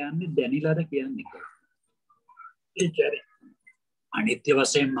හිතලාද කියන්නේ දැනිලාද කියන්නේ කියලා. ඒ කියන්නේ අනිත්‍ය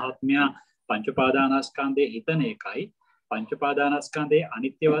වශයෙන් මහත්මයා පංච උපාදානස්කන්ධයේ හිතන එකයි පංච උපාදානස්කන්ධයේ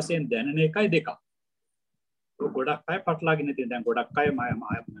අනිත්‍ය වශයෙන් දැනෙන එකයි දෙකක්. ගොඩක් අය පටලවාගෙන තියෙනවා. දැන් ගොඩක් අය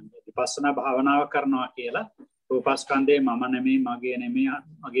විපස්සනා භාවනාව කරනවා කියලා රූපස්කන්ධේ මම නෙමෙයි මගේ නෙමෙයි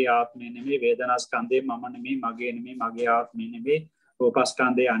මගේ ආත්මය නෙමෙයි වේදනාස්කන්ධේ මම නෙමෙයි මගේ නෙමෙයි මගේ ආත්මය නෙමෙයි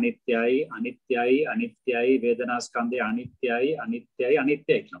රූපස්කන්ධේ අනිත්‍යයි වේදනාස්කන්ධේ අනිත්‍යයි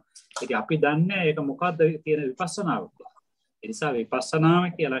කියනවා. ඉතින් අපි දන්නේ ඒක මොකද්ද කියන විපස්සනාව කියලා. ඒ නිසා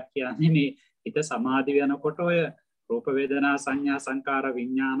විපස්සනාව කියලා කියන්නේ මේ හිත සමාධි වෙනකොට ඔය රූප වේදනා සංඥා සංකාර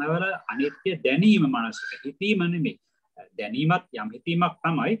විඥානවල අනිත්‍ය දැනීම මනසට හිතීම නෙමෙයි. දැනීමත් යම් හිතීමක්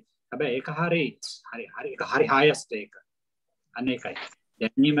තමයි. හැබැයි ඒක හරි highest එක. අනේකයි.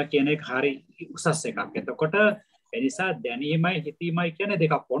 දැනීම කියන එක හරි උසස් එකක්. එතකොට එනිසා දැනීමයි හිතීමයි කියන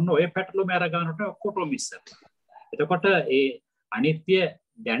දෙකක් ඔන්න ඔය පැටලුම අරගන්නට ඔක්කොටම ඉස්සර. එතකොට ඒ අනිත්‍ය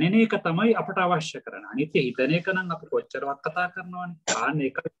දැනෙන එක තමයි අපට අවශ්‍ය කරන්නේ. අනිත්‍ය හිතන එක නම් අපි කොච්චරවත් කතා කරනවනේ. ආන්න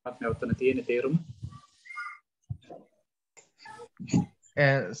ඒකත් මේ උතන තියෙන තේරුම.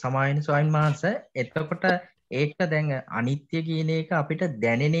 සමායන ස්වාමීන් වහන්සේ එතකොට ඒක දැන් අනිත්‍ය කියන එක අපිට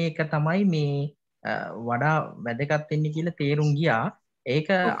දැනෙන එක තමයි මේ වඩා වැදගත් වෙන්නේ කියලා තේරුම් ගියා. ඒක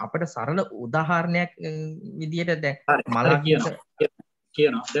අපිට සරල උදාහරණයක් විදියට දැන් මලක්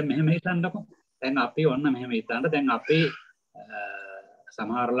කියනවා. දැන් මෙහෙම හිතන්නකෝ. දැන් අපි ඔන්න මෙහෙම හිතන්න. දැන් අපි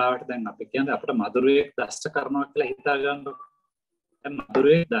සමහර ලාවට දැන් අපි කියන්නේ අපිට මధుරයක් දෂ්ට කරනවා කියලා හිතා ගන්නකො. දැන්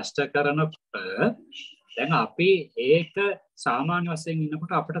මధుරයක් දෂ්ට කරනකොට දැන් අපි ඒක සාමාන්‍ය වශයෙන්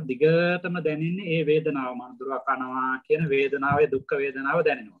ඉන්නකොට අපිට දිගටම දැනෙන්නේ ඒ වේදනාව මధుරව කනවා කියන වේදනාවේ දුක් වේදනාව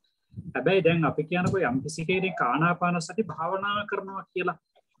දැනෙනවා. හැබැයි දැන් අපි කියනකො යම් කිසි කෙනෙක් ආනාපාන සති භාවනාව කරනවා කියලා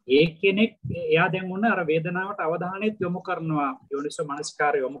ඒ කෙනෙක් එයා දැන් මොන අර වේදනාවට අවධානයත් යොමු කරනවා යෝනිසෝ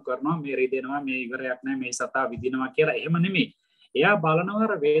මනස්කාරය යොමු කරනවා මේ රිදෙනවා මේ ඉවරයක් නැහැ මේ සතා විදිනවා කියලා එහෙම නෙමෙයි. එයා බලනවා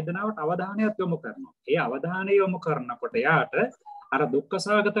අර වේදනාවට අවධානයත් යොමු කරනවා. ඒ අවධානය යොමු කරනකොට එයාට අර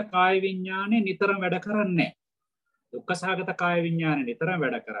දුක්ඛසහගත කාය විඥානේ නිතරම වැඩ කරන්නේ නැහැ. දුක්ඛසහගත කාය විඥානේ නිතරම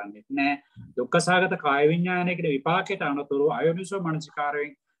වැඩ කරන්නේ නැහැ. දුක්ඛසහගත කාය විඥානයේ කියන විපාකයට අනුතුරු අයෝනිසෝ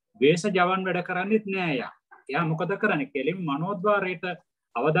මනසිකාරයෙන් වේස ජවන් වැඩ කරන්නේත් නෑ යා. එයා මොකද කරන්නේ? කෙලින් මනෝද්වාරයට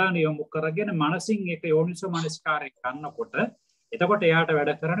අවධානය යොමු කරගෙන මනසින් ඒක යෝනිසෝ මනස්කාරය කරනකොට එතකොට එයාට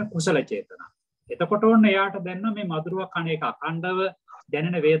වැඩ කරන කුසල චේතනා. එතකොට ඕන්න එයාට දැනන මේ මధుරව කණ එක අඛණ්ඩව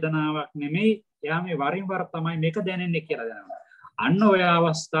දැනෙන වේදනාවක් නෙමෙයි. එයා මේ වරින් වර තමයි මේක දැනෙන්නේ කියලා දැනනවා. අන්න ඔය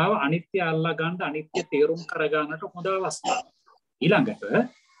අවස්ථාව අනිත්‍ය අල්ලා ගන්න අනිත්‍ය තේරුම් කර ගන්නට හොඳ අවස්ථාවක්. ඊළඟට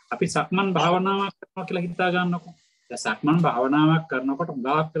අපි සක්මන් භාවනාවක් කරනවා කියලා හිතා ගන්නකො. සක්මන් භාවනාවක් කරනකොට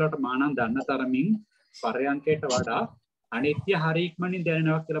උගාක් වෙලාවට මානන් දන්න තරමින් පරයන්කයට වඩා අනිත්‍ය හරි ඉක්මනින්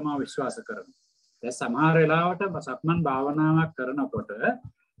දැනෙනවා කියලා මම විශ්වාස කරනවා. දැන් සමහර වෙලාවට සක්මන් භාවනාවක් කරනකොට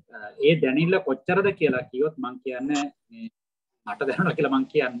ඒ දැනෙන්න කොච්චරද කියලා කිව්වොත් මම කියන්නේ මේ මට දැනුණා කියලා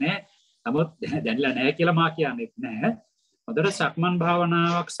මම කියන්නේ. නමුත් දැනෙලා නැහැ කියලා මම කියන්නේත් නැහැ. හොඳට සක්මන්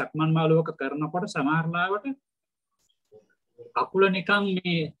භාවනාවක් සක්මන් මාළුවක කරනකොට සමහර වෙලාවට අකුල නිකන්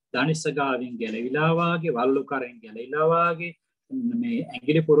මේ දනිස්ස ගාවින් ගැලවිලා වාගේ වල්ලු කරෙන් ගැලවිලා වාගේ මේ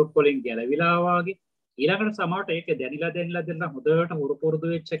ඇඟිලි පුරුක් වලින් ගැලවිලා වාගේ ඊළඟට සමහරට ඒක දැනිලා හොඳට හුරු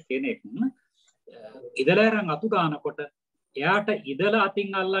පුරුදු වෙච්ච කෙනෙක් ඉදලා අරන් අතු ගන්නකොට එයාට ඉදලා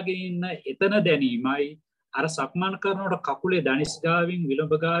අතින් අල්ලගෙන ඉන්න එතන දැනීමයි අර සක්මන් කරනකොට කකුලේ දනිස් ගාවින්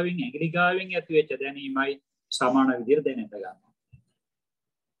විලුඹ ගාවින් ඇඟිලි ගාවින් ඇති වෙච්ච දැනීමයි සමාන විදිහට දැනෙන්න ගන්නවා.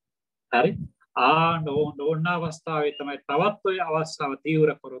 හරි? ඕන අවස්ථාවේ තමයි තවත් ඔය අවස්ථාව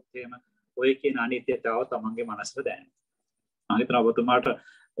තීව්‍ර කරොත් එහෙම ඔය කියන අනිත්‍යතාව තමන්ගේ මනසට දැනෙනවා. මම හිතනවා ඔබතුමාට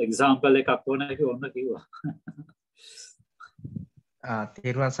එක්සැම්පල් එකක් ඕන කියලා කිව්වා.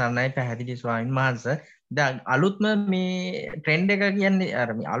 තේරුවන් සරණයි පැහැදිලි ස්වාමීන් වහන්සේ. දැන් අලුත්ම මේ ට්‍රෙන්ඩ් එක කියන්නේ අර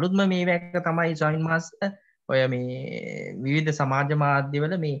මේ අලුත්ම මේ වැක්ක තමයි ස්වාමීන් වහන්සේ ඔය මේ විවිධ සමාජ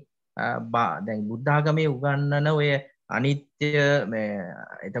මාධ්‍යවල මේ දැන් බුද්ධ ආගමේ උගන්වන ඔය අනිත්‍ය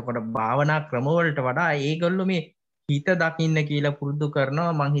එතකොට භාවනා ක්‍රමවලට වඩා ඒගොල්ලෝ මේ හිත දකින්න කියලා පුරුදු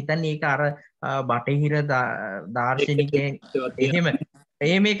කරනවා. මං හිතන්නේ ඒක අර බටහිර දාර්ශනිකයන්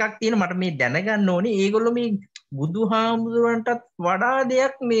එහෙම එකක් තියෙන මට මේ දැනගන්න ඕනේ. ඒගොල්ලෝ මේ බුදුහාමුදුරන්ටත් වඩා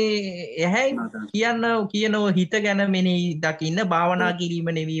දෙයක් මේ එහැයි කියන හිත ගැන මෙනෙහි දකින්න භාවනා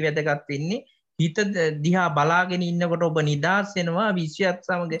කිරීම නෙවී වැදගත් වෙන්නේ. හිත දිහා බලාගෙන ඉන්නකොට ඔබ නිදහස් වෙනවා විශ්වයත්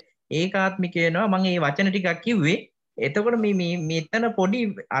සමග ඒකාත්මික වෙනවා. මම මේ වචන ටිකක් කිව්වේ. එතකොට මේ මෙතන පොඩි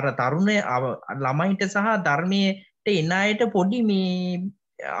අර තරුණ ළමයින්ට සහ ධර්මයට එන අයට පොඩි මේ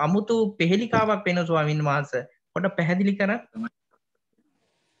අමුතු පෙහෙලිකාවක් වෙන ස්වාමීන් වහන්සේ පොඩ පැහැදිලි කරන්න.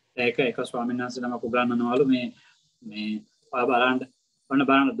 ඒක ස්වාමීන් වහන්සේ නමක් උගන්වනවලු මේ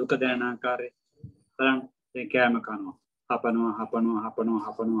බලන්න දුක දැනෙන ආකාරය බලන්න දැන් කෑම කනවා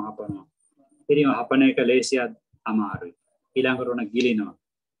හපනවා ඉතින් හපන එක ලේසියක් අමාරුයි. ඊළඟට උන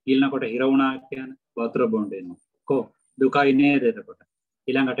ගිලිනකොට හිර වුණා කියන වතුර බොන්න එනවා. දුකයි නේද එතකොට.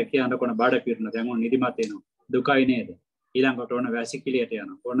 ඊළඟට කියනකොට බඩ පිරෙන දැන් උන් නිදිමත එනවා. දුකයි නේද. ඊළඟට උන වැසිකිළියට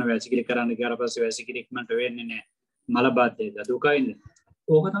යනවා. උන වැසිකිලි කරන්න ගියාට පස්සේ වැසිකිලි ඉක්මනට වෙන්නේ නැහැ. මල බාධ්‍යද දුකයි නේද.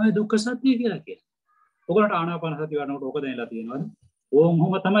 ඕක තමයි දුක්ඛ සත්‍ය කියලා කියන්නේ. ඔයගොල්ලන්ට ආනාපාන සතිය වඩනකොට ඕක දැනලා තියෙනවද?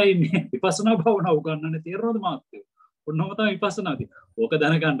 ඕම තමයි මේ විපස්සනා භාවනාව උගන්වන්නේ තේරෙනවද මාත්‍යෝ? ඔන්නෝම තමයි විපස්සනාදී. ඕක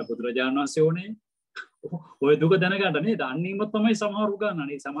දැනගන්න පුදුරජාණන් වහන්සේ ඕනේ. ඔය දුක දැනගන්න නේද? අන්නීම තමයි සමහර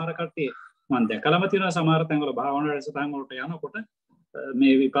උගන්වන්නේ. සමහර කට්ටිය මම දැකලාම තියෙනවා සමහර තැන්වල භාවනා වැඩසටහන් වලට යනකොට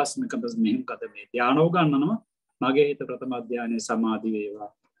මේ විපස්සනික මෙහෙම කද මේ ධානය උගන්වනවා. මගේ හිත ප්‍රථම ධානයේ සමාධි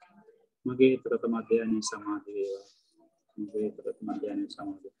වේවා. මගේ හිත ප්‍රථම ධානයේ සමාධි වේවා. ද්වේත ප්‍රථම ධානයේ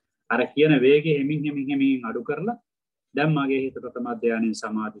සමාධි. අර කියන වේගය හිමින් අඩු කරලා දැන් මගේ හිත ප්‍රථම ධානයේ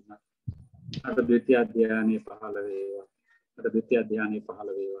සමාධිමත්. අර ද්විතිය ධානයේ පහළ වේවා. අර ද්විතිය ධානයේ පහළ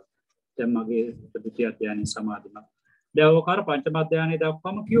වේවා. දැන් මගේ ද්විතිය ධානයේ සමාධිමත්. දැන් ඕකාර පංචම ධානයේ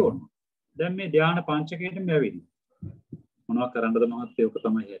දක්වාම කියවනවා. දැන් මේ ධාන පංචකයටම ඇවිල්ලා. මොනවා කරන්නද මහත්තයෝ ඔක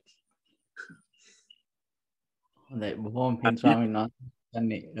තමයි ඇති. හොඳයි බොහොම පින් ස්වාමීන් වහන්සේ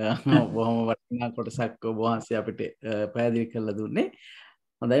බොහොම වටිනා කොටසක් ඔබ වහන්සේ අපිට පැහැදිලි කරලා දුන්නේ.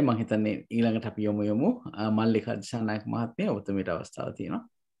 හොඳයි මම හිතන්නේ ඊළඟට අපි යමු මල්ලිකා දිසානායක මහත්මිය ඔබතුමීට අවස්ථාව තියෙනවා.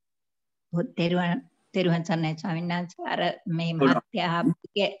 තෙරුවන් සරණයි ස්වාමීන් වහන්සේ. අර මේ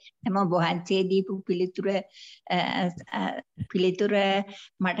මහත්යාගේ හැම වහන්සේ දීපු පිළිතුර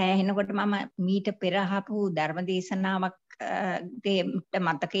මට ඇහෙනකොට මම මීට පෙර අහපු ධර්ම දේශනාවක්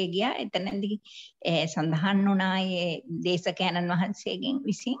මතකේ ගියා. එතනදී සඳහන් වුණා ඒ දේශකයන්න් වහන්සේගෙන්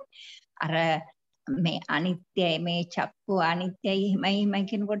විසින් අර මේ අනිත්‍යයි මේ චක්කු අනිත්‍යයි එහෙමයි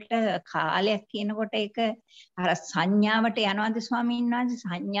කියනකොට කාලයක් කියනකොට ඒක අර සංඥාවට යනවාද ස්වාමීන් වහන්සේ?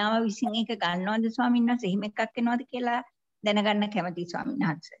 සංඥාව විසින් ඒක ගන්නවද ස්වාමීන් වහන්සේ? එහෙම එකක් වෙනවද කියලා දැනගන්න කැමතියි ස්වාමීන්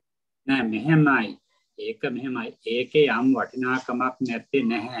වහන්සේ. නෑ මෙහෙමයි. ඒක මෙහෙමයි. ඒකේ යම් වටිනාකමක් නැත්තේ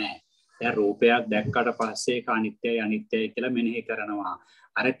නැහැ. දැන් රූපයක් දැක්කට පස්සේ ඒක අනිත්‍යයි කියලා මෙනෙහි කරනවා.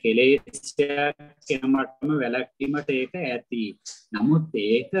 අර කෙලෙස්යක් කෙනමටම වැළැක්වීමට ඒක ඇති. නමුත්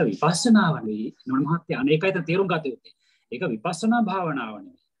ඒක විපස්සනාව නෙවෙයි. නෝන මහත්තයා අනේකයි තේරුම් ගත යුත්තේ. ඒක විපස්සනා භාවනාව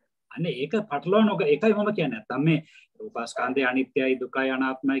නෙවෙයි. අනේ ඒක පටලවන එකයි මම කියන්නේ. නැත්තම් මේ රූපස්කන්ධය අනිත්‍යයි දුකයි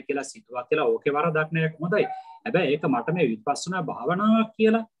අනාත්මයි කියලා සිතුවා කියලා ඕකේ වරදක් නෑ හොඳයි. හැබැයි ඒක මට මේ විපස්සනා භාවනාවක්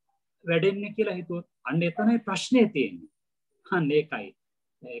කියලා වැඩෙන්නේ කියලා හිතුවොත් අන්න එතනයි ප්‍රශ්නේ තියෙන්නේ. අන්න ඒකයි.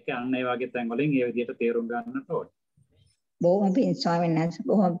 ඒක අන්න ඒ වගේ තැන් වලින් ඒ විදිහට තේරුම් ගන්නට ඕනේ. බොහොම පින් ස්වාමීන් වහන්සේ.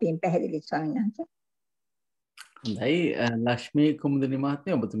 බොහොම පින් පැහැදිලි ස්වාමීන් වහන්සේ. හොඳයි ලක්ෂ්මී කුමුදිනි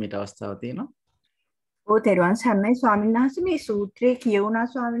මහත්මිය ඔබතුමීට අවස්ථාව තියෙනවා. ඔව් තෙරුවන් සරණයි ස්වාමීන් වහන්සේ. මේ සූත්‍රයේ කියවුණා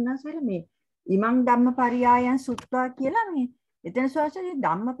ස්වාමීන් වහන්සේ මේ ඉමං ධම්මපරියායන් සුත්වා කියලා මේ එතන ස්වාමීන්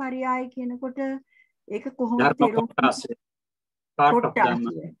ධම්මපරියාය කියනකොට ඒක කොහොමද තේරුම්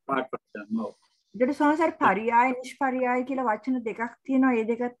ඊට ස්වාමීන් පරියාය නිෂ්පරියාය කියලා වචන දෙකක් තියෙනවා. ඒ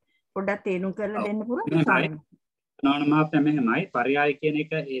දෙකත් පොඩ්ඩක් තේරුම් කරලා දෙන්න පුළුවන්ද? නෝන මහත්මයා මෙහෙමයි. පරියාය කියන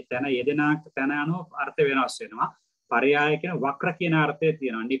එක ඒ තැන යෙදෙන තැන අනුව අර්ථ වෙනස් වෙනවා. පරියාය කියන වක්‍ර කියන අර්ථය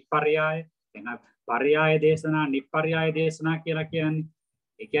තියෙනවා. නිප්පරියාය එහෙනම් පරියාය දේශනා නිප්පරියාය දේශනා කියලා කියන්නේ.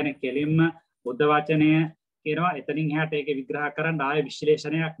 ඒ කියන්නේ කෙලින්ම බුද්ධ වචනය කියනවා. එතනින් එහාට ඒක විග්‍රහ කරන්න ආයේ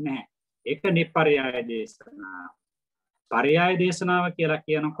විශ්ලේෂණයක් නැහැ. ඒක නිප්පරියාය දේශනා. පරියාය දේශනාව කියලා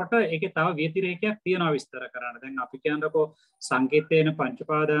කියනකොට ඒකේ තව ව්‍යතිරේකයක් තියෙනවා විස්තර කරන්න. දැන් අපි කියනකො සංකේතේන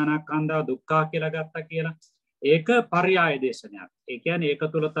පංචපාදානස්කන්ධා දුක්ඛ කියලා ගත්තා කියලා. ඒක පරියාය දේශනයක්. ඒ කියන්නේ ඒක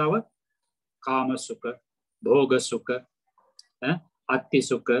තුල තව කාම සුඛ, භෝග සුඛ, අත්ති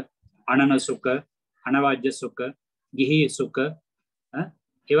සුඛ, අනන සුඛ, අනවජ්‍ය සුඛ, ගිහි සුඛ,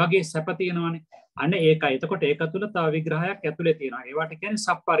 ඒ වගේ සැප තියෙනවානේ. අන්න ඒකයි. එතකොට ඒක තුල තව විග්‍රහයක් ඇතුලේ තියෙනවා. ඒවට කියන්නේ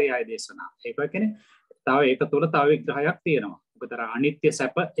සප්පරියාය දේශනා. ඒක කියන්නේ තව ඒක තුල තව විග්‍රහයක් තියෙනවා. උකතර අනිත්‍ය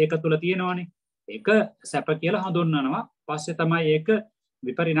සැප ඒක තුල තියෙනවානේ. ඒක සැප කියලා හඳුන්වනවා. පස්සේ තමයි ඒක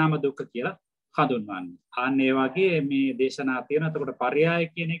විපරිණාම දුක්ඛ කියලා හඳුන්වන්නේ. අන්න ඒ වගේ මේ දේශනා තියෙනවා. එතකොට පරියාය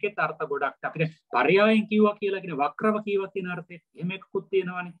කියන එකේ අර්ථ ගොඩක් අපිට පරියායෙන් කිව්වා කියලා කියන වක්‍රව කිව්වා කියන අර්ථය එහෙම එකකුත්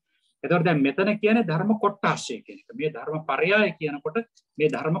තියෙනවානේ. එතකොට දැන් මෙතන කියන්නේ ධර්ම කොට්ටාශය කියන එක. මේ ධර්ම පරියාය කියනකොට මේ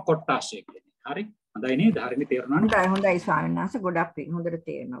ධර්ම කොට්ටාශය කියන එක. හරි? හොඳයි නේද? ධර්මي තේරුණානේ? හොඳයි ස්වාමීන් වහන්සේ. ගොඩක් පිං. හොඳට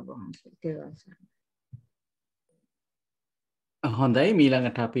තේරෙනවා බොහොමසේ. හොඳයි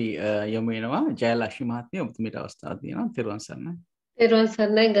ඊළඟට අපි යමු වෙනවා ජයලක්ෂ්මී මහත්මිය ඔබතුමීට අවස්ථාවක් තියෙනවා. තෙරුවන් සරණයි. තෙරුවන්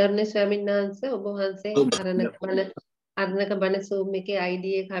සරණයි ගෞරවනීය ස්වාමීන් වහන්සේ. ඔබ වහන්සේ අරණක බණ සූම් එකේ ID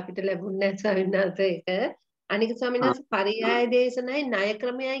එක අපිට ලැබුණ නැහැ ස්වාමීන් වහන්සේ ඒක. අනික ස්වාමීන් වහන්සේ පරියාය දේශනයි ණය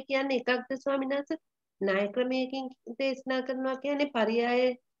ක්‍රමයයි කියන්නේ එකක්ද ස්වාමීන් වහන්සේ? ණය ක්‍රමයකින් දේශනා කරනවා කියන්නේ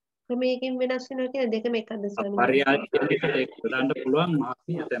පරියාය ක්‍රමයකින් වෙනස් වෙනවා කියන්නේ දෙකම එකක්ද ස්වාමීන් වහන්සේ? පරියාය කියන එක යොදන්න පුළුවන්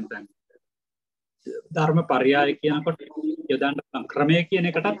මහත්මිය දැන් ධර්ම පරියාය කියනකොට යොදන්න ක්‍රමය කියන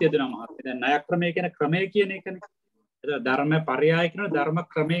එකටත් යොදනවා මහත්මිය. දැන් ණය ක්‍රමය කියන ක්‍රමය කියන එකනේ. ඒක ධර්ම පරියාය කියන ධර්ම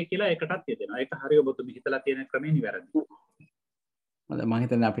ක්‍රමය කියලා එකටත් යොදනවා. ඒක හරිය ඔබතුමී හිතලා තියෙන ක්‍රමය නිවැරදි. හොඳයි මම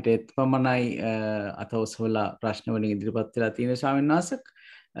හිතන්නේ අපිට එත්පමණයි අතවසවලා ප්‍රශ්න වලින් ඉදිරිපත් වෙලා තියෙන ස්වාමීන් වහන්සේ.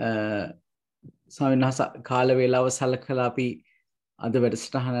 ස්වාමීන් වහන්සේ කාල වේලාව සලකලා අපි අද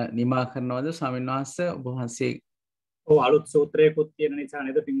වැඩසටහන නිමා කරනවද ස්වාමීන් වහන්සේ? ඔබ වහන්සේ ඔව් අලුත් සූත්‍රයකුත් තියෙන නිසා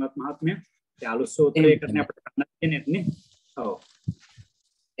නේද පින්වත් මහත්මිය? ඒ අලුත් සූත්‍රයකනේ අපිට ගන්න තියෙන්නේ නේ. ඔව්.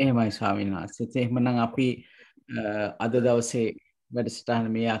 එහෙමයි ස්වාමීන් වහන්සේ. එහෙමනම් අපි අද දවසේ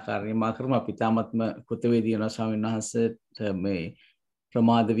වැඩසටහන මේ ආකාරයෙන් මා කරමු. අපි තාමත්ම කෘතවේදී වෙනවා ස්වාමීන් වහන්සේට මේ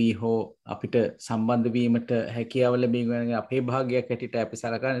ප්‍රමාද වී හෝ අපිට සම්බන්ධ වීමට හැකියාව ලැබීම අපේ භාගයක් හැටියට අපි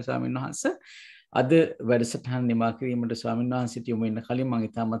සලකන්නේ ස්වාමීන් වහන්සේ. අද වැඩසටහන නිමා කිරීමට ස්වාමීන් වහන්සේට යොමු වෙන කලින් මම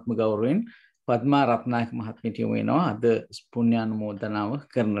ඉතාමත්ම ගෞරවයෙන් පద్මා රත්නායක මහත්මියට යොමු වෙනවා අද පුණ්‍යානුමෝදනාව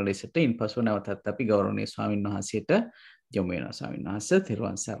කරන ලෙසට. ඉන්පසු නැවතත් අපි ගෞරවනීය ස්වාමීන් වහන්සේට යොමු වෙනවා. ස්වාමීන් වහන්සේ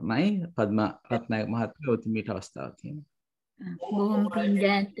තෙරුවන් සරණයි. පද්මා රත්නායක මහත්මිය ඔතිමීට අවස්ථාවක් තියෙනවා. බොහොම පිං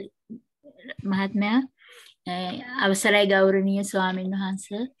ජයන්ත මහත්මයා අවසරයි ගෞරවනීය ස්වාමීන්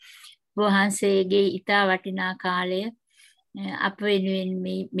වහන්සේ. වහන්සේගේ ඊතා වටිනා කාලය අප වෙනුවෙන්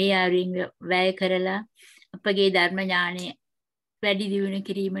මේ ආරින් වැය කරලා අපගේ ධර්ම ඥානය වැඩි දියුණු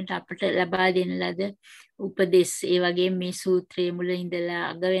කිරීමට අපට ලබා දෙන ලද උපදෙස් ඒ වගේම මේ සූත්‍රයේ මුල ඉඳලා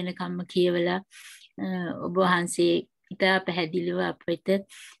අග වෙනකම්ම කියවලා ඔබ වහන්සේ ඊටා පැහැදිලිව අපිට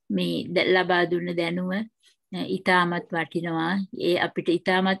මේ ලබා දුන්න දැනුම ඊටමත් වටිනවා. ඒ අපිට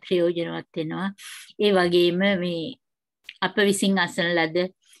ඊටමත් ප්‍රයෝජනවත් වෙනවා. ඒ වගේම මේ අප විසින් අසන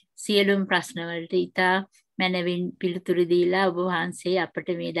ලද සියලුම ප්‍රශ්න වලට ඊටා මනවින් පිළිතුරු දීලා ඔබ වහන්සේ අපට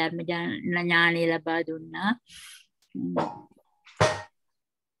මේ ධර්ම ඥානය ලබා දුන්නා.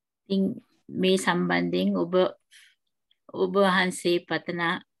 මේ සම්බන්ධයෙන් ඔබ වහන්සේ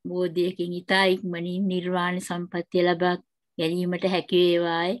පතන බෝධියකින් ඊතා ඉක්මනින් නිර්වාණ සම්පත්තිය ලබා ගැනීමට හැකි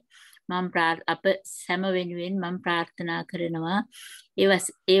වේවායි මම අප සෑම වෙනුවෙන් මම ප්‍රාර්ථනා කරනවා.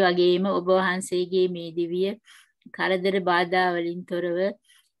 ඒ වගේම ඔබ වහන්සේගේ මේ දිව්‍ය කරදර බාධා වලින් තොරව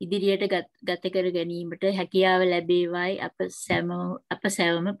ඉදිරියට ගත කර ගැනීමට හැකියාව ලැබේවායි අප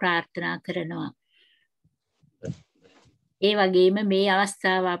සැවම ප්‍රාර්ථනා කරනවා. ඒ වගේම මේ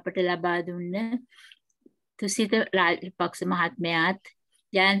අවස්ථාව අපට ලබා දුන්න තුසිත රාජපක්ෂ මහත්මයාත්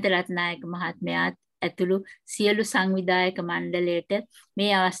ජයන්ත රත්නායක මහත්මයාත් ඇතුළු සියලු සංවිධායක මණ්ඩලයට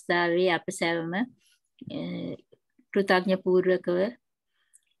මේ අවස්ථාවේ අප සැවම කෘතඥ පූර්වකව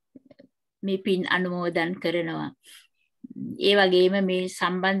මේ පින් අනුමෝදන් කරනවා. ඒ වගේම මේ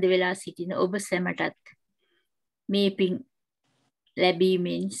සම්බන්ධ වෙලා සිටින ඔබ සැමටත් මේ පින්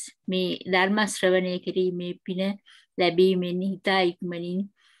ලැබීමෙන් මේ ධර්ම ශ්‍රවණය කිරීමේ පින ලැබීමෙන් හිතා ඉක්මනින්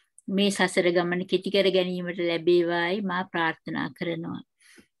මේ සසර ගමන කෙටි කර ගැනීමට ලැබේවායි මා ප්‍රාර්ථනා කරනවා.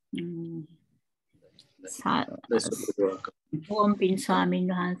 ඕම් පින් ස්වාමීන්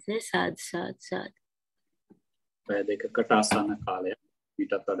වහන්සේ සාදු සාදු සාදු. පැය දෙකකට ආසන්න කාලයක්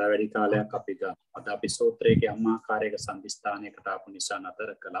ඊටත් වඩා වැඩි කාලයක් අපි අද අපි සූත්‍රයේ අම්මාකාරයක සම්දිස්ථානයකට ආපු නිසා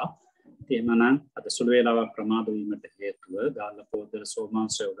නතර කළා. එහෙමනම් අද සුළු වේලාවක් ප්‍රමාද වීමට හේතුව ගාල්ලපෝතර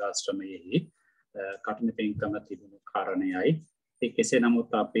සෝමාංශ යෝගාශ්‍රමයේහි කඨින පින්කම තිබුණු කාරණයයි. ඒ කෙසේ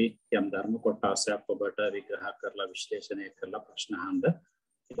නමුත් අපි යම් ධර්ම කොටසක් ඔබට විග්‍රහ කරලා විශ්ලේෂණය කරලා ප්‍රශ්න අහන්න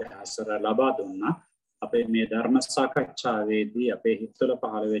ඉඩහසර ලබා දුන්නා. අපේ මේ ධර්ම සාකච්ඡාවේදී අපේ හිතවල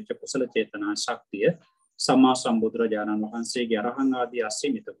පහළ වෙච්ච කුසල චේතනා ශක්තිය සම්මා සම්බුදුරජාණන් වහන්සේගේ අරහං ආදී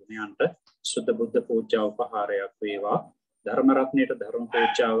අසීමිත ගුණයන්ට සුද්ධ බුද්ධ පූජා උපහාරයක් වේවා. ධර්ම රත්නයට ධර්ම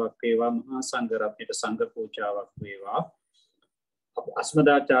පූජාවක් වේවා. මහා සංඝ රත්නයට සංඝ පූජාවක් වේවා.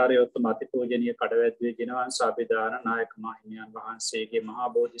 අස්මදාචාර්යෝත්තම අතිපූජනීය කඩවැද්දේ ජිනවංශ අභිදාන නායක මහිමියන් වහන්සේගේ මහා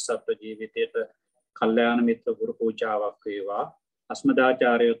බෝධිසත්ව ජීවිතයට කල්යාණ මිත්‍ර ගුරු පූජාවක් වේවා.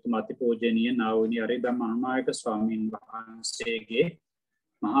 අස්මදාචාර්යෝත්තම අතිපූජනීය නාවුනි අරිදම් අනුනායක ස්වාමීන් වහන්සේගේ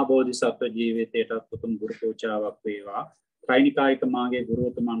මහා බෝධිසත්ව ජීවිතයට උතුම් ගුරු පූජාවක් වේවා. ත්‍රිනිකායික මාගේ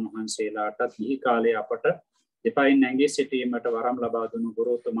ගුරුතුමන් වහන්සේලාටත් ගිහි කාලේ අපට දෙපයින් නැගී සිටීමට වරම් ලබා දුණු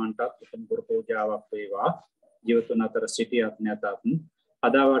ගුරුතුමන්ටත් උතුම් ගුරු පූජාවක් වේවා. ජීවතුන් අතර සිටියත් නැතත්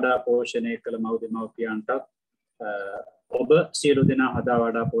අදා වඩා පෝෂණය කළ මව්දෙමව්පියන්ටත් ඔබ සියලු දෙනා අදා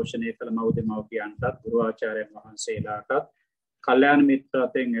වඩා පෝෂණය කළ මව්දෙමව්පියන්ටත් ගුරු ආචාර්යයන් වහන්සේලාටත් කල්යාණ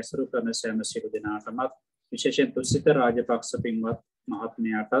මිත්‍රත්වයෙන් ඇසුරු කරන සෑම සියලු දෙනාටමත් විශේෂයෙන් තුසිත රාජපක්ෂ පින්වත්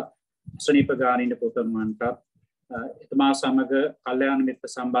මහත්මයාටත් සනීපගානින පුතුන්වන්ටත් එතුමා සමග කල්යාණ මිත්‍ර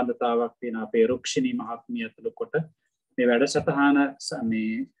සම්බන්ධතාවක් තියෙන අපේ රුක්ෂිනී මහත්මිය ඇතුළු කොට මේ වැඩසටහන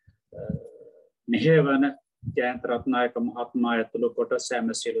මෙහෙවන ජයන්ත රත්නායක මහත්මයා ඇතුළු කොට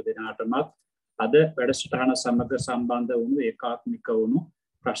සෑම සියලු දෙනාටමත් අද වැඩසටහන සමග සම්බන්ධ වුණු ඒකාත්මික වුණු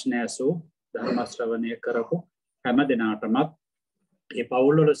ප්‍රශ්න ඇසූ ධර්ම ශ්‍රවණය කරපු හැම දෙනාටමත් ඒ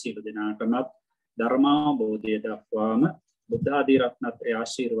පවුල්වල සියලු දෙනාටමත් ධර්මාබෝධය දක්වාම බුද්ධ ආදී රත්නත්‍රය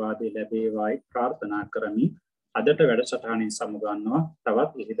ආශිර්වාදය ලැබේවායි ප්‍රාර්ථනා කරමි. අදට වැඩසටහනින් සමුගන්නවා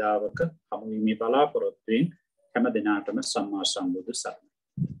තවත් ඉරිදාවක හමුවීමේ බලාපොරොත්තුවෙන් හැම දෙනාටම සම්මා සම්බුදු සරණයි.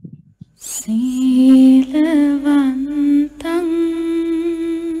 සීලවන්තං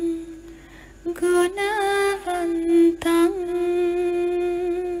ගුණවන්තං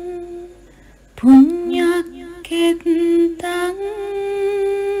පුඤ්ඤක්ඛෙත්තං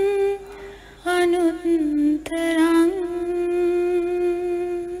අනුත්තරං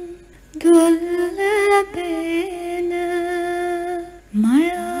දුර්ලභේන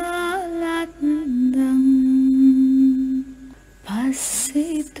මයාලත්දං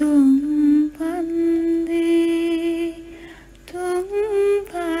පස්සිතුම් වන්දේ තුම්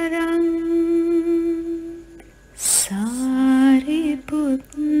පරං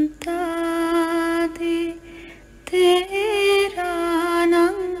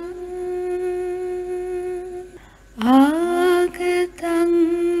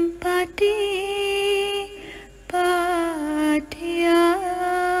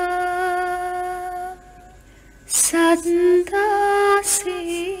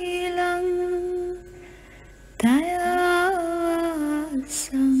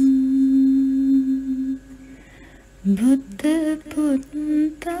බුද්ධ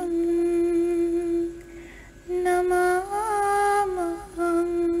පුත්තං නමෝ